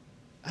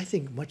 I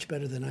think, much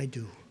better than I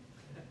do.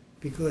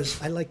 Because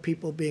I like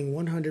people being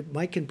 100.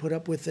 Mike can put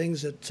up with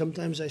things that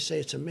sometimes I say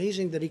it's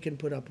amazing that he can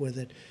put up with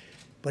it.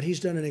 But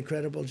he's done an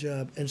incredible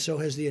job, and so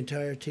has the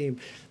entire team.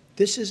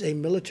 This is a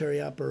military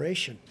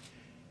operation.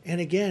 And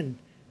again,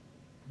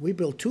 we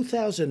built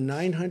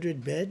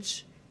 2,900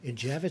 beds in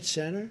Javits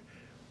Center.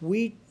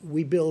 We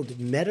build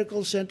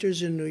medical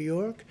centers in New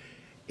York.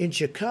 In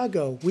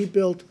Chicago, we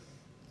built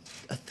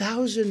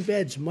 1,000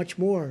 beds, much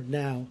more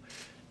now,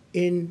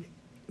 in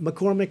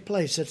McCormick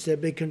Place. That's their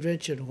big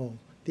convention hall,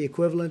 the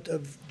equivalent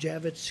of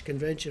Javits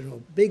Convention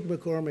Hall. Big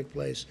McCormick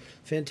Place,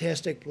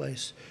 fantastic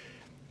place.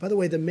 By the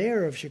way, the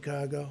mayor of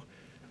Chicago,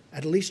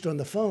 at least on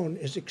the phone,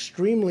 is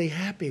extremely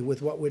happy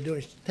with what we're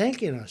doing,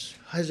 thanking us,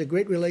 has a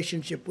great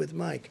relationship with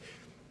Mike,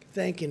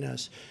 thanking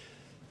us.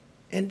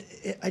 And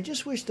I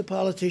just wish the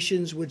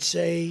politicians would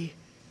say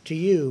to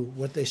you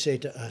what they say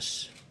to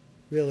us,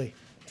 really.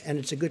 And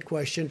it's a good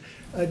question.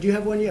 Do you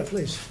have one? Yeah,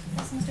 please.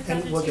 Yes, Mr. And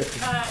President, we'll get to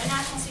a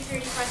national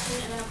security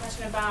question and then a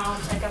question about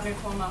Governor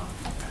Cuomo.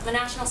 The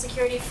national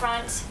security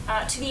front,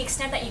 to the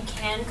extent that you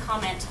can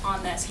comment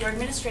on this, your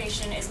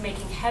administration is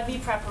making heavy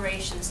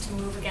preparations to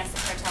move against the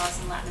cartels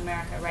in Latin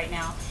America right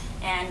now.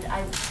 And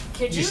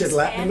could you said expand,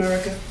 Latin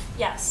America?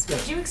 Yes. Yeah.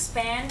 Could you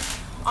expand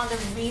on the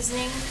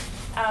reasoning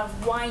of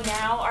why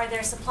now? Are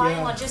there supply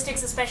and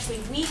logistics especially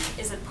weak?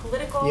 Is it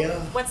political? Yeah.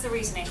 What's the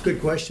reasoning? It's a good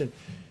question.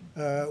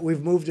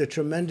 We've moved a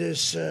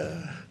tremendous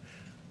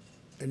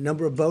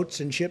number of boats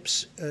and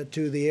ships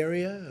to the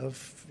area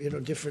of,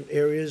 different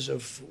areas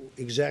of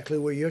exactly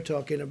where you're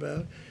talking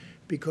about,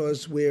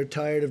 because we're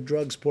tired of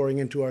drugs pouring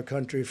into our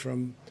country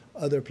from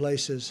other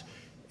places.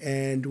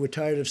 And we're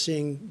tired of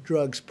seeing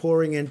drugs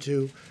pouring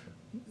into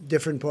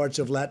different parts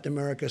of Latin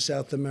America,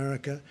 South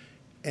America,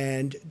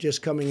 and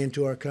just coming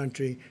into our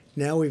country.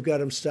 Now we've got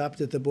them stopped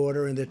at the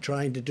border, and they're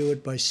trying to do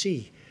it by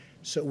sea.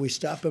 So we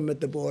stop them at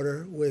the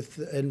border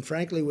and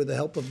frankly, with the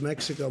help of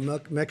Mexico.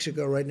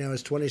 Mexico right now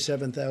has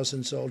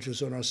 27,000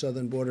 soldiers on our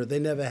southern border. They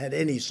never had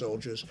any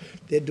soldiers.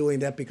 They're doing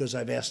that because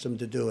I've asked them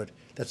to do it.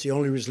 That's the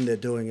only reason they're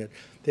doing it.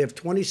 They have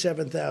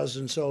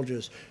 27,000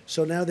 soldiers.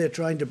 So now they're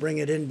trying to bring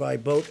it in by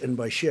boat and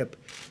by ship,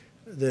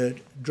 the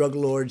drug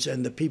lords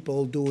and the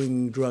people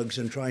doing drugs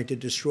and trying to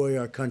destroy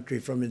our country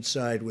from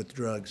inside with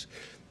drugs.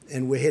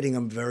 And we're hitting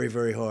them very,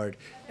 very hard.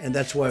 And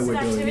that's why we're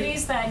doing it.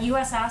 Activities that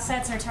U.S.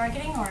 assets are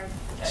targeting, or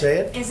say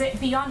it? Is it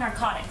beyond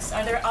narcotics?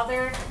 Are there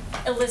other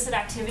illicit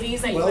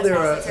activities that Well, U.S.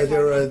 assets are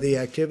there targeting? are the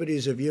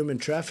activities of human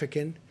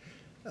trafficking,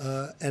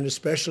 and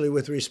especially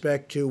with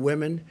respect to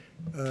women.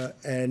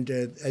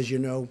 As you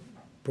know,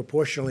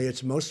 proportionally,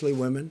 it's mostly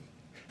women.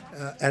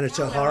 And it's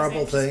a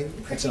horrible thing.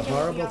 It's a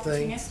horrible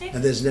thing.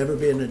 And there's never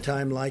been a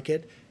time like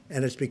it.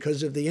 And it's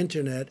because of the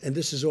internet. And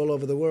this is all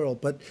over the world.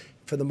 But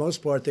for the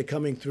most part, they're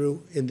coming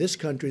through, in this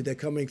country, they're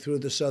coming through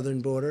the southern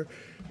border.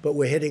 But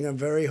we're hitting them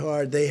very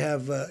hard. They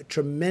have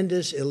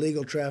tremendous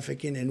illegal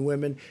trafficking in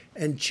women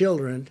and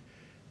children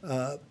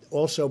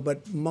also,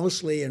 but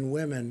mostly in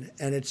women.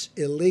 And it's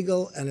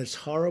illegal, and it's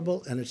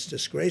horrible, and it's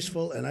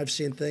disgraceful. And I've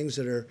seen things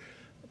that are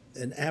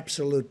an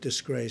absolute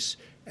disgrace.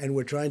 And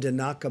we're trying to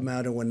knock them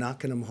out, and we're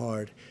knocking them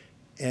hard.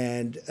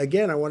 And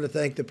again, I want to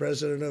thank the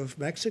president of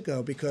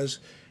Mexico because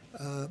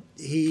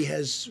he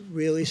has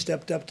really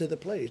stepped up to the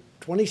plate.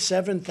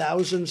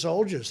 27,000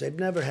 soldiers. They've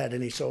never had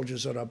any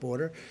soldiers on our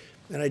border.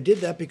 And I did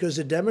that because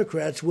the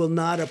Democrats will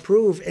not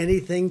approve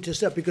anything to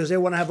stop, because they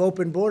want to have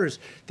open borders.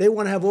 They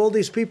want to have all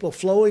these people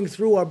flowing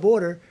through our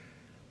border.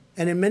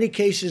 And in many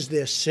cases,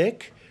 they're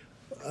sick.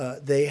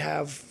 They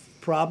have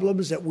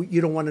problems that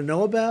you don't want to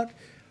know about.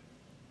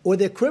 Or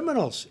they're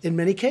criminals in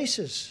many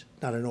cases.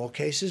 Not in all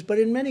cases, but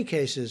in many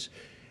cases.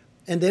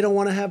 And they don't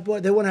want to have,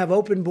 they want to have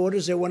open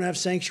borders. They want to have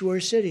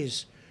sanctuary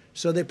cities.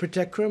 So they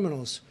protect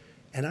criminals.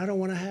 And I don't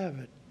want to have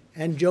it.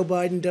 And Joe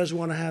Biden does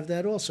want to have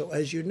that also,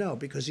 as you know,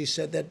 because he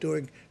said that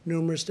during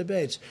numerous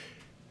debates.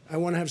 I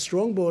want to have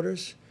strong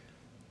borders.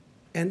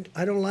 And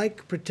I don't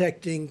like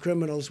protecting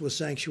criminals with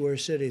sanctuary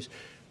cities.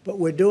 But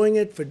we're doing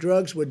it for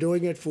drugs. We're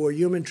doing it for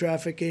human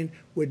trafficking.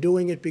 We're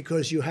doing it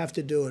because you have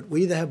to do it.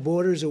 We either have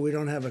borders or we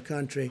don't have a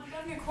country.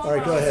 All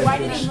right, go ahead. Why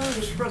did he move?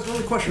 Mr. President,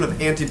 on the question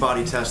of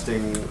antibody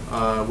testing,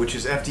 which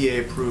is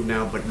FDA approved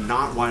now but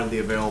not widely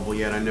available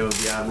yet. I know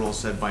the Admiral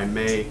said by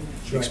May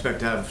you expect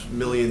to have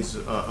millions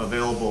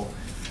available.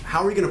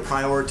 How are you going to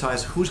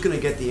prioritize who's going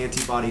to get the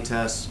antibody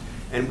tests?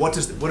 And what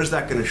is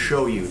that going to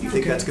show you? Do you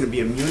think that's going to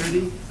be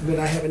immunity? I mean,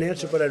 I have an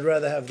answer, but I'd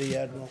rather have the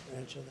Admiral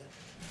answer that.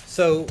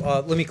 So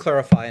let me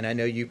clarify, and I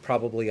know you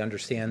probably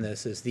understand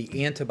this, is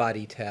the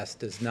antibody test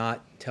does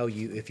not tell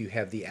you if you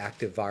have the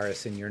active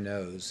virus in your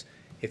nose.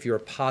 If you're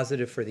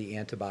positive for the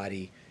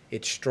antibody,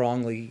 it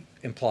strongly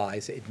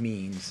implies, it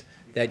means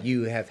that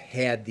you have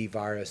had the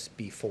virus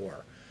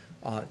before.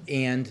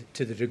 And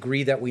to the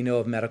degree that we know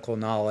of medical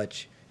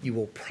knowledge, you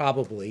will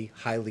probably,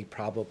 highly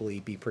probably,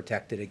 be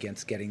protected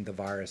against getting the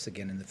virus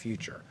again in the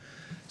future.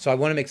 So I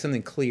want to make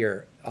something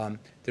clear.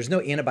 There's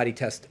no antibody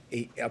test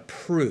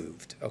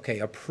approved. Okay,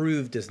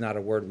 approved is not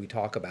a word we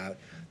talk about.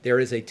 There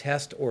is a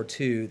test or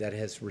two that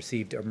has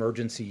received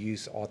emergency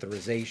use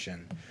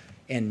authorization,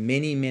 and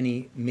many,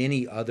 many,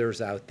 many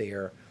others out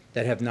there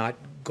that have not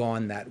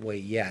gone that way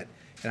yet.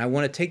 And I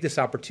want to take this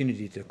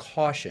opportunity to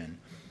caution.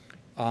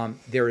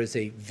 There is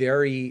a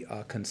very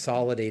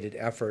consolidated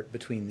effort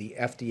between the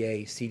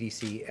FDA,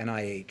 CDC,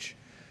 NIH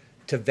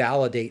to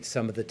validate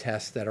some of the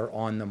tests that are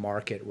on the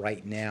market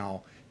right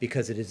now,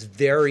 because it is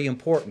very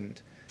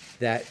important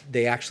that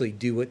they actually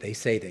do what they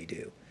say they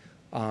do.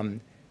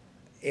 And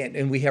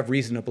we have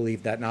reason to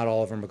believe that not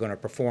all of them are going to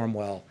perform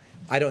well.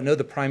 I don't know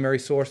the primary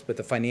source, but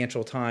the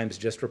Financial Times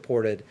just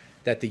reported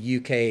that the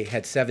UK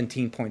had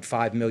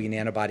 17.5 million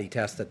antibody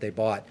tests that they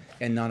bought,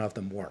 and none of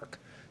them work.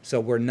 So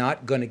we're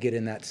not going to get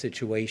in that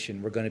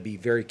situation. We're going to be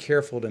very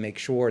careful to make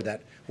sure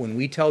that when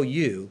we tell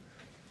you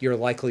you're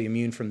likely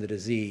immune from the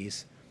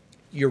disease,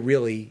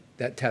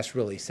 that test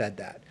really said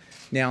that.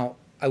 Now,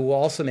 I will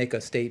also make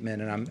a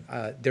statement,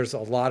 and there's a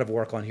lot of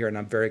work on here, and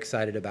I'm very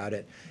excited about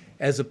it.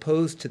 As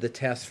opposed to the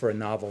tests for a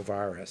novel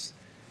virus,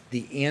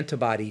 the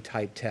antibody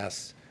type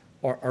tests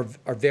are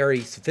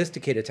very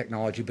sophisticated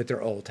technology, but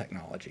they're old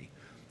technology.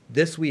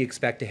 This we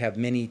expect to have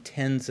many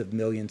tens of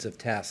millions of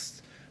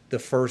tests the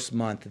first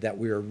month that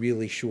we are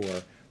really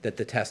sure that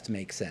the test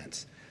makes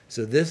sense.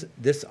 So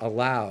this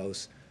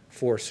allows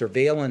for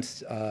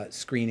surveillance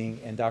screening,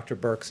 and Dr.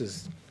 Birx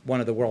is one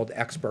of the world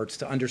experts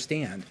to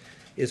understand,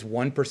 is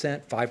 1%,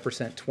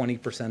 5%,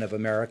 20% of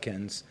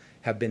Americans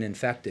have been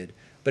infected.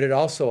 But it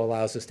also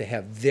allows us to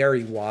have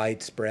very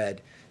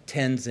widespread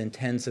tens and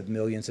tens of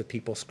millions of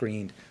people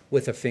screened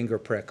with a finger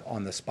prick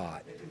on the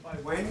spot. By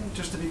when?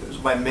 Just to be,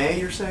 by May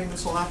you're saying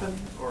this will happen?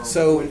 Or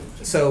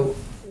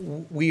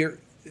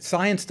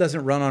science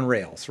doesn't run on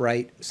rails,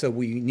 right? So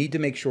we need to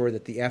make sure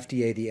that the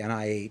FDA, the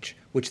NIH,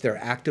 which they're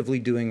actively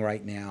doing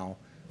right now,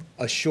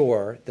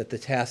 assure that the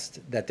tests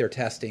that they're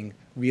testing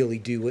really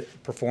do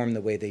perform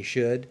the way they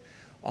should.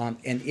 And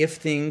if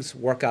things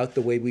work out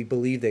the way we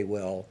believe they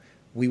will,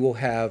 we will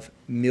have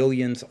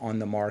millions on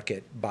the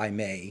market by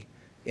May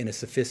in a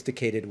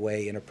sophisticated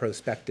way, in a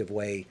prospective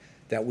way,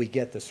 that we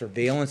get the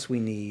surveillance we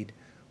need.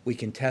 We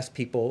can test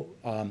people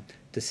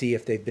to see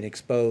if they've been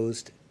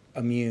exposed,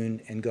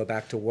 immune, and go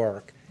back to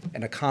work.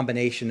 And a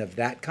combination of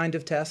that kind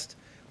of test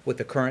with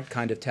the current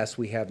kind of test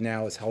we have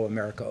now is how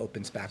America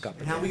opens back up.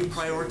 And how do you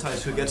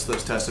prioritize who gets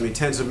those tests? I mean,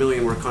 tens of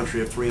million, we're a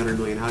country of 300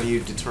 million. How do you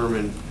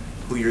determine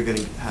who you're going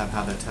to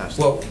have that test?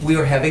 Well, we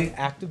are having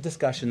active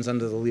discussions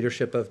under the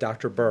leadership of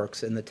Dr.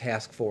 Birx and the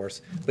task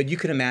force, but you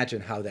can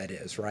imagine how that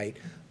is, right?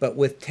 But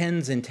with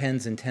tens and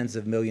tens and tens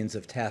of millions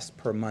of tests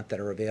per month that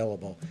are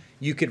available,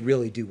 you could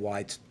really do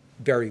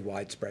very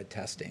widespread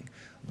testing.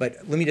 But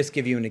let me just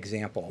give you an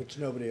example. Which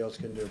nobody else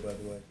can do, by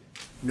the way.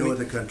 No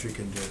other country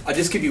can do. I'll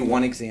just give you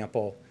one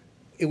example.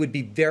 It would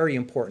be very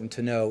important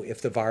to know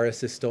if the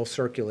virus is still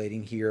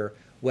circulating here,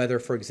 whether,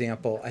 for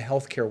example, a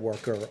healthcare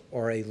worker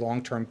or a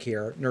long-term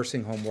care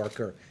nursing home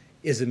worker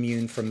is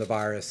immune from the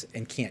virus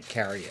and can't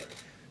carry it.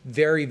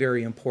 Very,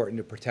 very important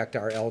to protect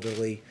our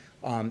elderly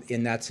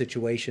in that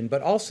situation,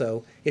 but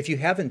also, if you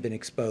haven't been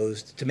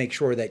exposed, to make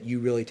sure that you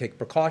really take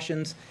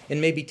precautions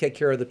and maybe take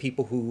care of the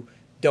people who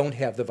don't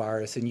have the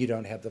virus and you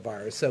don't have the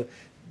virus. So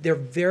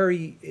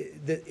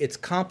it's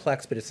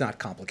complex, but it's not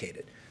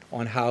complicated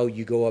on how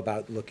you go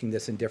about looking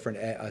this in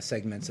different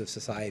segments of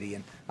society.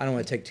 And I don't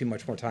want to take too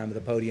much more time at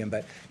the podium,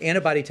 but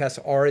antibody tests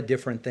are a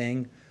different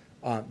thing.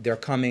 They're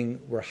coming.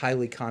 We're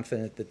highly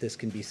confident that this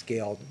can be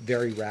scaled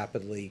very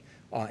rapidly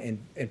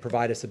and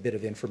provide us a bit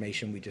of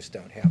information we just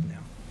don't have now.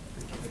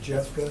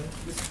 Jeff, go ahead.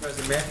 Mr.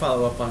 President, may I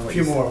follow up on what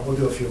you said? A few more. said? We'll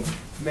do a few more.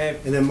 May I,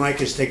 and then Mike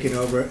is taking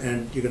over,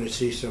 and you're going to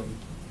see some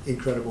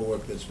incredible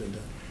work that's been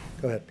done.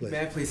 Go ahead, please.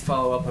 May I please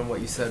follow up on what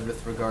you said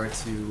with regard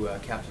to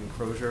Captain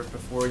Crozier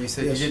before? You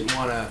said Yes. you didn't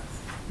want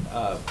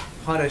to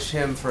punish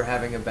him for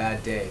having a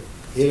bad day.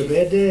 He had a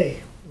bad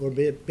day or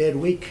a bad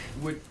week.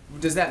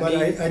 Does that but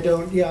mean? I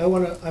don't. Yeah, I'm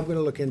going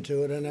to look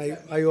into it, and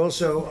I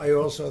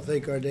also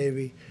think our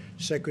Navy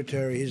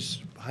Secretary,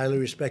 he's a highly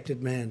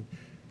respected man.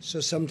 So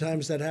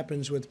sometimes that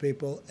happens with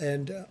people,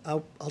 and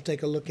I'll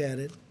take a look at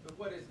it.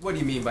 What do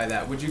you mean by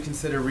that? Would you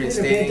consider He had a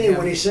reinstating bad day him?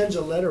 when he sends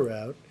a letter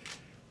out,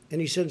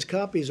 and he sends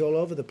copies all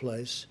over the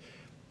place,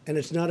 and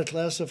it's not a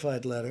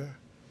classified letter.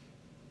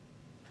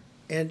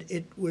 And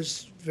it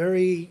was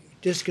very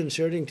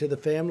disconcerting to the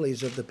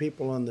families of the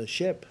people on the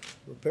ship.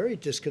 Very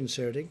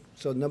disconcerting.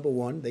 So number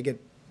one, they get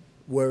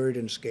worried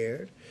and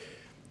scared.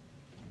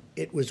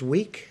 It was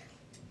weak.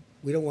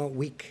 We don't want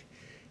weak.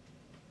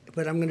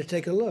 But I'm going to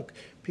take a look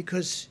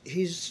because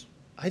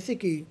I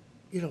think he,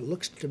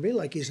 looks to me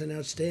like he's an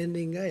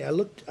outstanding guy. I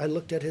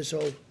looked at his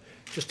whole,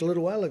 just a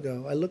little while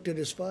ago, I looked at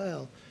his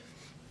file.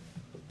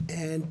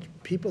 And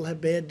people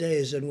have bad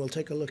days, and we'll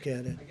take a look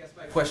at it. I guess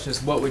my question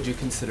is, what would you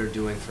consider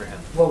doing for him?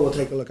 Well, we'll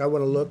take a look. I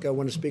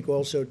want to speak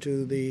also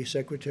to the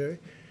Secretary.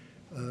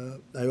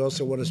 I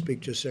also want to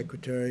speak to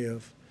Secretary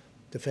of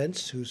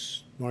Defense,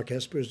 who's Mark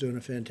Esper is doing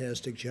a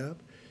fantastic job.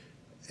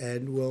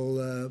 And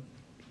we'll,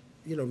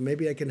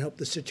 maybe I can help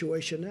the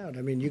situation out.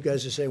 I mean, you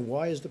guys are saying,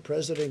 why is the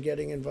president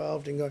getting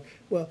involved and going?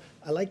 Well,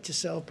 I like to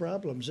solve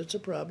problems. It's a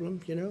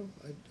problem,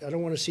 I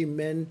don't want to see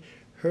men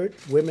hurt,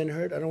 women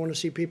hurt. I don't want to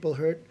see people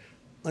hurt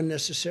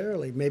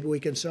unnecessarily. Maybe we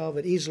can solve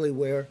it easily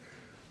where,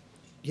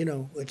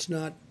 it's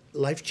not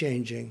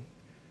life-changing.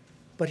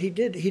 But he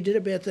did a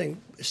bad thing.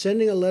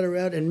 Sending a letter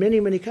out, and many,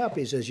 many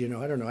copies, as you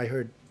know. I don't know, I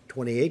heard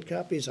 28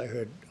 copies. I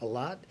heard a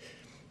lot.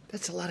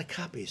 That's a lot of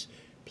copies.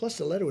 Plus,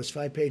 the letter was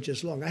 5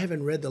 pages long. I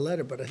haven't read the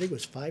letter, but I think it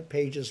was 5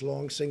 pages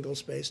long,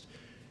 single-spaced.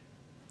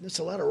 That's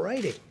a lot of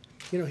writing.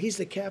 He's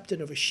the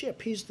captain of a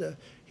ship. He's a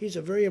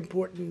very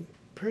important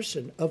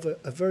person of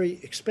a very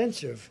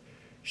expensive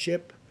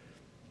ship,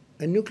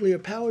 a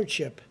nuclear-powered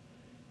ship.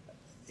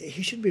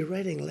 He should be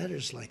writing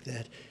letters like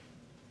that.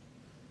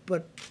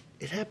 But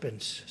it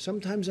happens.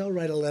 Sometimes I'll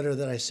write a letter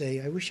that I say,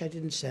 I wish I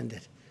didn't send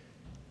it.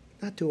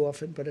 Not too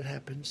often, but it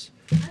happens.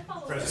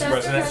 Mr. President.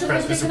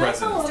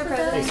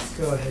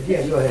 Go ahead.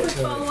 Yeah, go ahead. Quick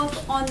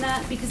follow-up on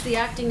that, because the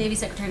acting Navy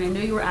Secretary, and I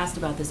know you were asked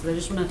about this, but I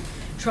just want to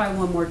try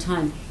one more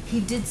time.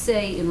 He did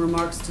say in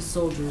remarks to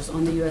soldiers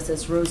on the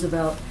U.S.S.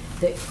 Roosevelt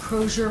that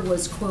Crozier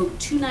was, quote,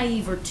 too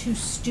naive or too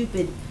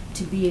stupid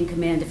to be in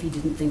command if he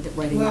didn't think that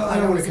writing that letter was a bad. Well, I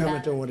don't want to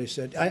comment on what he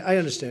said. I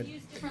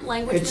understand. Different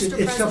language, Mr.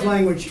 It's tough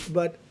language,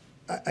 but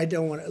I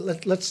don't want to.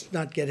 Let's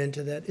not get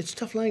into that. It's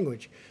tough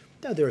language.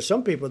 Now, there are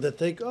some people that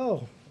think,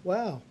 oh,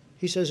 wow,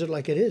 he says it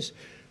like it is.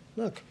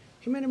 Look,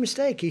 he made a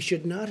mistake. He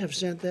should not have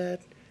sent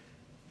that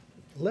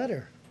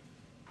letter.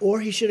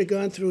 Or he should have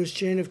gone through his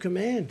chain of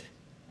command,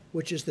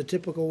 which is the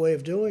typical way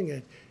of doing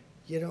it.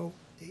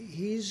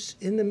 He's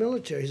in the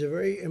military. He's a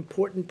very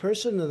important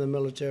person in the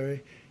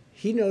military.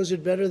 He knows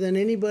it better than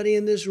anybody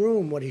in this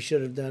room what he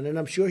should have done. And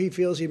I'm sure he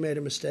feels he made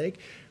a mistake.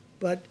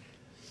 But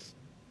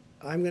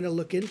I'm going to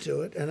look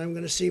into it, and I'm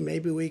going to see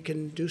maybe we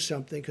can do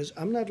something, because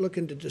I'm not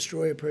looking to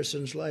destroy a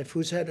person's life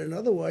who's had an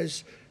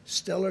otherwise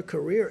stellar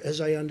career,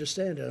 as I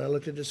understand it. I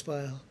looked at his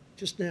file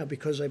just now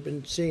because I've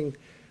been seeing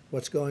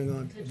what's going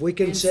on. If we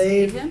can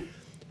save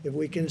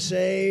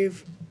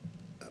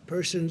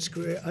person's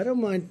career. I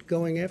don't mind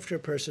going after a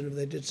person if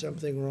they did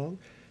something wrong.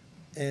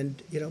 And,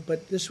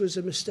 but this was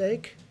a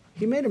mistake.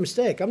 He made a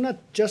mistake. I'm not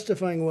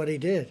justifying what he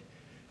did.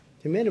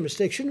 He made a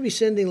mistake. Shouldn't be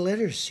sending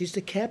letters. He's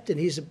the captain.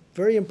 He's a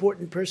very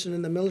important person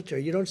in the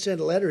military. You don't send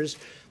letters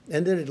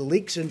and then it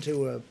leaks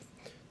into a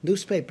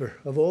newspaper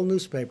of all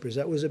newspapers.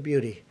 That was a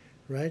beauty,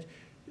 right?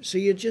 So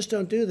you just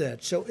don't do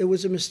that. So it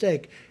was a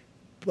mistake.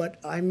 But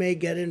I may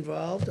get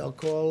involved. I'll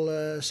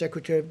call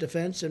Secretary of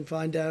Defense and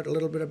find out a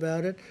little bit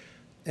about it.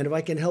 And if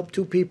I can help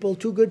two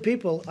good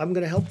people, I'm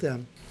going to help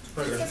them.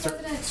 Sir,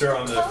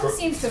 your tone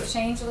seems to have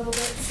changed a little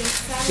bit since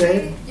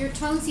Saturday. Your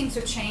tone seems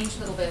to have changed a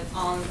little bit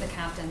on the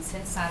captain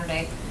since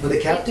Saturday. With the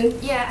captain?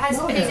 Yeah,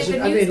 No, is it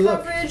the news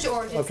coverage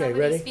or did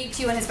somebody speak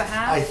to you on his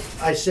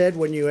behalf? I said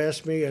when you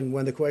asked me and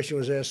when the question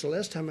was asked the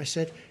last time, I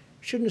said,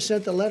 shouldn't have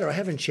sent the letter. I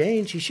haven't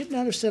changed. He should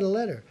not have sent a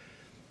letter.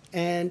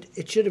 And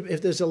it should have,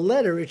 if there's a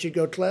letter, it should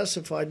go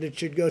classified and it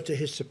should go to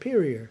his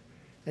superior.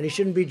 And he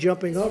shouldn't be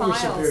jumping over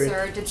his superior.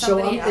 Sir, did So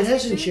somebody it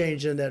hasn't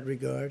changed in that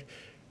regard.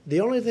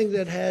 The only thing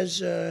that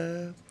has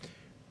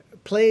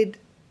played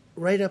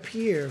right up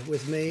here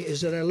with me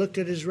is that I looked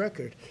at his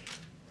record.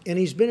 And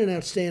he's been an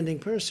outstanding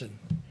person.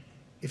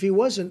 If he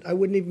wasn't, I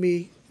wouldn't even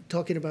be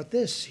talking about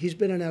this. He's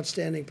been an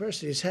outstanding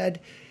person. He's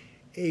had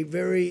a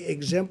very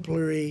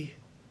exemplary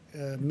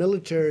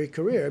military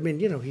career. I mean,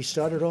 he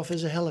started off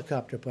as a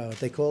helicopter pilot.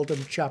 They called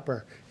him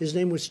Chopper. His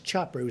name was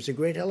Chopper. He was a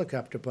great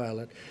helicopter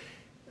pilot.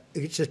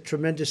 It's a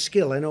tremendous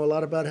skill. I know a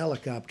lot about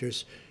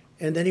helicopters.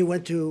 And then he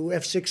went to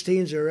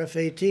F-16s or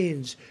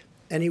F-18s,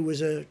 and he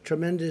was a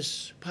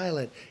tremendous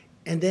pilot.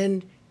 And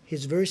then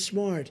he's very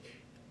smart.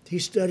 He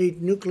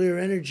studied nuclear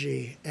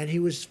energy, and he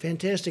was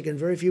fantastic, and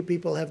very few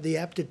people have the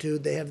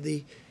aptitude, they have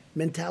the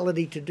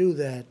mentality to do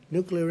that.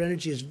 Nuclear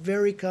energy is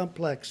very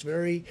complex,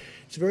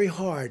 it's very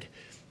hard.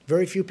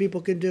 Very few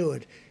people can do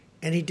it.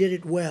 And he did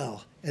it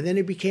well. And then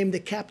he became the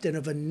captain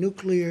of a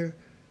nuclear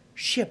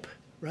ship,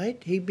 right?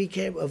 He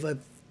became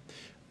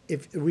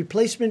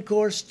replacement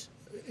cost.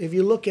 If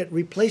you look at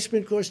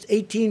replacement cost,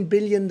 $18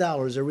 billion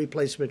a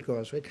replacement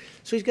cost, right?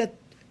 So he's got,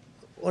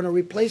 on a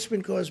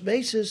replacement cost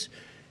basis,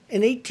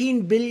 an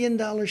 $18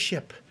 billion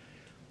ship.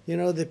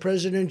 The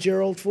President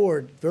Gerald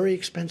Ford, very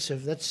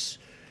expensive. That's,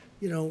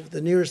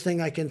 the nearest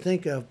thing I can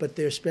think of, but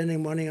they're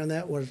spending money on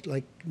that one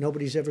like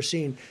nobody's ever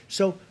seen.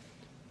 So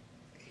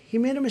he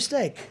made a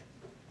mistake.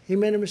 He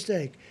made a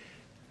mistake.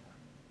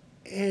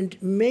 And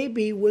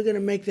maybe we're going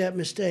to make that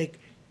mistake,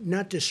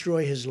 not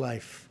destroy his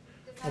life.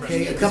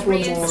 Okay, a couple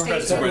of more.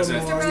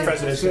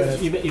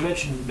 President, you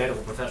mentioned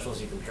medical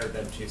professionals. You compared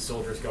them to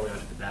soldiers going out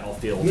to the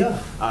battlefield.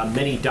 Yeah.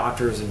 Many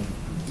doctors and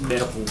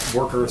medical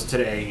workers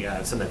today,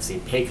 some have seen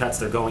pay cuts.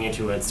 They're going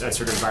into a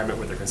certain environment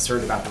where they're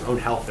concerned about their own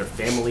health, their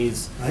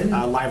families'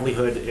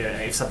 livelihood,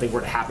 if something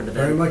were to happen to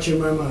them. Very much in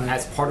my mind.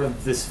 As part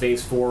of this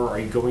phase 4, are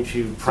you going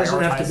to prioritize? It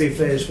doesn't have to be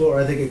phase 4.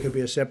 I think it could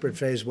be a separate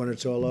phase when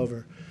it's all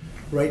over.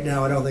 Right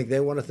now, I don't think they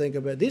want to think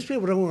about it. These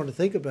people don't want to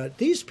think about it.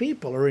 These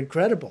people are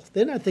incredible.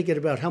 They're not thinking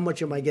about how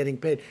much am I getting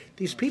paid.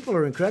 These people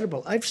are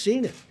incredible. I've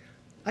seen it.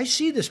 I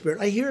see the spirit.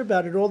 I hear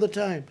about it all the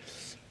time.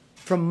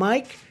 From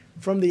Mike,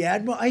 from the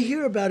Admiral, I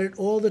hear about it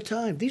all the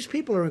time. These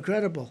people are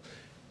incredible.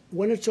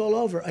 When it's all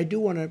over, I do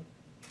want to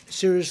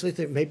seriously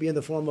think, maybe in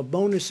the form of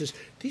bonuses.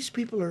 These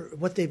people are,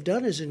 what they've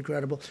done is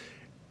incredible.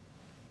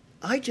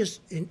 I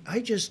just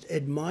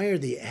admire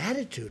the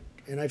attitude,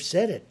 and I've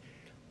said it.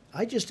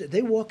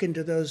 They walk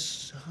into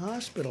those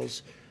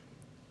hospitals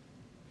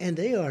and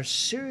they are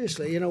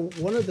seriously,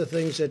 one of the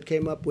things that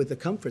came up with the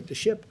Comfort, the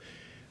ship,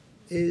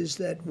 is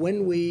that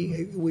when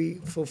we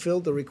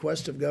fulfilled the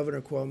request of Governor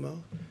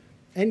Cuomo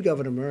and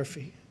Governor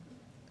Murphy,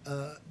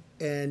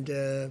 and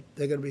they're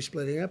going to be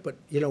splitting up, but,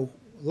 a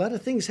lot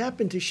of things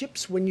happen to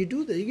ships when you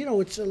do this.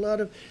 It's a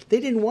lot of, they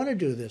didn't want to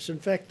do this. In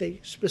fact,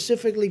 they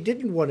specifically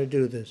didn't want to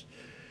do this.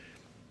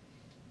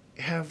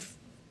 Have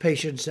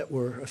patients that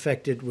were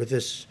affected with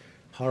this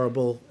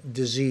horrible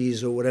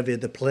disease or whatever,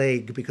 the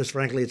plague, because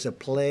frankly it's a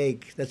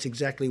plague. That's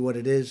exactly what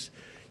it is.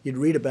 You'd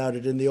read about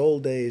it in the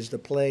old days, the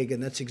plague,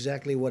 and that's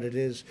exactly what it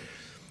is.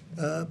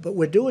 But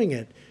we're doing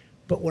it.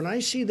 But when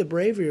I see the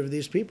bravery of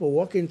these people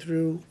walking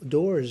through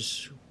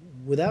doors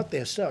without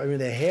their stuff, I mean,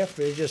 they're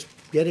just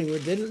getting,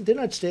 they're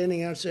not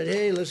standing outside,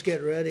 hey, let's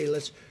get ready,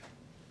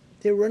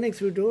 they're running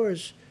through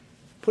doors,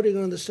 putting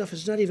on the stuff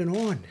it's not even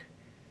on.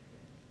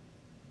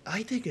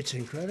 I think it's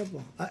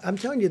incredible. I'm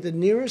telling you, the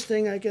nearest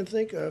thing I can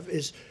think of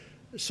is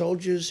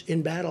soldiers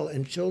in battle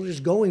and soldiers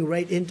going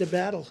right into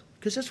battle,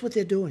 because that's what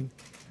they're doing.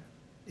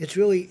 It's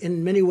really,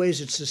 in many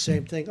ways, it's the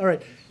same thing. All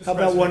right, how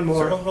about one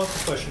more? Sir, one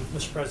question,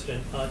 Mr.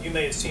 President. You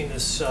may have seen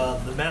this,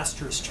 the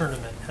Masters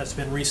tournament has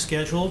been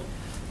rescheduled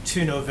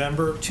to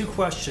November. 2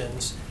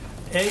 questions.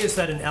 A, is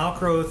that an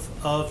outgrowth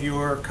of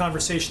your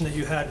conversation that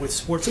you had with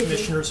sports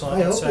commissioners on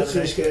Saturday? I hope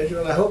it's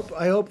rescheduled.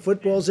 I hope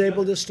football's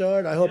able to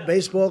start. I hope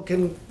baseball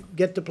can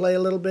get to play a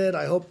little bit.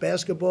 I hope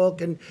basketball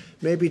can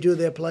maybe do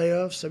their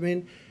playoffs. I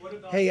mean,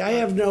 hey, I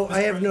have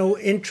no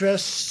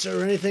interests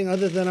or anything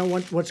other than I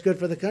want what's good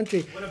for the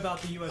country. What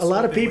about the U.S. A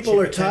lot of Open, people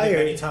which are you've attended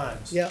tired. many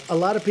times? Yeah, a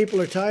lot of people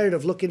are tired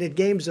of looking at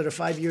games that are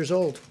 5 years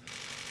old.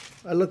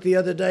 I looked the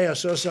other day, I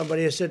saw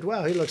somebody, I said,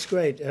 wow, he looks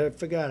great. And I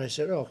forgot. I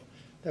said, oh,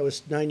 that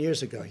was 9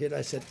 years ago.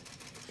 I said,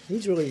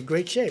 he's really in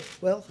great shape.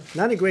 Well,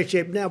 not in great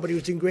shape now, but he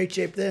was in great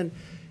shape then.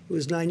 It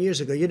was 9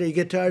 years ago. You know, you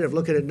get tired of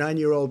looking at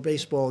 9-year-old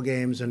baseball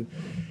games and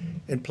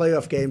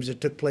playoff games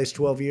that took place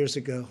 12 years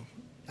ago.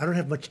 I don't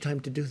have much time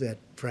to do that,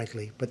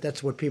 frankly, but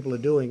that's what people are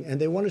doing. And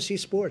they want to see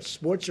sports.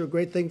 Sports are a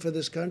great thing for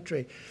this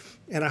country.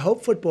 And I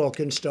hope football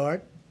can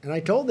start. And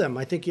I told them,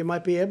 I think you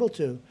might be able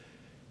to.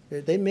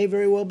 They may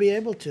very well be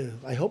able to.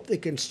 I hope they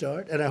can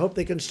start, and I hope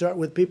they can start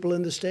with people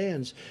in the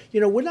stands.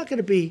 You know, we're not going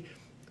to be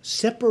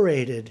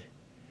separated.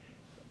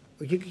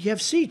 You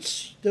have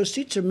seats. Those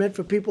seats are meant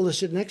for people to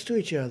sit next to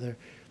each other.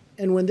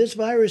 And when this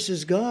virus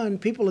is gone,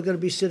 people are going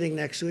to be sitting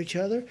next to each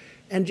other.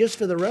 And just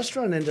for the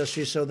restaurant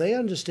industry, so they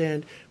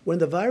understand, when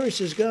the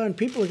virus is gone,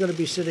 people are going to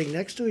be sitting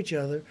next to each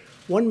other.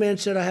 One man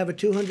said, I have a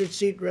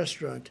 200-seat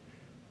restaurant.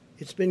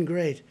 It's been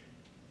great.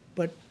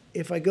 But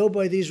if I go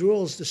by these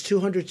rules, this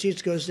 200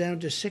 seats goes down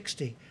to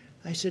 60.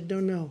 I said,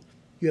 no.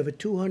 You have a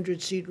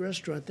 200-seat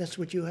restaurant. That's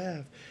what you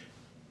have.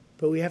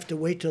 But we have to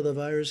wait till the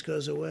virus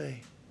goes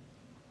away.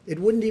 It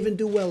wouldn't even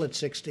do well at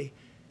 60.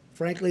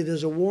 Frankly,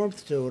 there's a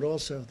warmth to it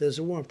also. There's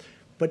a warmth.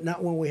 But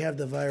not when we have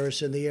the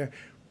virus in the air.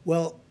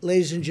 Well,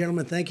 ladies and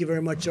gentlemen, thank you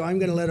very much. So I'm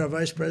going to let our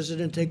Vice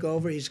President take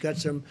over. He's got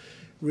some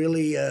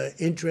really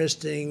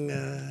interesting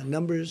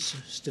numbers,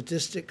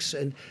 statistics.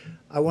 And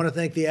I want to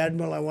thank the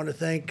Admiral. I want to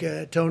thank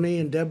Tony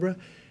and Deborah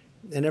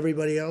and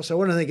everybody else. I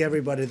want to thank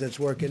everybody that's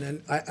working.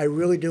 And I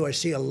really do. I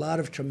see a lot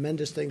of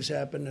tremendous things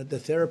happen. The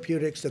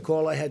therapeutics, the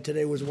call I had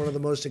today was one of the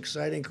most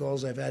exciting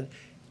calls I've had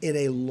in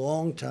a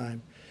long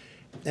time.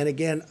 And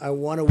again, I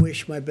want to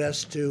wish my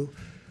best to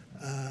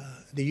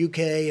the UK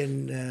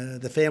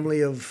and the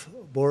family of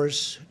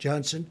Boris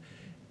Johnson.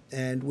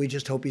 And we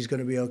just hope he's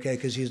going to be okay,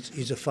 because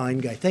he's a fine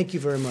guy. Thank you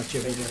very much,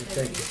 everybody.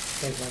 Thank you.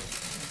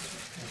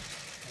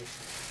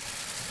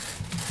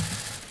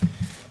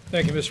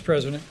 Thank you, Mr.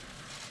 President.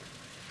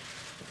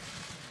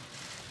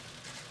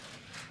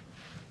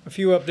 A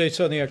few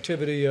updates on the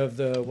activity of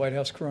the White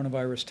House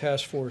Coronavirus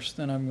Task Force.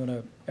 Then I'm going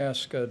to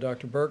ask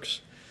Dr. Birx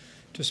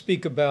to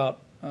speak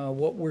about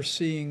what we're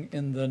seeing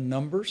in the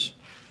numbers.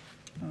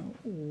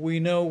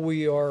 We know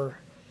we are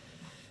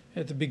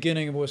at the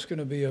beginning of what's going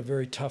to be a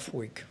very tough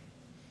week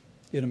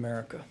in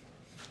America.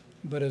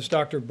 But as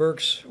Dr.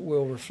 Birx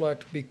will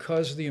reflect,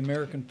 because the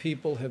American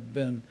people have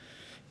been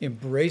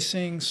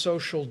embracing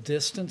social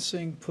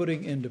distancing,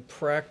 putting into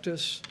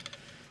practice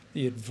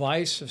the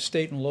advice of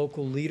state and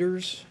local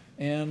leaders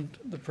and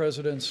the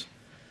President's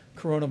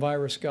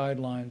coronavirus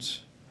guidelines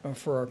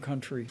for our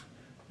country.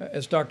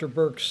 As Dr.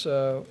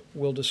 Birx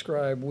will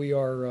describe, we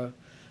are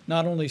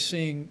not only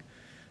seeing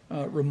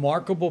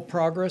remarkable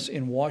progress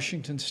in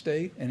Washington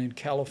State and in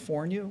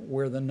California,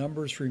 where the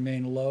numbers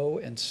remain low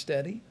and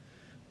steady.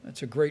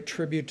 That's a great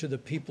tribute to the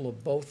people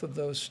of both of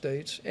those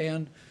states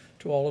and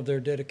to all of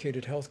their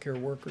dedicated healthcare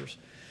workers.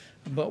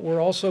 But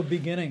we're also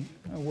beginning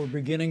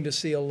to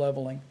see a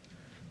leveling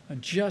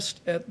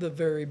just at the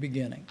very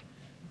beginning.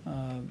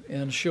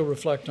 And she'll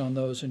reflect on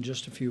those in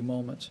just a few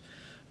moments.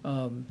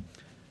 A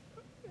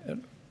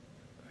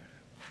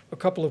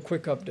couple of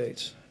quick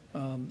updates.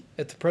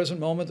 At the present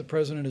moment, the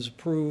President has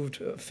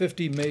approved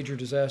 50 major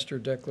disaster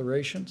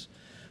declarations,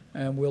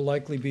 and we'll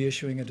likely be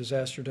issuing a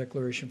disaster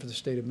declaration for the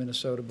state of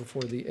Minnesota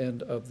before the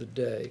end of the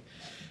day.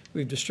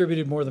 We've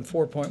distributed more than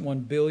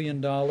 $4.1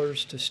 billion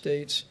to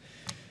states,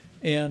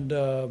 and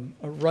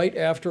right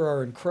after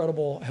our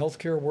incredible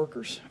healthcare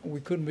workers,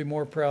 we couldn't be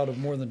more proud of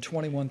more than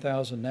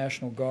 21,000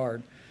 National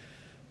Guard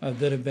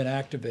that have been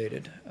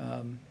activated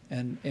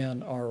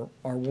and are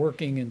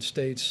working in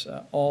states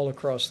all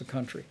across the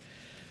country.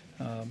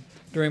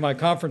 During my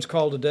conference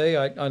call today,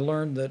 I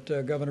learned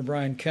that Governor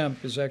Brian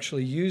Kemp is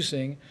actually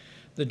using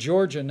the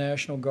Georgia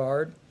National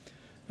Guard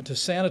to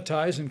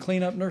sanitize and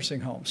clean up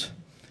nursing homes.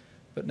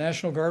 But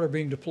National Guard are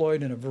being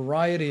deployed in a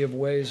variety of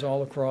ways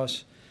all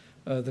across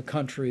the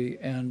country,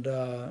 and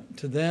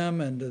to them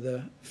and to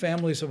the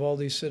families of all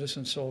these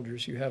citizen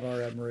soldiers, you have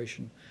our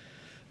admiration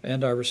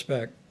and our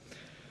respect.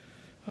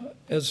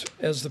 As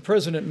the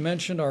President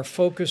mentioned, our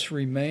focus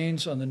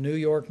remains on the New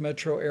York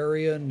metro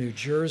area, New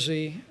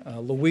Jersey,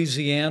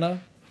 Louisiana,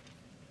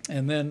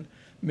 and then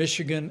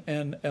Michigan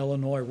and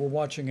Illinois. We're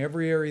watching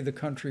every area of the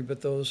country,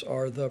 but those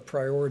are the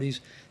priorities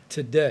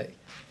today.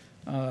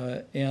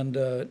 And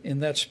in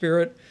that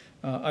spirit,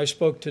 I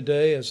spoke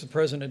today, as the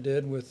President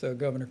did, with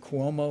Governor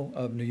Cuomo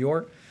of New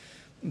York.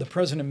 The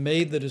President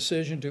made the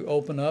decision to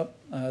open up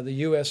the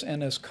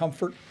U.S.S.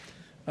 Comfort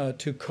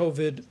to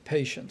COVID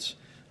patients.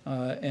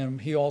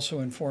 And he also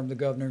informed the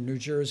governor of New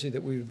Jersey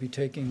that we would be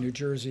taking New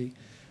Jersey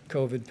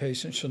COVID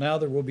patients. So now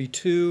there will be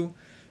two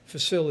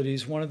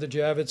facilities, one at the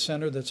Javits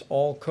Center that's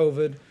all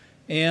COVID,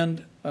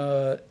 and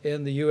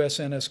in the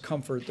U.S.S.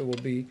 Comfort that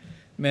will be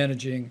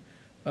managing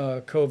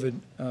COVID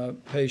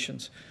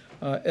patients.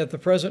 At the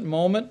present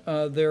moment,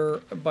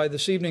 by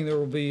this evening, there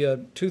will be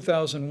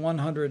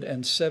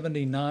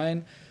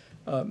 2,179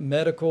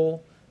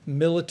 medical,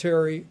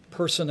 military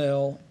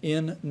personnel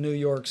in New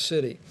York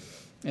City.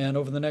 And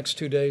over the next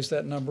 2 days,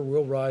 that number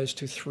will rise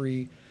to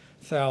 3,000.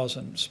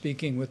 3,000.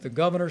 Speaking with the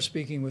governor,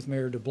 speaking with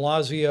Mayor de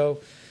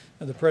Blasio,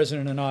 the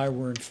president and I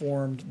were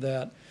informed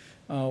that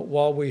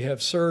while we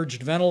have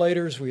surged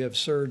ventilators, we have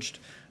surged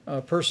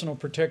personal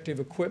protective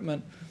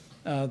equipment,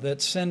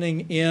 that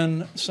sending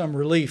in some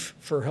relief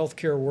for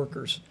healthcare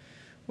workers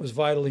was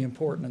vitally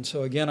important. And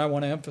so again, I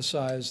want to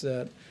emphasize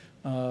that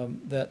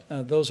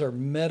those are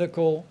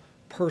medical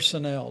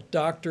personnel,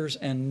 doctors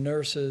and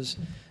nurses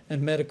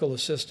and medical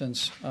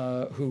assistants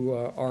who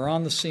are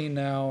on the scene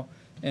now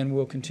and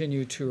will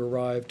continue to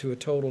arrive to a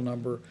total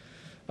number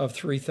of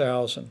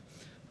 3,000.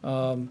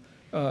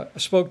 I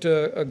spoke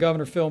to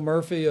Governor Phil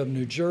Murphy of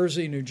New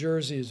Jersey. New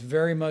Jersey is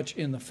very much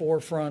in the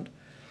forefront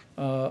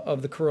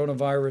of the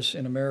coronavirus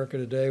in America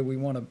today. We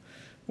want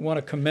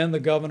to commend the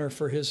governor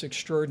for his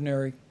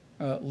extraordinary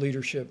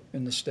leadership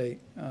in the state.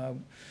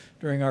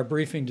 During our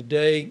briefing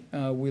today,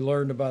 we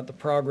learned about the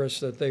progress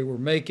that they were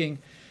making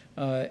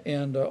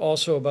and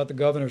also about the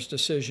governor's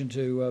decision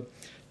to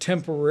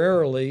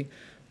temporarily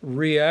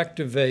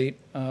reactivate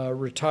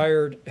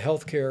retired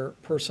healthcare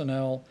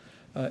personnel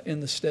in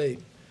the state.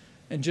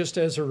 And just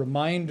as a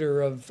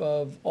reminder of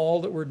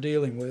all that we're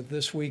dealing with,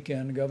 this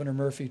weekend, Governor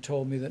Murphy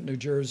told me that New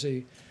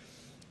Jersey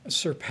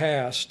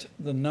surpassed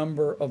the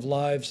number of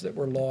lives that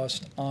were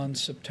lost on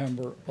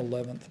September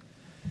 11th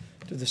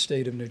to the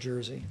state of New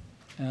Jersey.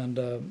 And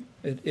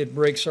it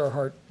breaks our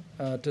heart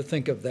to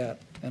think of that.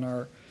 And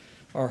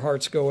our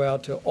hearts go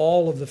out to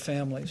all of the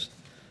families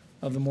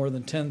of the more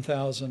than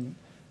 10,000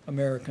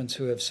 Americans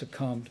who have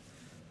succumbed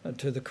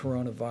to the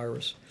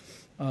coronavirus.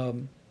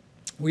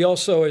 We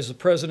also, as the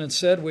president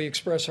said, we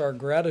express our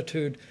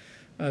gratitude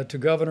to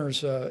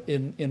governors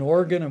in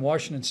Oregon and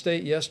Washington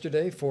State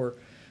yesterday for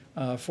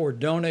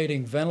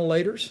donating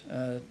ventilators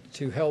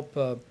to help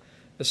the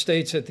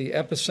states at the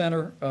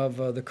epicenter of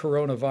the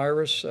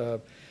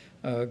coronavirus.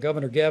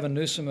 Governor Gavin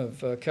Newsom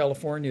of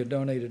California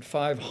donated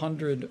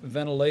 500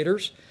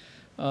 ventilators.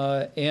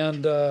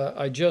 And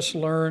I just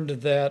learned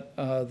that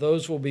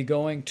those will be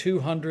going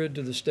 200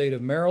 to the state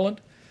of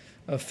Maryland,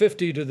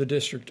 50 to the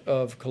District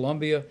of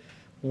Columbia,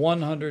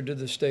 100 to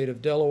the state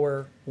of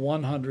Delaware,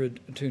 100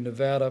 to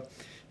Nevada,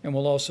 and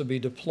we'll also be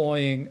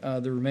deploying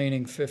the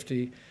remaining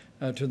 50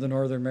 to the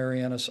Northern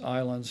Marianas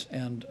Islands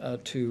and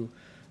to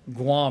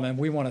Guam. And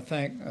we want to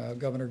thank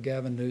Governor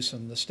Gavin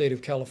Newsom. The state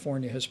of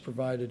California has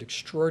provided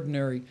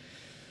extraordinary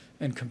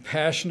and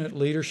compassionate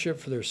leadership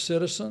for their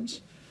citizens.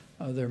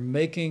 They're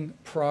making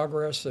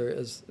progress.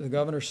 As the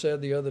governor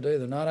said the other day,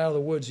 they're not out of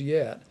the woods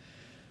yet,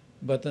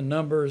 but the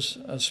numbers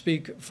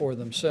speak for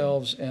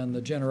themselves, and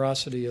the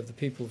generosity of the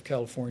people of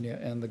California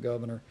and the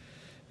governor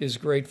is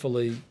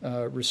gratefully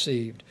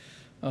received.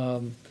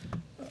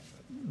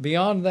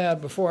 Beyond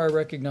that, before I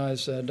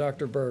recognize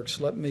Dr. Birx,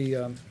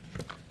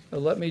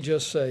 let me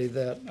just say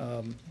that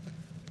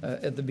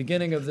at the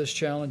beginning of this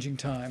challenging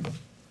time,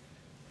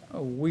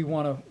 we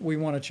want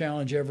to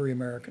challenge every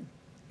American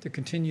to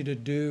continue to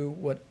do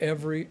what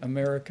every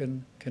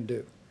American can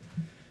do.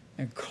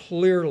 And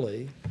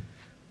clearly,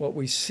 what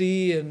we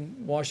see in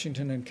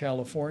Washington and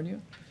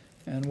California,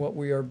 and what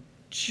we are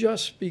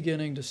just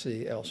beginning to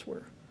see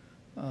elsewhere,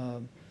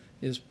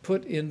 is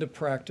put into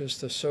practice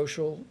the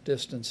social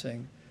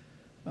distancing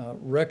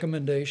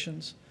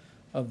recommendations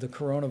of the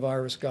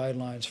coronavirus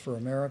guidelines for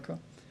America.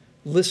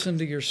 Listen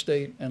to your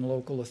state and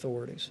local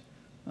authorities.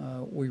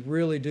 We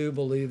really do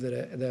believe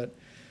that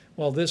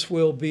while this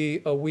will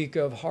be a week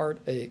of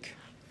heartache,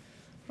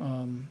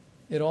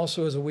 it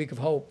also is a week of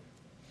hope.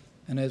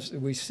 And as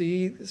we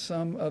see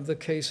some of the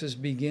cases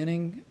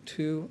beginning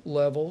to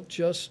level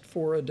just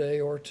for a day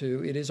or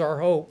two, it is our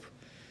hope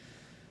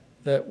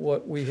that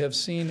what we have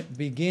seen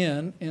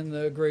begin in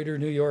the greater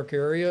New York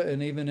area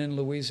and even in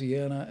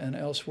Louisiana and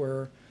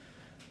elsewhere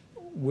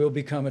will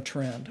become a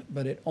trend.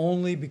 But it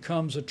only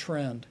becomes a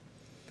trend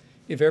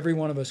if every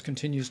one of us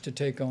continues to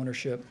take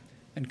ownership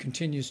and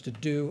continues to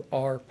do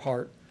our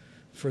part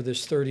for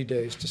this 30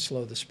 days to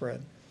slow the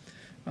spread.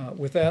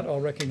 With that, I'll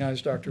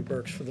recognize Dr.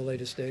 Birx for the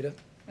latest data,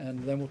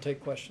 and then we'll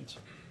take questions.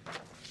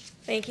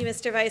 Thank you,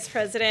 Mr. Vice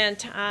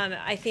President.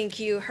 I think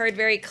you heard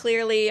very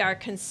clearly our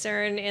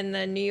concern in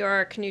the New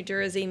York, New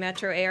Jersey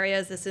metro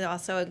areas. This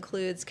also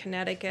includes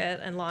Connecticut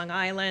and Long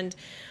Island.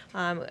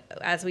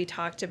 As we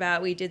talked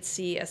about, we did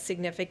see a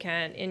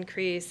significant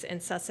increase in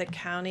Sussex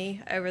County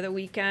over the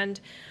weekend.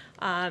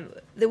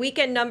 The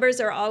weekend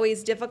numbers are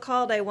always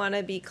difficult. I want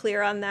to be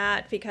clear on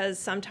that because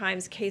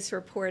sometimes case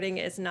reporting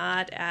is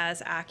not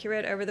as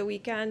accurate over the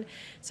weekend.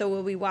 So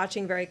we'll be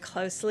watching very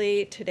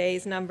closely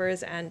today's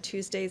numbers and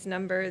Tuesday's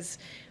numbers.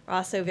 We're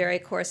also very,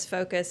 of course,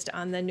 focused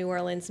on the New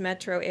Orleans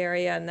metro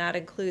area, and that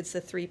includes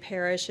the 3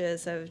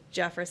 parishes of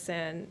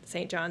Jefferson,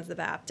 St. John's the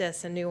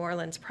Baptist, and New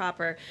Orleans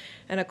proper,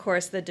 and of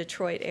course the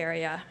Detroit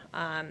area,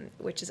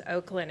 which is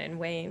Oakland and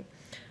Wayne.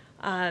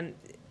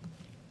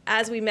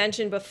 As we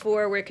mentioned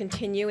before, we're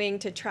continuing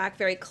to track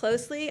very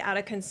closely out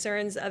of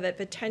concerns of it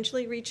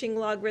potentially reaching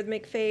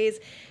logarithmic phase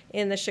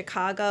in the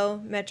Chicago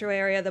metro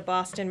area, the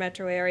Boston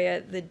metro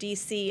area, the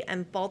DC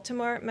and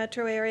Baltimore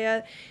metro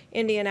area,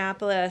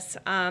 Indianapolis,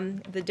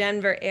 the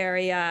Denver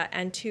area,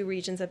 and 2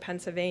 regions of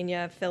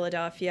Pennsylvania,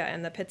 Philadelphia,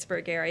 and the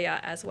Pittsburgh area,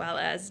 as well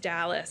as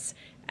Dallas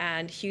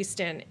and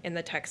Houston in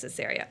the Texas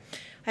area.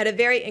 I had a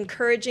very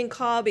encouraging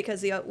call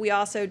because we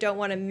also don't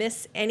want to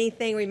miss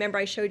anything. Remember,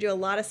 I showed you a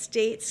lot of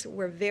states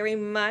were very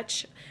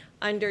much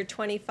under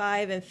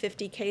 25 and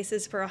 50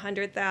 cases per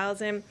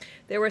 100,000.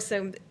 There were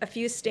a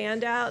few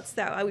standouts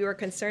that we were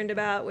concerned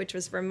about, which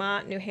was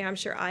Vermont, New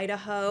Hampshire,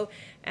 Idaho,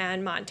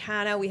 and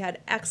Montana. We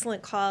had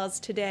excellent calls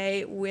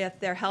today with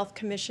their health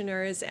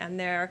commissioners, and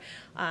they're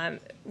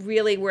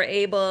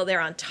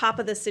they're on top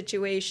of the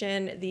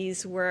situation.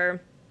 These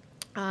were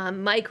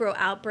micro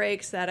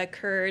outbreaks that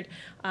occurred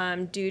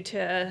due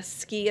to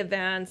ski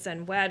events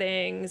and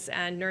weddings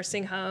and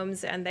nursing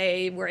homes, and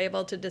they were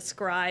able to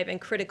describe in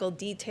critical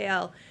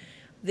detail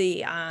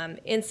the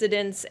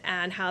incidents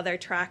and how they're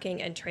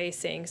tracking and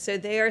tracing. So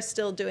they are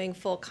still doing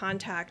full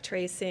contact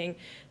tracing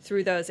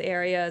through those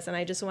areas, and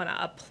I just want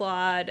to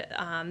applaud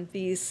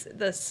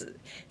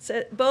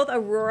both a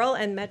rural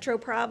and metro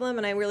problem,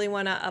 and I really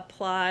want to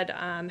applaud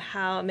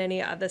how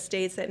many of the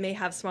states that may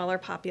have smaller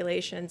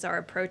populations are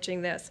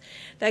approaching this.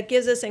 That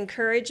gives us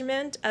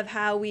encouragement of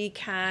how we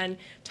can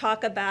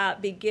talk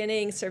about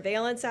beginning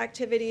surveillance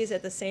activities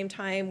at the same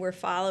time we're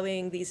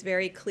following these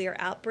very clear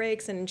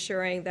outbreaks and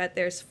ensuring that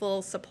there's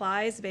full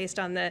supplies based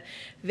on the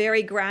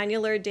very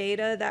granular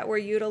data that we're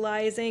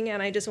utilizing.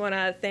 And I just want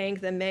to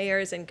thank the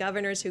mayors and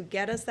governors who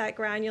get us that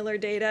granular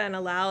data and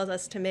allows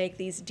us to make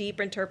these deep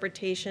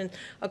interpretations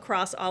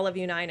across all of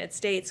the United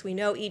States. We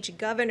know each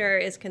governor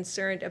is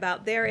concerned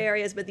about their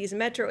areas, but these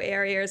metro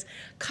areas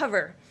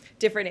cover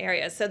different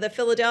areas. So the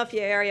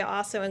Philadelphia area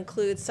also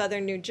includes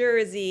southern New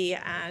Jersey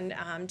and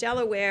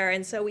Delaware,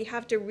 and so we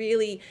have to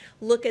really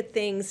look at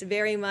things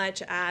very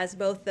much as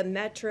both the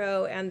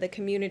metro and the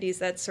communities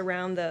that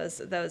surround those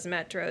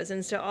metros.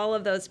 And so all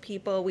of those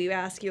people, we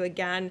ask you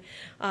again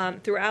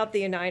throughout the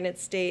United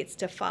States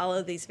to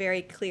follow these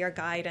very clear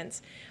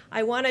guidance.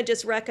 I want to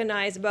just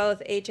recognize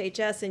both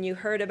HHS, and you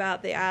heard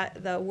about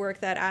the work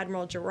that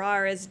Admiral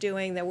Giroir is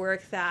doing, the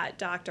work that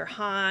Dr.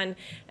 Hahn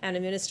and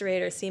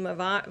Administrator Seema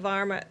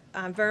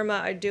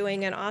Verma are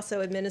doing, and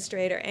also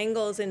Administrator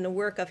Engels in the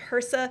work of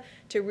HRSA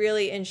to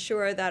really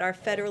ensure that our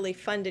federally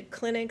funded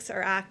clinics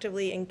are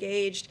actively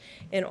engaged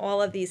in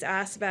all of these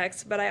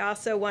aspects. But I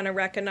also want to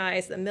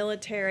recognize the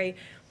military,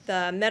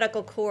 the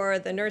medical corps,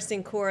 the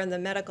nursing corps, and the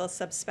medical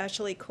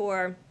subspecialty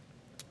corps.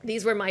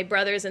 These were my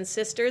brothers and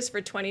sisters for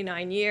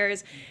 29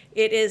 years.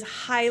 It is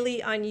highly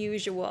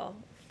unusual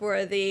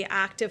for the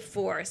active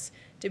force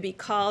to be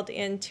called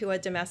into a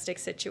domestic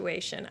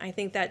situation. I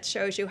think that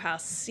shows you how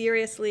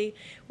seriously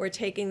we're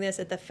taking this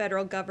at the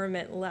federal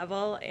government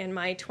level. In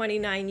my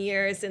 29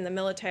 years in the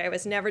military, I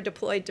was never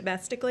deployed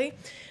domestically.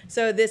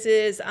 So this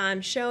is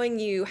showing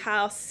you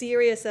how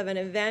serious of an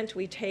event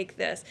we take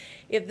this.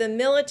 If the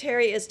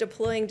military is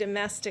deploying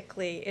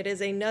domestically, it is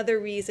another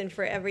reason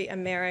for every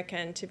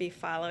American to be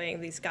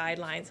following these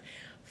guidelines.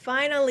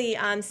 Finally,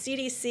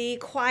 CDC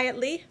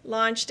quietly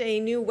launched a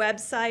new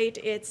website.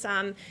 It's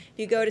if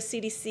you go to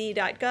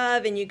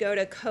cdc.gov and you go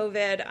to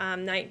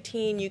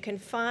COVID-19, you can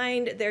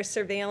find their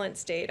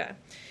surveillance data.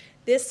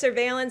 This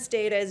surveillance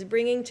data is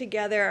bringing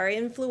together our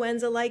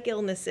influenza-like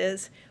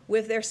illnesses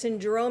with their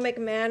syndromic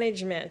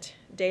management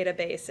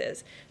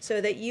databases so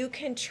that you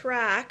can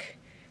track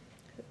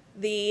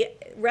the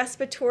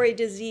respiratory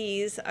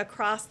disease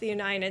across the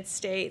United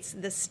States.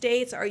 The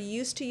states are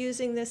used to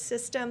using this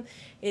system.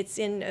 It's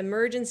in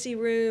emergency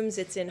rooms,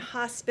 it's in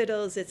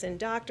hospitals, it's in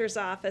doctors'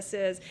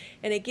 offices,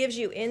 and it gives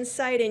you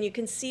insight, and you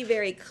can see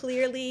very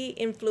clearly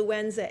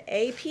influenza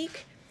A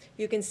peak.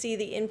 You can see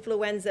the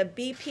influenza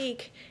B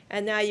peak,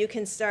 and now you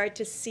can start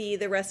to see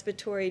the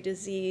respiratory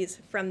disease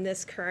from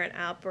this current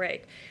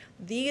outbreak.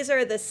 These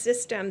are the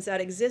systems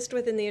that exist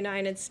within the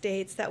United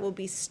States that will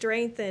be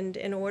strengthened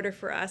in order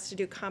for us to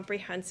do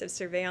comprehensive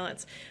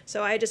surveillance.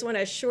 So I just want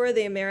to assure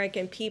the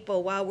American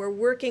people, while we're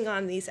working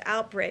on these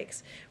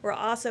outbreaks, we're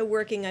also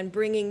working on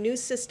bringing new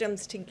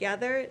systems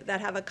together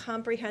that have a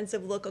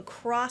comprehensive look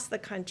across the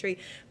country,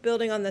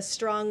 building on the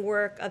strong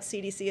work of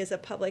CDC as a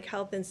public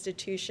health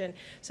institution,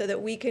 so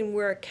that we can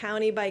work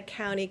county by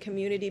county,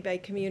 community by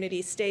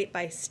community, state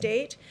by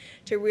state,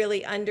 to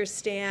really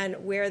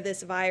understand where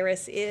this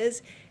virus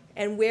is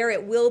and where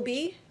it will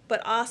be,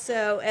 but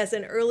also as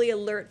an early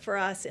alert for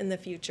us in the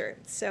future.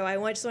 So I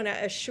just want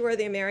to assure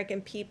the American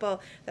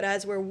people that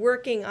as we're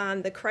working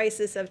on the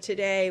crisis of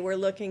today, we're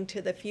looking to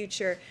the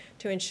future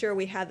to ensure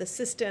we have the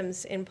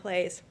systems in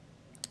place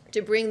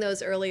to bring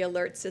those early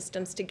alert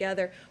systems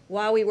together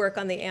while we work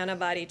on the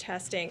antibody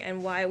testing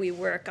and while we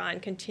work on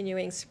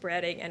continuing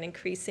spreading and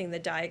increasing the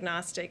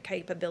diagnostic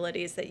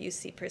capabilities that you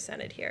see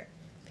presented here.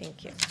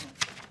 Thank you.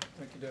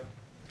 Thank you,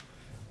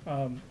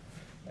 Deb.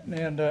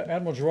 And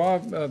Admiral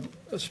Joie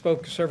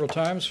spoke several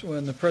times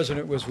when the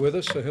president was with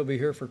us, so he'll be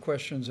here for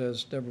questions,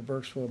 as Deborah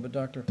Birx will. But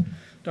Dr.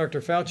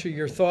 Fauci,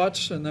 your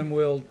thoughts, and then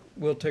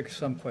we'll take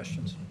some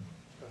questions.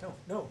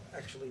 No,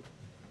 actually.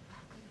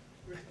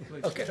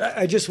 Okay,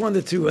 I just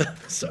wanted to.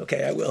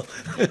 Okay, I will.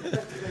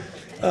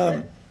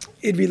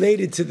 It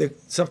related to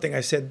something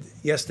I said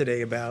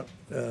yesterday about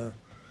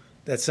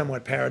that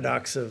somewhat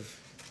paradox of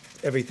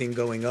everything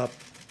going up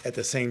at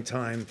the same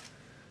time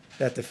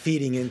that the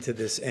feeding into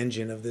this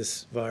engine of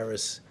this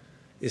virus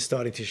is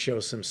starting to show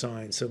some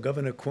signs. So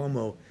Governor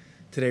Cuomo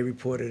today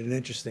reported an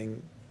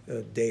interesting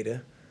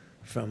data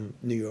from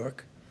New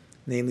York,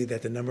 namely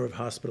that the number of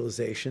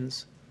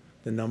hospitalizations,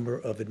 the number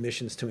of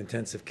admissions to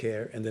intensive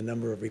care, and the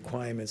number of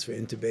requirements for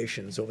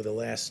intubations over the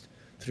last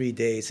 3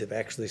 days have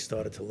actually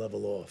started to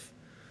level off.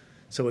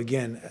 So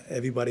again,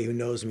 everybody who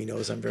knows me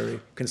knows I'm very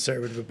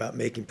conservative about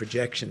making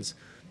projections,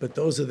 but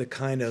those are the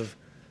kind of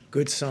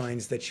good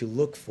signs that you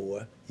look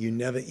for. You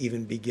never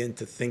even begin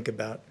to think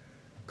about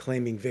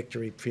claiming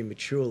victory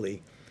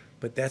prematurely,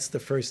 but that's the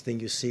first thing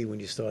you see when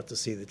you start to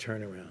see the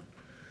turnaround.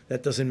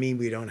 That doesn't mean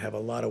we don't have a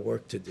lot of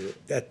work to do.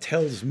 That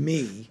tells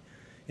me,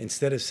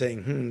 instead of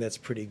saying, that's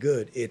pretty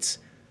good, it's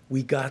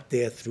we got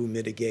there through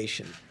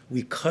mitigation.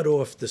 We cut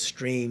off the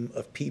stream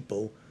of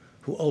people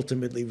who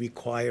ultimately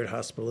required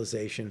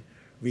hospitalization,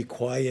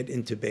 required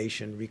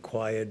intubation,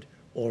 required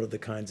all of the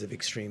kinds of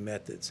extreme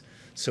methods.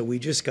 So we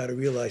just got to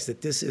realize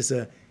that this is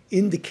an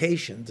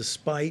indication,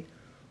 despite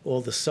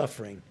all the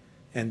suffering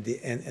and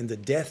the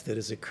death that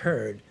has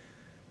occurred,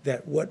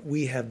 that what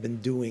we have been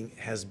doing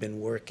has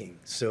been working.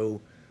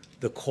 So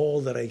the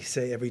call that I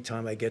say every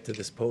time I get to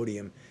this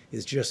podium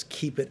is just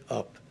keep it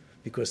up,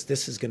 because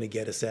this is going to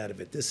get us out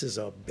of it. This is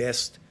our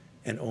best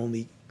and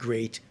only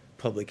great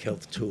public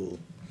health tool.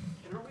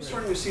 And are we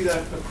starting to see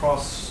that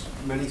across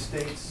many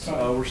states?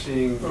 We're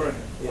seeing the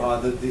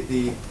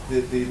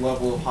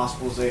level of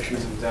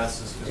hospitalizations and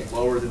deaths is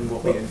lower than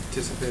what we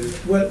anticipated.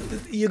 Well,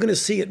 you're going to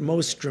see it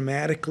most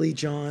dramatically,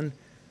 John,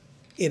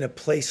 in a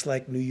place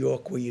like New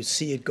York, where you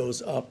see it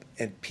goes up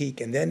and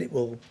peak, and then it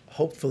will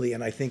hopefully,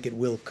 and I think it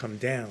will, come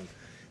down.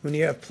 When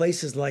you have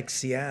places like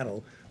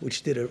Seattle,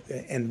 which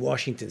and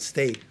Washington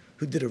State,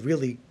 who did a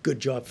really good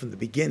job from the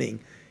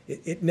beginning,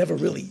 it never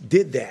really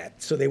did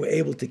that. So they were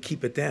able to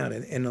keep it down.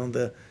 And on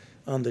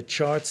the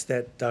charts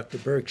that Dr.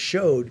 Birx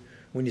showed,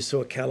 when you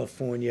saw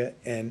California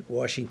and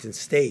Washington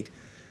State,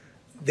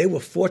 they were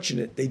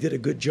fortunate, they did a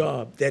good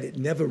job, that it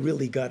never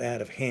really got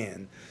out of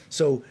hand.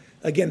 So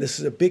again, this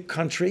is a big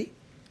country,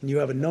 and you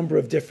have a number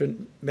of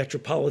different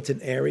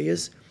metropolitan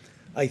areas.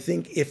 I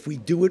think if we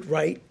do it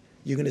right,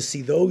 you're going to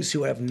see those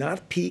who have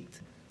not peaked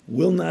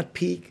will not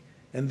peak,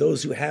 and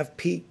those who have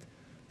peaked,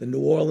 the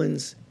New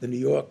Orleans, the New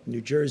York, New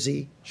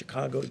Jersey,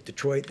 Chicago,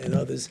 Detroit, and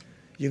others,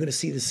 you're going to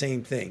see the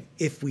same thing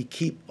if we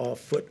keep our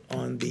foot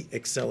on the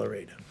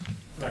accelerator.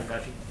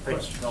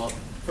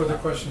 Further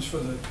questions for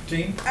the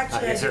team?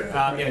 Yes, sir.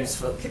 I'm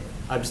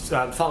just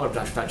following up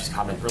Dr. Fauci's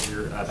comment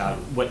earlier about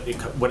what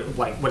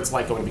it's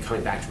like going to be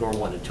coming back to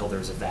normal, and until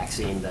there's a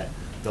vaccine, that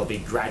there'll be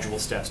gradual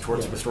steps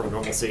towards restoring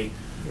normalcy.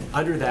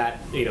 Under that,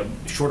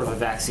 short of a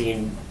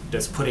vaccine,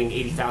 does putting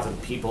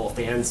 80,000 people,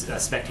 fans,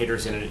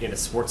 spectators in a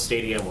sports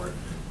stadium, or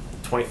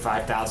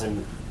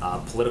 25,000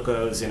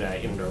 politicos in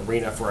an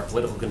arena for a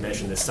political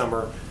convention this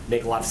summer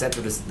make a lot of sense,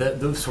 or does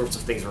those sorts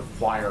of things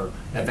require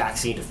a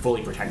vaccine to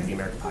fully protect the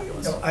American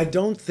populace? No, I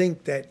don't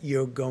think that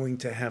you're going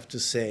to have to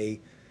say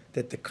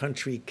that the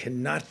country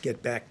cannot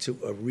get back to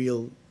a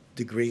real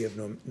degree of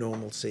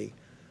normalcy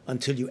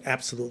until you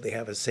absolutely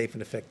have a safe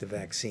and effective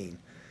vaccine.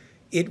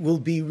 It will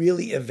be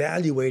really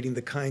evaluating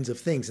the kinds of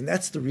things, and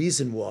that's the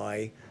reason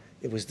why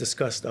it was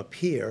discussed up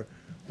here,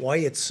 why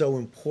it's so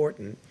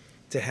important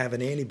to have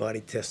an antibody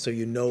test so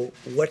you know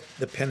what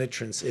the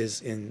penetrance is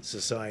in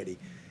society.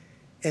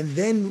 And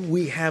then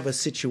we have a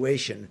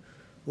situation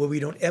where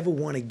we don't ever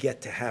want to get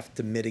to have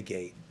to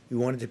mitigate. We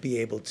want it to be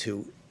able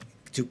to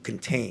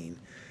contain.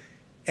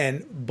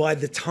 And by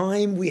the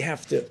time we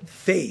have to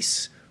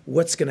face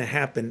what's going to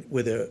happen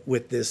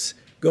with this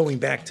going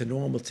back to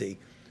normality,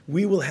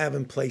 we will have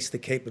in place the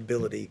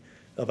capability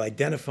of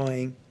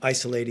identifying,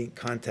 isolating,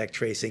 contact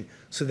tracing,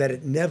 so that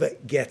it never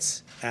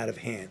gets out of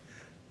hand.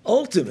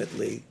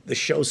 Ultimately, the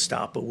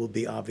showstopper will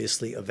be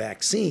obviously a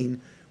vaccine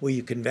where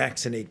you can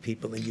vaccinate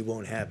people and you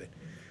won't have it.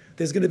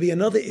 There's going to be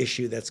another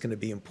issue that's going to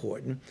be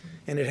important,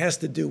 and it has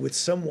to do with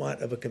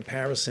somewhat of a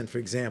comparison, for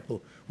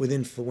example, with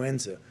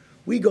influenza.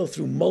 We go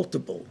through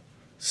multiple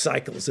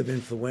cycles of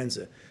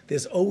influenza.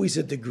 There's always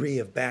a degree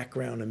of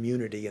background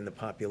immunity in the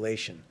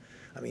population.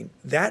 I mean,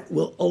 that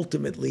will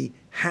ultimately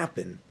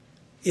happen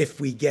if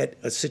we get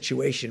a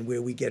situation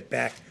where we get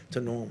back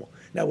to normal.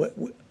 Now,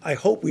 I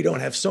hope we don't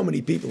have so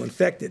many people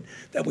infected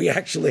that we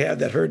actually have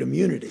that herd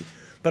immunity.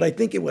 But I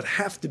think it would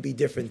have to be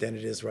different than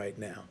it is right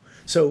now.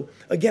 So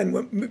again,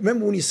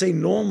 remember when you say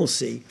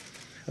normalcy,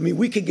 I mean,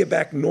 we could get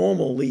back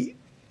normally,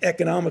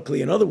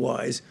 economically and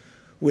otherwise,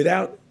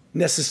 without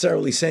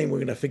necessarily saying we're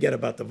going to forget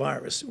about the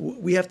virus.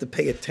 We have to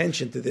pay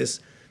attention to this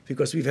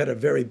because we've had a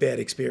very bad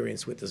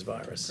experience with this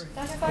virus.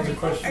 Dr.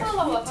 Fauci, can I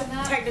follow up on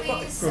that,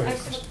 please?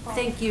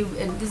 Thank you,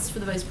 and this is for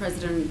the Vice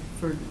President,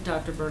 for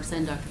Dr. Birx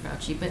and Dr.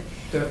 Fauci, but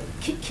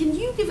can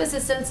you give us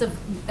a sense of,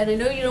 and I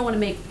know you don't want to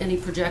make any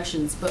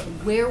projections, but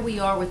where we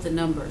are with the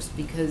numbers,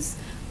 because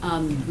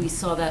we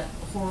saw that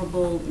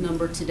horrible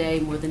number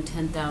today, more than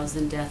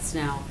 10,000 deaths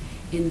now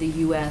in the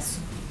U.S.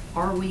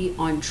 Are we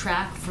on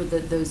track for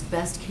those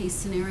best case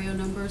scenario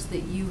numbers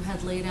that you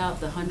had laid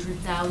out, the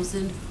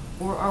 100,000,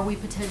 or are we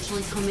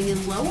potentially coming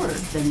in lower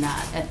than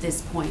that at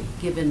this point,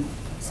 given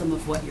some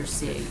of what you're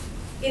seeing?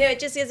 You know, it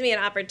just gives me an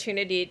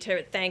opportunity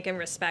to thank and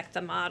respect the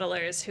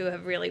modelers who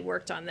have really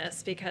worked on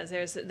this, because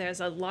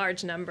there's a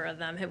large number of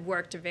them have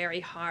worked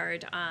very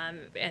hard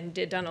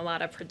and done a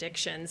lot of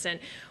predictions. And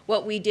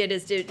what we did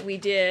is we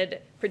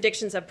did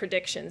predictions of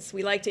predictions.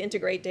 We like to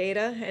integrate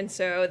data, and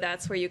so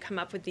that's where you come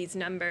up with these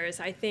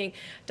numbers. I think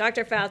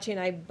Dr. Fauci and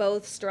I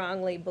both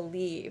strongly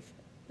believe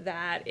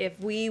that if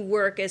we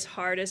work as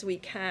hard as we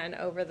can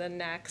over the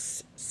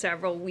next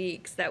several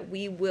weeks, that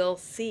we will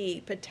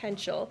see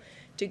potential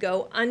to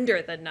go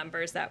under the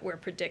numbers that were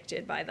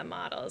predicted by the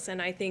models.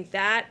 And I think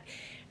that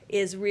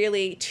is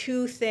really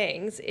two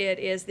things. It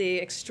is the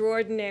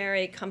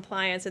extraordinary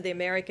compliance of the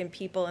American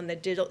people and the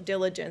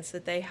diligence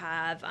that they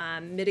have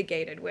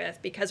mitigated with.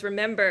 Because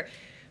remember,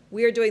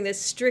 we are doing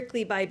this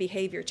strictly by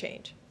behavior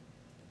change.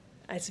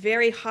 It's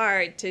very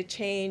hard to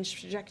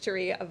change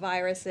trajectory of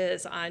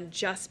viruses on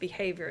just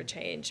behavior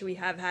change. We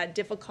have had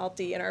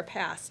difficulty in our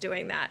past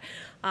doing that.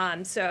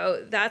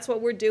 So that's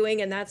what we're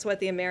doing, and that's what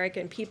the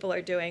American people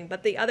are doing.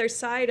 But the other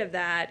side of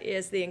that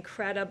is the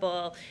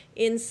incredible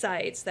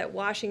insights that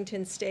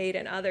Washington State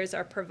and others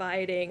are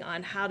providing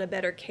on how to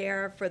better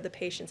care for the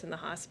patients in the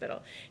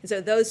hospital. And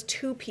so those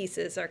two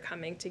pieces are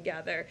coming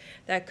together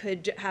that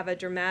could have a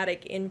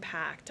dramatic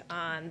impact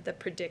on the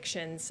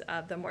predictions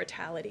of the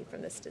mortality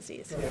from this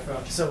disease.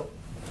 So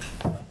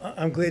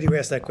I'm glad you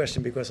asked that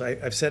question, because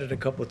I've said it a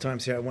couple of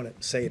times here. I want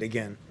to say it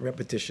again.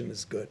 Repetition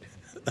is good.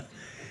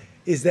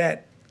 Is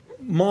that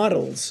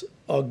models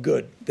are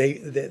good.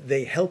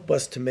 They help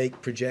us to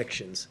make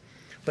projections.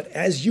 But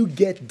as you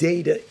get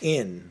data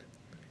in,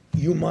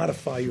 you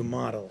modify your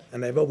model.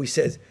 And I've always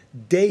said,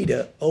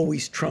 data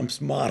always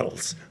trumps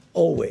models,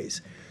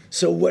 always.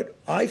 So what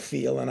I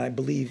feel, and I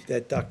believe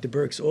that Dr.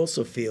 Birx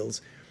also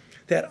feels,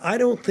 that I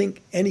don't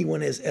think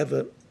anyone has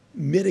ever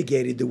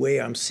mitigated the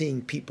way I'm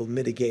seeing people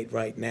mitigate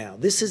right now.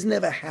 This has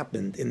never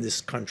happened in this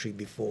country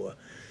before.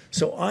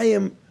 So I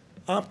am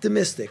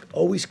optimistic,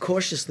 always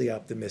cautiously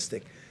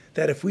optimistic,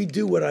 that if we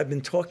do what I've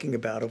been talking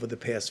about over the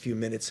past few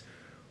minutes,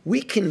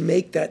 we can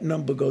make that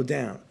number go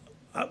down.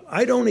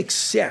 I don't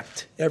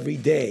accept every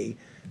day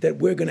that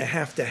we're going to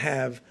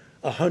have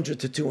 100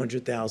 to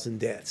 200,000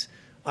 deaths.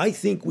 I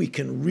think we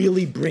can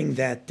really bring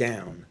that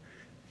down,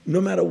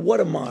 no matter what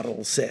a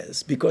model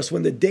says, because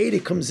when the data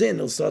comes in,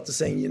 they'll start to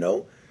say, you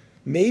know,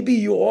 maybe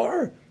you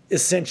are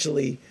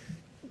essentially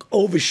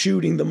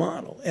overshooting the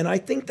model. And I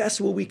think that's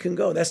where we can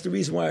go. That's the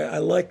reason why I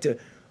like to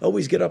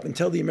always get up and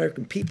tell the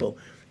American people,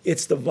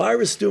 it's the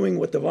virus doing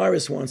what the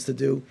virus wants to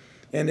do,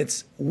 and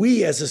it's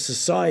we as a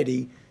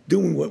society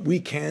doing what we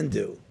can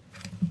do.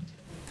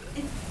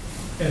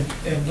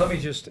 And let me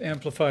just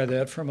amplify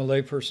that from a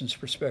layperson's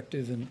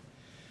perspective. And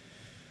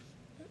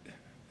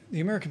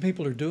the American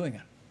people are doing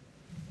it.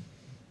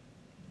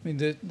 I mean,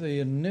 the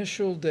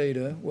initial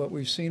data, what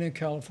we've seen in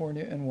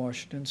California and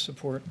Washington,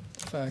 support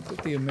the fact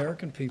that the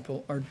American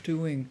people are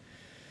doing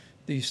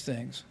these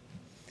things,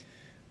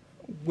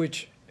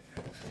 which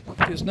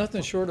is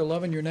nothing short of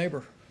loving your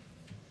neighbor.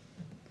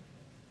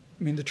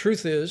 I mean, the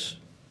truth is,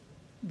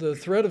 the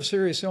threat of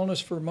serious illness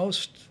for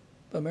most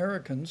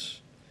Americans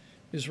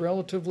is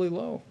relatively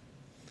low.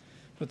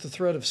 But the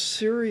threat of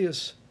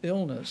serious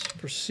illness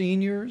for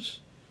seniors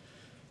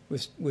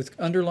with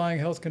underlying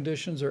health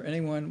conditions or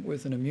anyone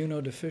with an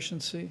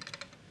immunodeficiency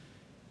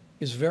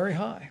is very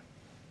high.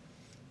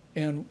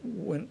 And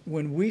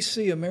when we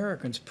see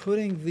Americans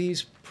putting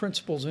these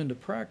principles into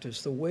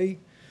practice the way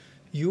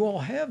you all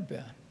have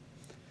been,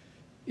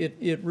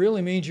 it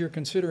really means you're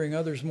considering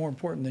others more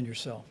important than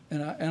yourself.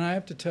 And I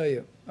have to tell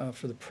you,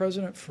 for the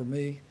president, for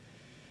me,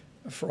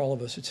 for all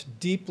of us, it's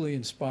deeply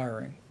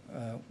inspiring.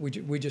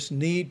 We just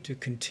need to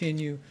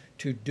continue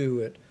to do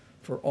it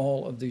for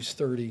all of these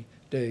 30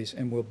 days,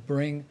 and we'll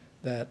bring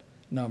that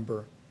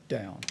number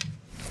down.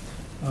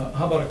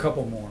 How about a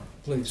couple more,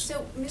 please?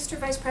 So, Mr.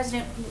 Vice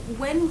President,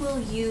 when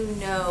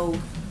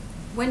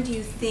do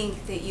you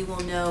think that you will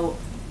know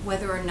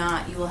whether or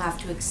not you will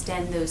have to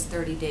extend those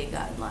 30-day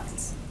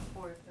guidelines,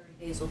 or if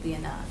 30 days will be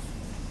enough?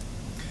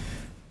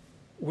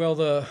 Well,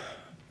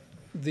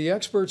 the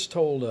experts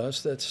told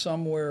us that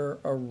somewhere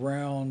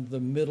around the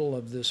middle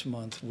of this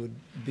month would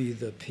be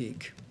the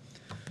peak.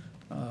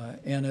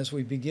 And as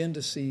we begin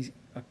to see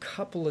a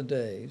couple of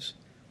days,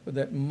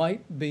 that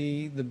might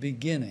be the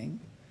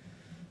beginning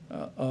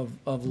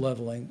of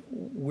leveling,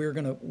 we're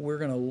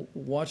gonna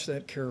watch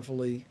that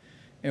carefully,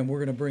 and we're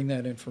gonna bring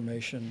that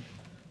information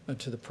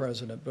to the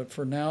president. But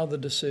for now, the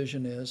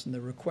decision is, and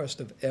the request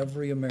of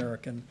every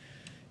American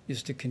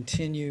is to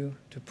continue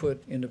to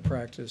put into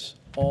practice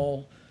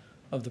all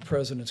of the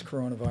President's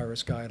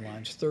coronavirus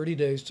guidelines, 30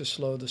 days to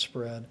slow the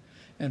spread.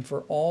 And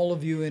for all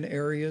of you in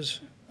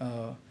areas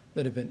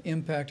that have been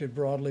impacted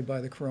broadly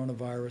by the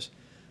coronavirus,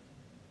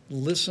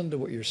 listen to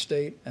what your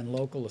state and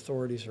local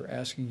authorities are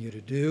asking you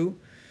to do.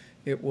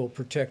 It will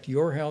protect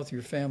your health,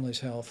 your family's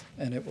health,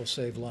 and it will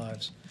save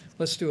lives.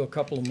 Let's do a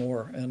couple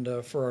more, and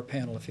for our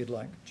panel, if you'd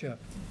like. Jeff.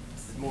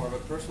 This is more of a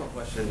personal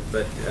question,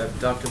 but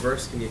Dr.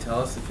 Burks, can you tell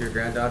us if your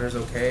granddaughter's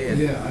okay? And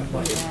yeah, I'd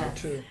like to know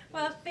too.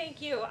 Well,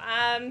 thank you.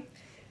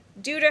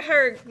 Due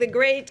to the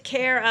great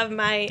care of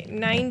my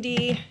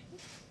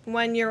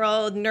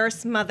 91-year-old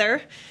nurse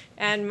mother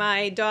and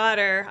my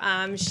daughter,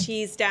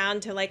 she's down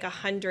to like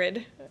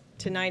 100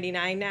 to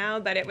 99 now,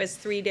 but it was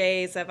 3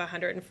 days of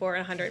 104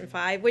 and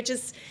 105, which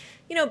is,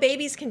 you know,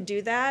 babies can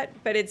do that,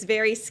 but it's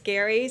very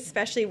scary,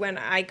 especially when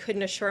I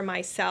couldn't assure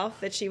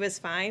myself that she was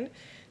fine.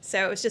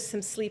 So it was just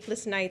some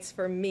sleepless nights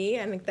for me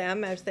and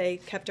them as they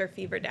kept our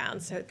fever down.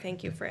 So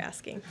thank you for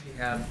asking.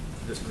 You have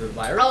the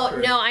virus?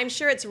 Oh, no, I'm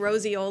sure it's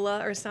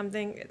roseola or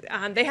something.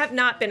 They have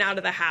not been out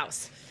of the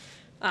house.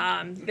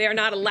 They're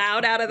not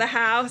allowed out of the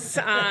house.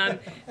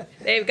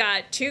 They've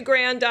got 2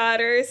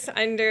 granddaughters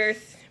under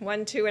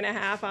 1,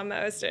 2.5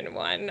 almost, and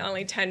one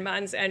only 10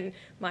 months, and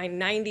my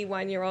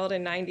 91-year-old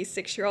and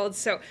 96-year-old.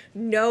 So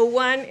no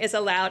one is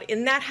allowed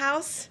in that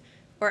house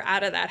or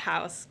out of that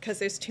house because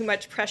there's too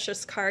much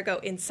precious cargo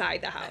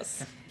inside the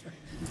house.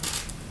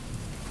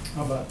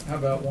 How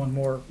about one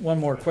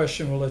more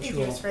question? We'll let Thank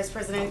you all. Mr. Vice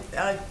President.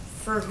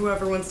 For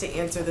whoever wants to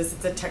answer this,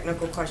 it's a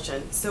technical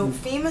question. So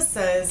FEMA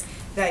says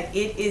that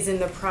it is in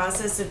the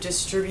process of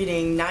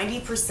distributing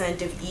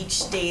 90% of each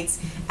state's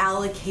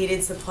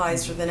allocated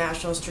supplies for the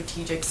National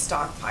Strategic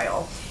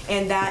Stockpile.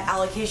 And that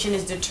allocation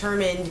is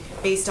determined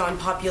based on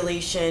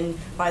population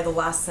by the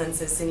last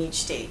census in each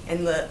state.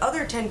 And the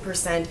other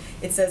 10%,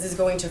 it says, is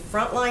going to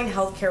frontline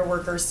healthcare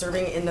workers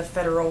serving in the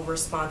federal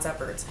response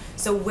efforts.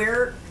 So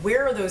where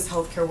are those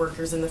healthcare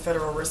workers in the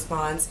federal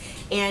response?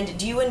 And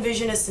do you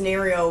envision a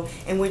scenario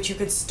in which you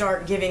could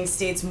start giving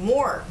states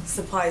more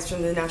supplies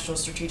from the National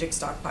Strategic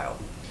Stockpile?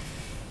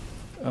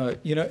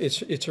 You know,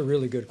 it's a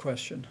really good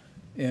question.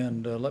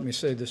 And let me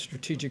say the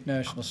Strategic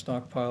National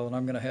Stockpile, and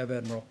I'm going to have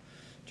Admiral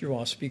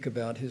Giroir speak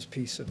about his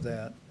piece of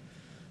that,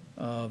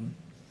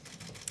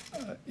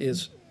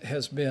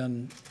 has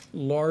been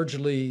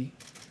largely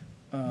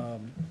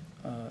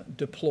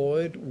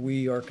deployed.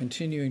 We are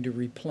continuing to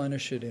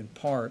replenish it in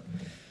part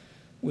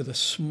with a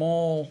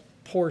small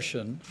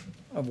portion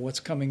of what's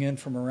coming in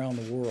from around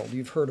the world.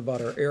 You've heard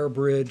about our air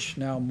bridge,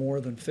 now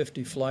more than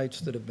 50 flights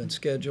that have been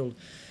scheduled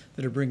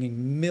that are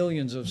bringing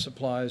millions of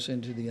supplies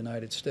into the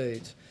United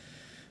States.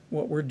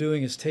 What we're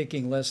doing is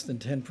taking less than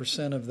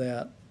 10% of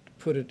that,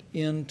 put it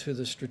into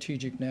the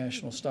Strategic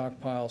National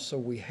Stockpile, so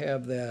we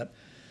have that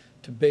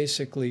to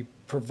basically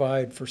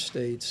provide for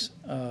states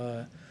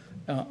on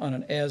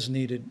an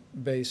as-needed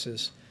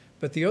basis.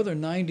 But the other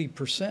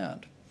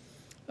 90%,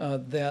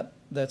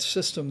 that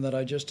system that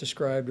I just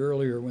described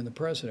earlier when the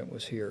President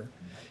was here,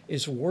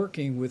 is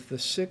working with the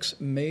 6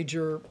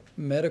 major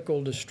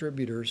medical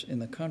distributors in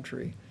the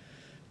country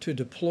to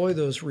deploy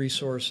those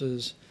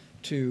resources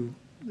to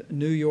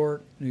New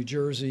York, New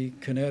Jersey,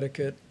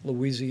 Connecticut,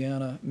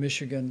 Louisiana,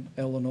 Michigan,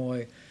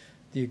 Illinois,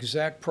 the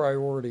exact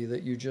priority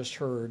that you just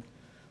heard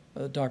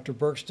Dr.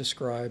 Burks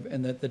describe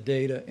and that the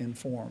data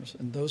informs.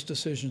 And those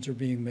decisions are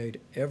being made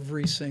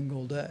every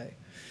single day.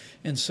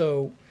 And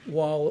so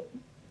while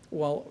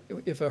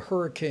if a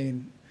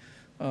hurricane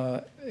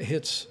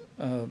hits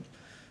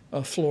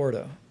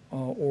Florida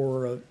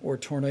or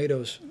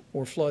tornadoes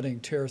or flooding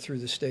tear through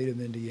the state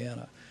of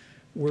Indiana,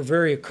 we're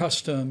very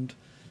accustomed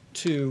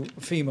to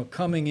FEMA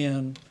coming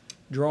in,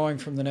 drawing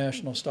from the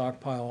national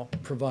stockpile,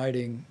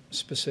 providing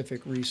specific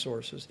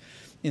resources.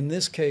 In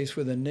this case,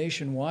 with a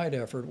nationwide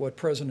effort, what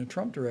President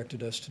Trump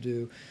directed us to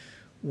do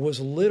was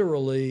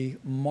literally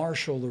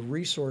marshal the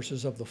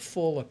resources of the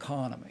full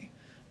economy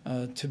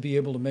to be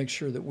able to make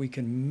sure that we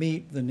can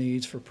meet the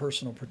needs for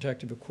personal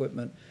protective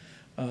equipment,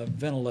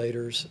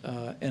 ventilators,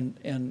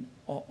 and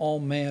all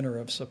manner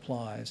of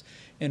supplies.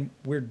 And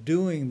we're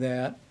doing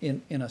that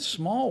in a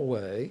small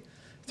way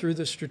through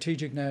the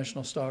Strategic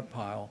National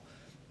Stockpile,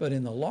 but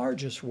in the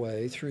largest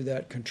way through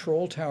that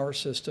control tower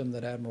system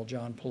that Admiral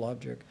John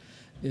Polovchik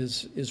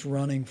is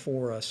running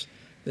for us,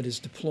 that is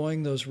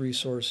deploying those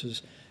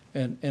resources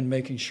and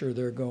making sure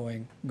they're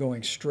going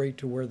straight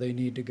to where they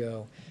need to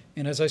go.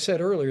 And as I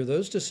said earlier,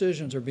 those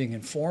decisions are being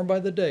informed by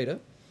the data,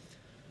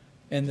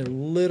 and they're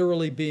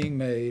literally being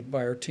made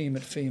by our team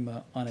at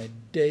FEMA on a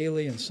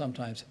daily and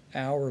sometimes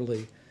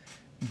hourly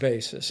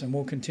basis. And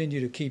we'll continue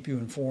to keep you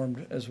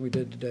informed, as we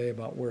did today,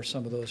 about where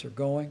some of those are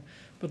going.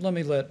 But let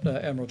me let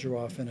Admiral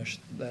Giroir finish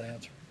that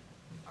answer.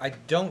 I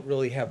don't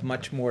really have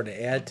much more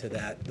to add to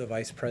that. The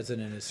Vice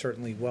President is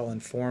certainly well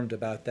informed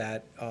about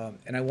that.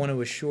 And I want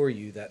to assure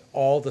you that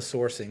all the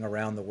sourcing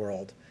around the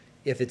world,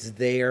 if it's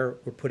there,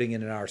 we're putting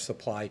it in our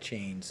supply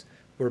chains.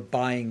 We're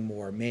buying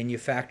more.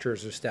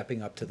 Manufacturers are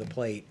stepping up to the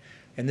plate.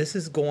 And this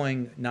is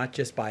going not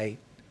just by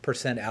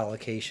percent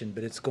allocation,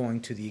 but it's going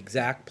to the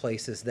exact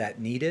places that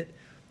need it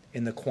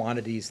in the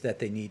quantities that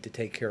they need to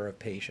take care of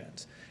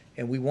patients.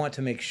 And we want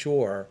to make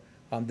sure,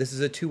 this is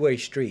a two-way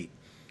street.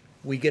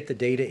 We get the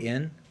data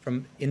in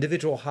from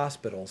individual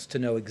hospitals to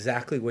know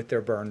exactly what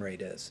their burn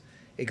rate is,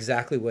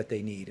 exactly what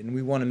they need. And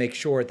we want to make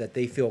sure that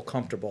they feel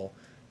comfortable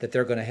that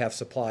they're going to have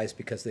supplies,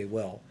 because they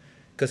will.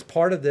 Because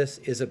part of this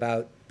is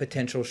about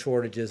potential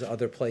shortages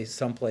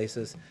some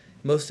places.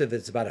 Most of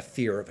it's about a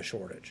fear of a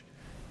shortage.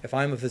 If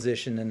I'm a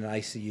physician in an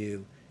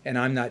ICU and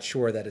I'm not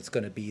sure that it's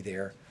going to be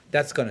there,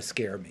 that's going to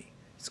scare me.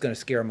 It's going to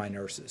scare my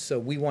nurses. So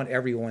we want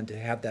everyone to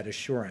have that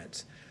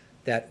assurance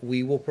that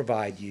we will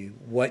provide you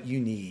what you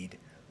need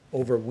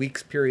over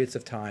weeks, periods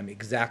of time,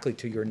 exactly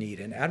to your need.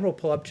 And Admiral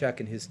Polubchak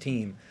and his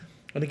team,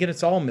 and again,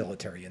 it's all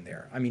military in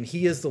there. I mean,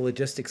 he is the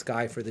logistics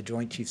guy for the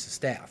Joint Chiefs of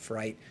Staff,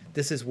 right?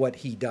 This is what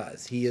he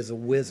does. He is a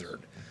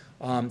wizard.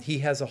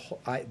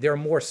 There are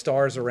more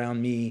stars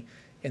around me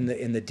in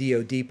the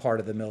DoD part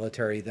of the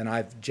military than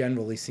I've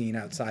generally seen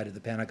outside of the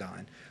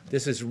Pentagon.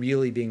 This is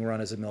really being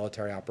run as a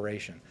military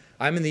operation.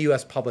 I'm in the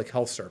U.S. Public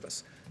Health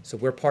Service, so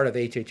we're part of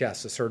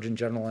HHS. The Surgeon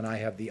General and I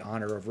have the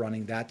honor of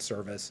running that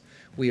service.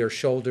 We are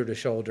shoulder to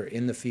shoulder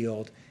in the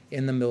field,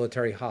 in the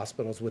military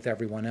hospitals with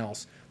everyone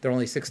else. There are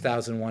only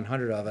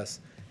 6,100 of us.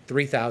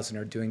 3,000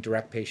 are doing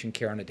direct patient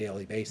care on a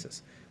daily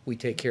basis. We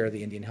take care of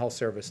the Indian Health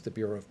Service, the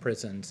Bureau of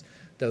Prisons,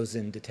 those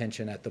in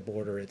detention at the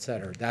border, et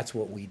cetera. That's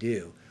what we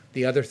do.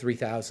 The other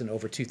 3,000,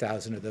 over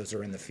 2,000 of those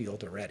are in the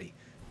field already,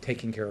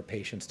 taking care of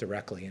patients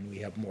directly, and we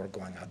have more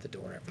going out the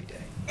door every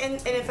day.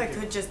 And if I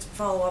could just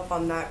follow up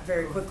on that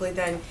very quickly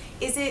then,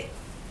 is it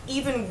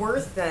even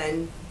worth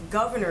then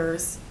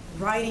governors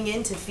writing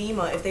into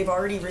FEMA if they've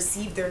already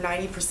received their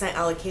 90%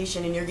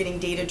 allocation and you're getting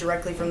data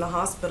directly from the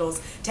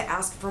hospitals to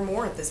ask for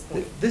more at this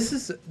point? This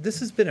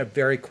has been a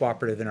very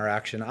cooperative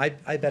interaction. I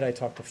bet I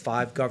talk to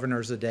 5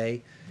 governors a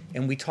day,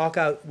 and we talk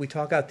out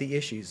the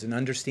issues and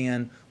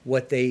understand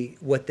what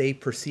they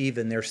perceive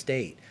in their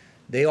state.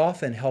 They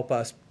often help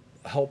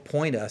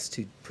point us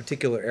to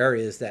particular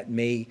areas that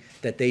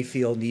they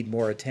feel need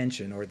more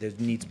attention or there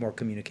needs more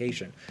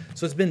communication.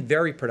 So it's been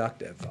very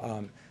productive.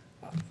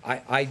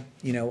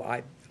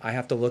 I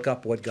have to look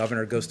up what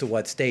governor goes to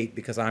what state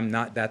because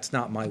that's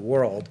not my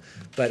world,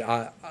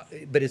 but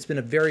it's been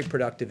a very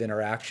productive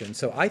interaction.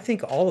 So I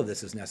think all of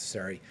this is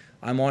necessary.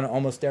 I'm on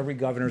almost every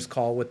governor's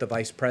call with the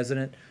vice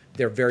president.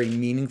 They're very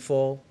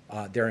meaningful,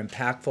 they're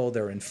impactful,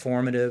 they're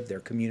informative, they're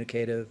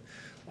communicative.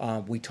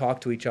 We talk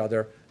to each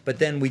other, but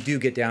then we do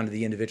get down to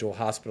the individual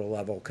hospital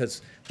level,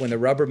 because when the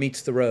rubber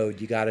meets the road,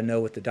 you got to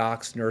know what the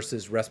docs,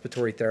 nurses,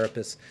 respiratory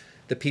therapists,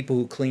 the people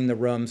who clean the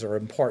rooms are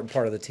an important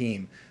part of the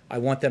team. I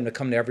want them to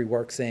come to every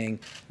work saying,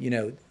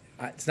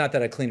 it's not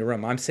that I cleaned a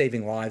room, I'm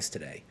saving lives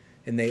today.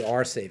 And they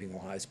are saving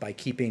lives by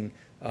keeping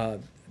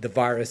the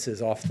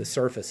viruses off the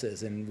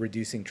surfaces and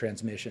reducing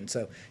transmission.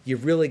 So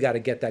you've really got to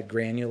get that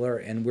granular,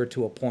 and we're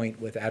to a point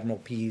with Admiral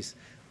P's.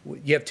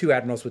 You have 2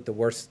 admirals with the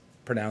worst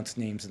pronounced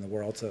names in the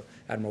world, so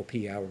Admiral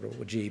P,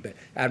 Admiral G, but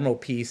Admiral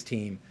P's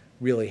team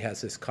really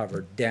has this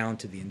covered down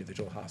to the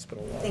individual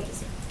hospital level. Thank you,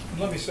 sir.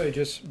 Let me say,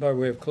 just by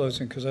way of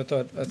closing, because I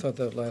thought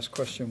that last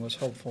question was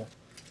helpful.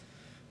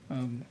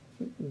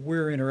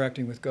 We're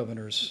interacting with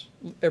governors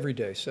every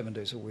day, 7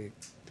 days a week,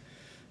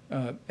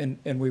 and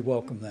we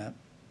welcome that.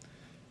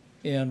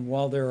 And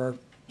while there are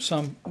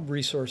some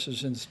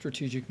resources in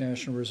Strategic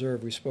National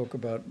Reserve, we spoke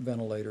about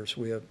ventilators.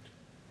 We have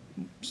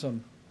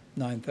some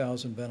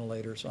 9,000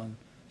 ventilators on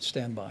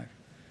standby.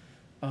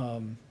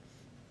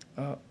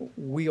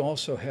 We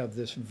also have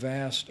this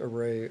vast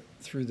array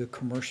through the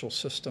commercial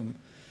system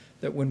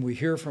that when we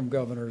hear from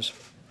governors,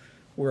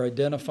 we're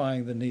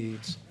identifying the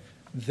needs.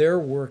 They're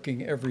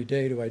working every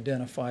day to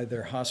identify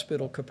their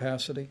hospital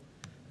capacity.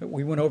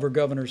 We went over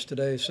governors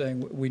today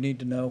saying we need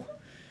to know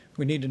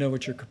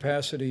what your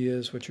capacity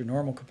is, what your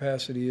normal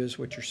capacity is,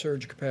 what your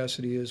surge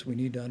capacity is. We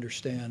need to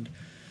understand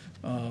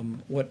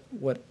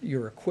what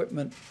your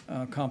equipment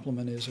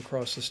complement is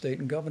across the state.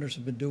 And governors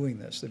have been doing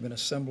this. They've been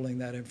assembling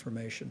that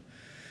information.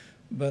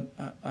 But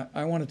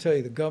I want to tell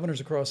you, the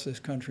governors across this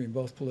country in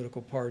both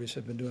political parties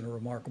have been doing a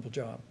remarkable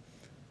job.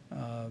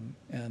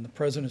 And the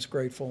president's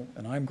grateful,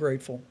 and I'm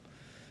grateful.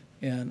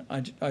 And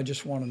I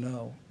just want to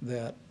know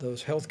that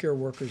those healthcare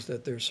workers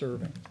that they're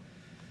serving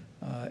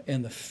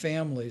and the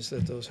families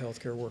that those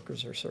healthcare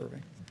workers are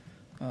serving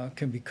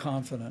can be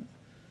confident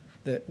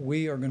that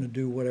we are going to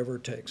do whatever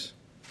it takes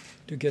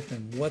to get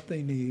them what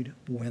they need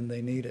when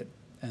they need it.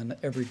 And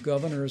every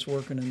governor is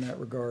working in that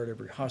regard.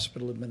 Every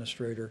hospital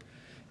administrator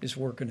is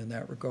working in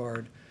that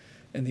regard.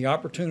 And the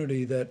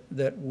opportunity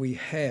that we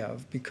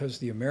have, because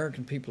the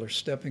American people are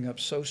stepping up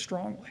so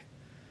strongly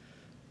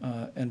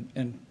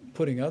and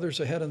putting others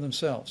ahead of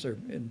themselves.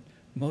 In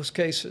most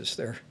cases,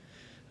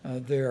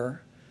 they're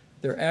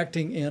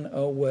acting in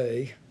a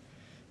way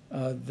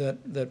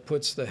that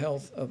puts the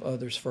health of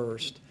others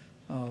first.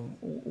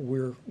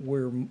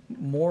 We're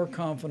more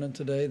confident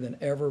today than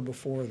ever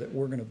before that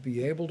we're going to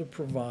be able to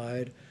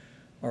provide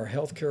our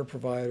healthcare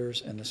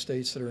providers and the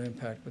states that are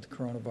impacted with the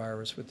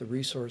coronavirus with the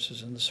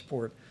resources and the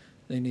support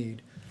they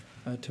need.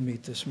 to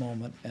meet this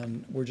moment,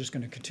 and we're just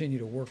going to continue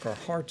to work our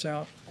hearts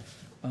out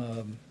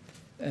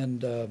and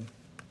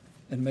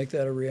make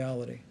that a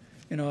reality.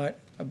 You know,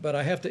 but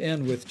I have to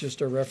end with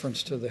just a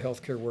reference to the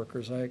healthcare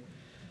workers.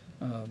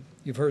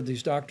 You've heard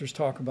these doctors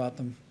talk about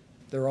them.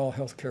 They're all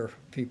healthcare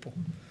people.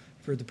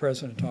 You've heard the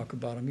president talk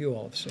about them. You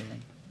all have seen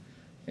them.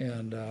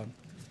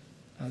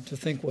 And to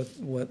think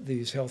what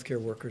these healthcare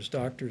workers,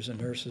 doctors and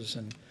nurses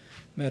and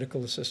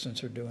medical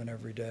assistants are doing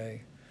every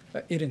day,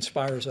 it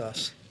inspires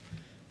us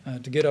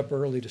to get up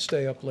early, to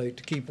stay up late,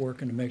 to keep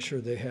working, to make sure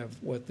they have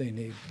what they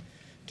need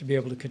to be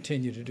able to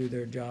continue to do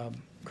their job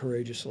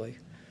courageously.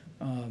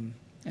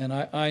 And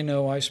I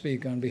know I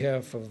speak on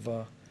behalf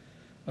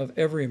of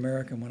every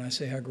American when I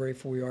say how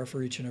grateful we are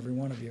for each and every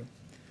one of you.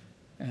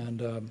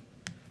 And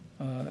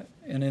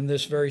in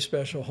this very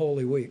special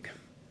Holy Week,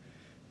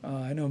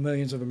 I know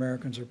millions of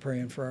Americans are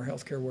praying for our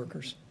healthcare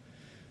workers.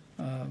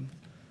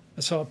 I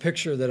saw a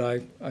picture that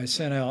I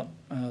sent out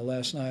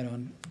last night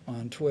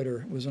on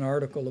Twitter. It was an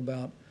article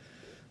about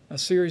a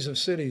series of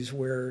cities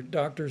where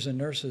doctors and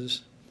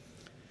nurses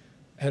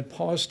had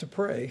paused to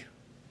pray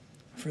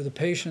for the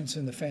patients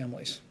and the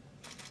families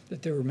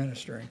that they were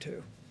ministering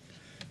to.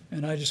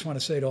 And I just want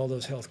to say to all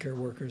those healthcare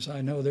workers, I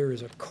know there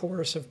is a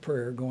chorus of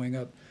prayer going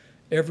up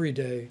every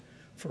day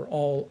for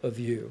all of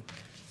you.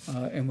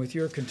 And with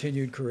your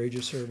continued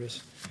courageous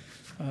service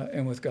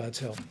and with God's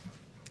help,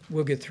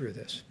 we'll get through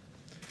this.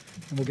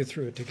 And we'll get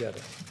through it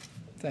together.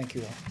 Thank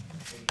you all.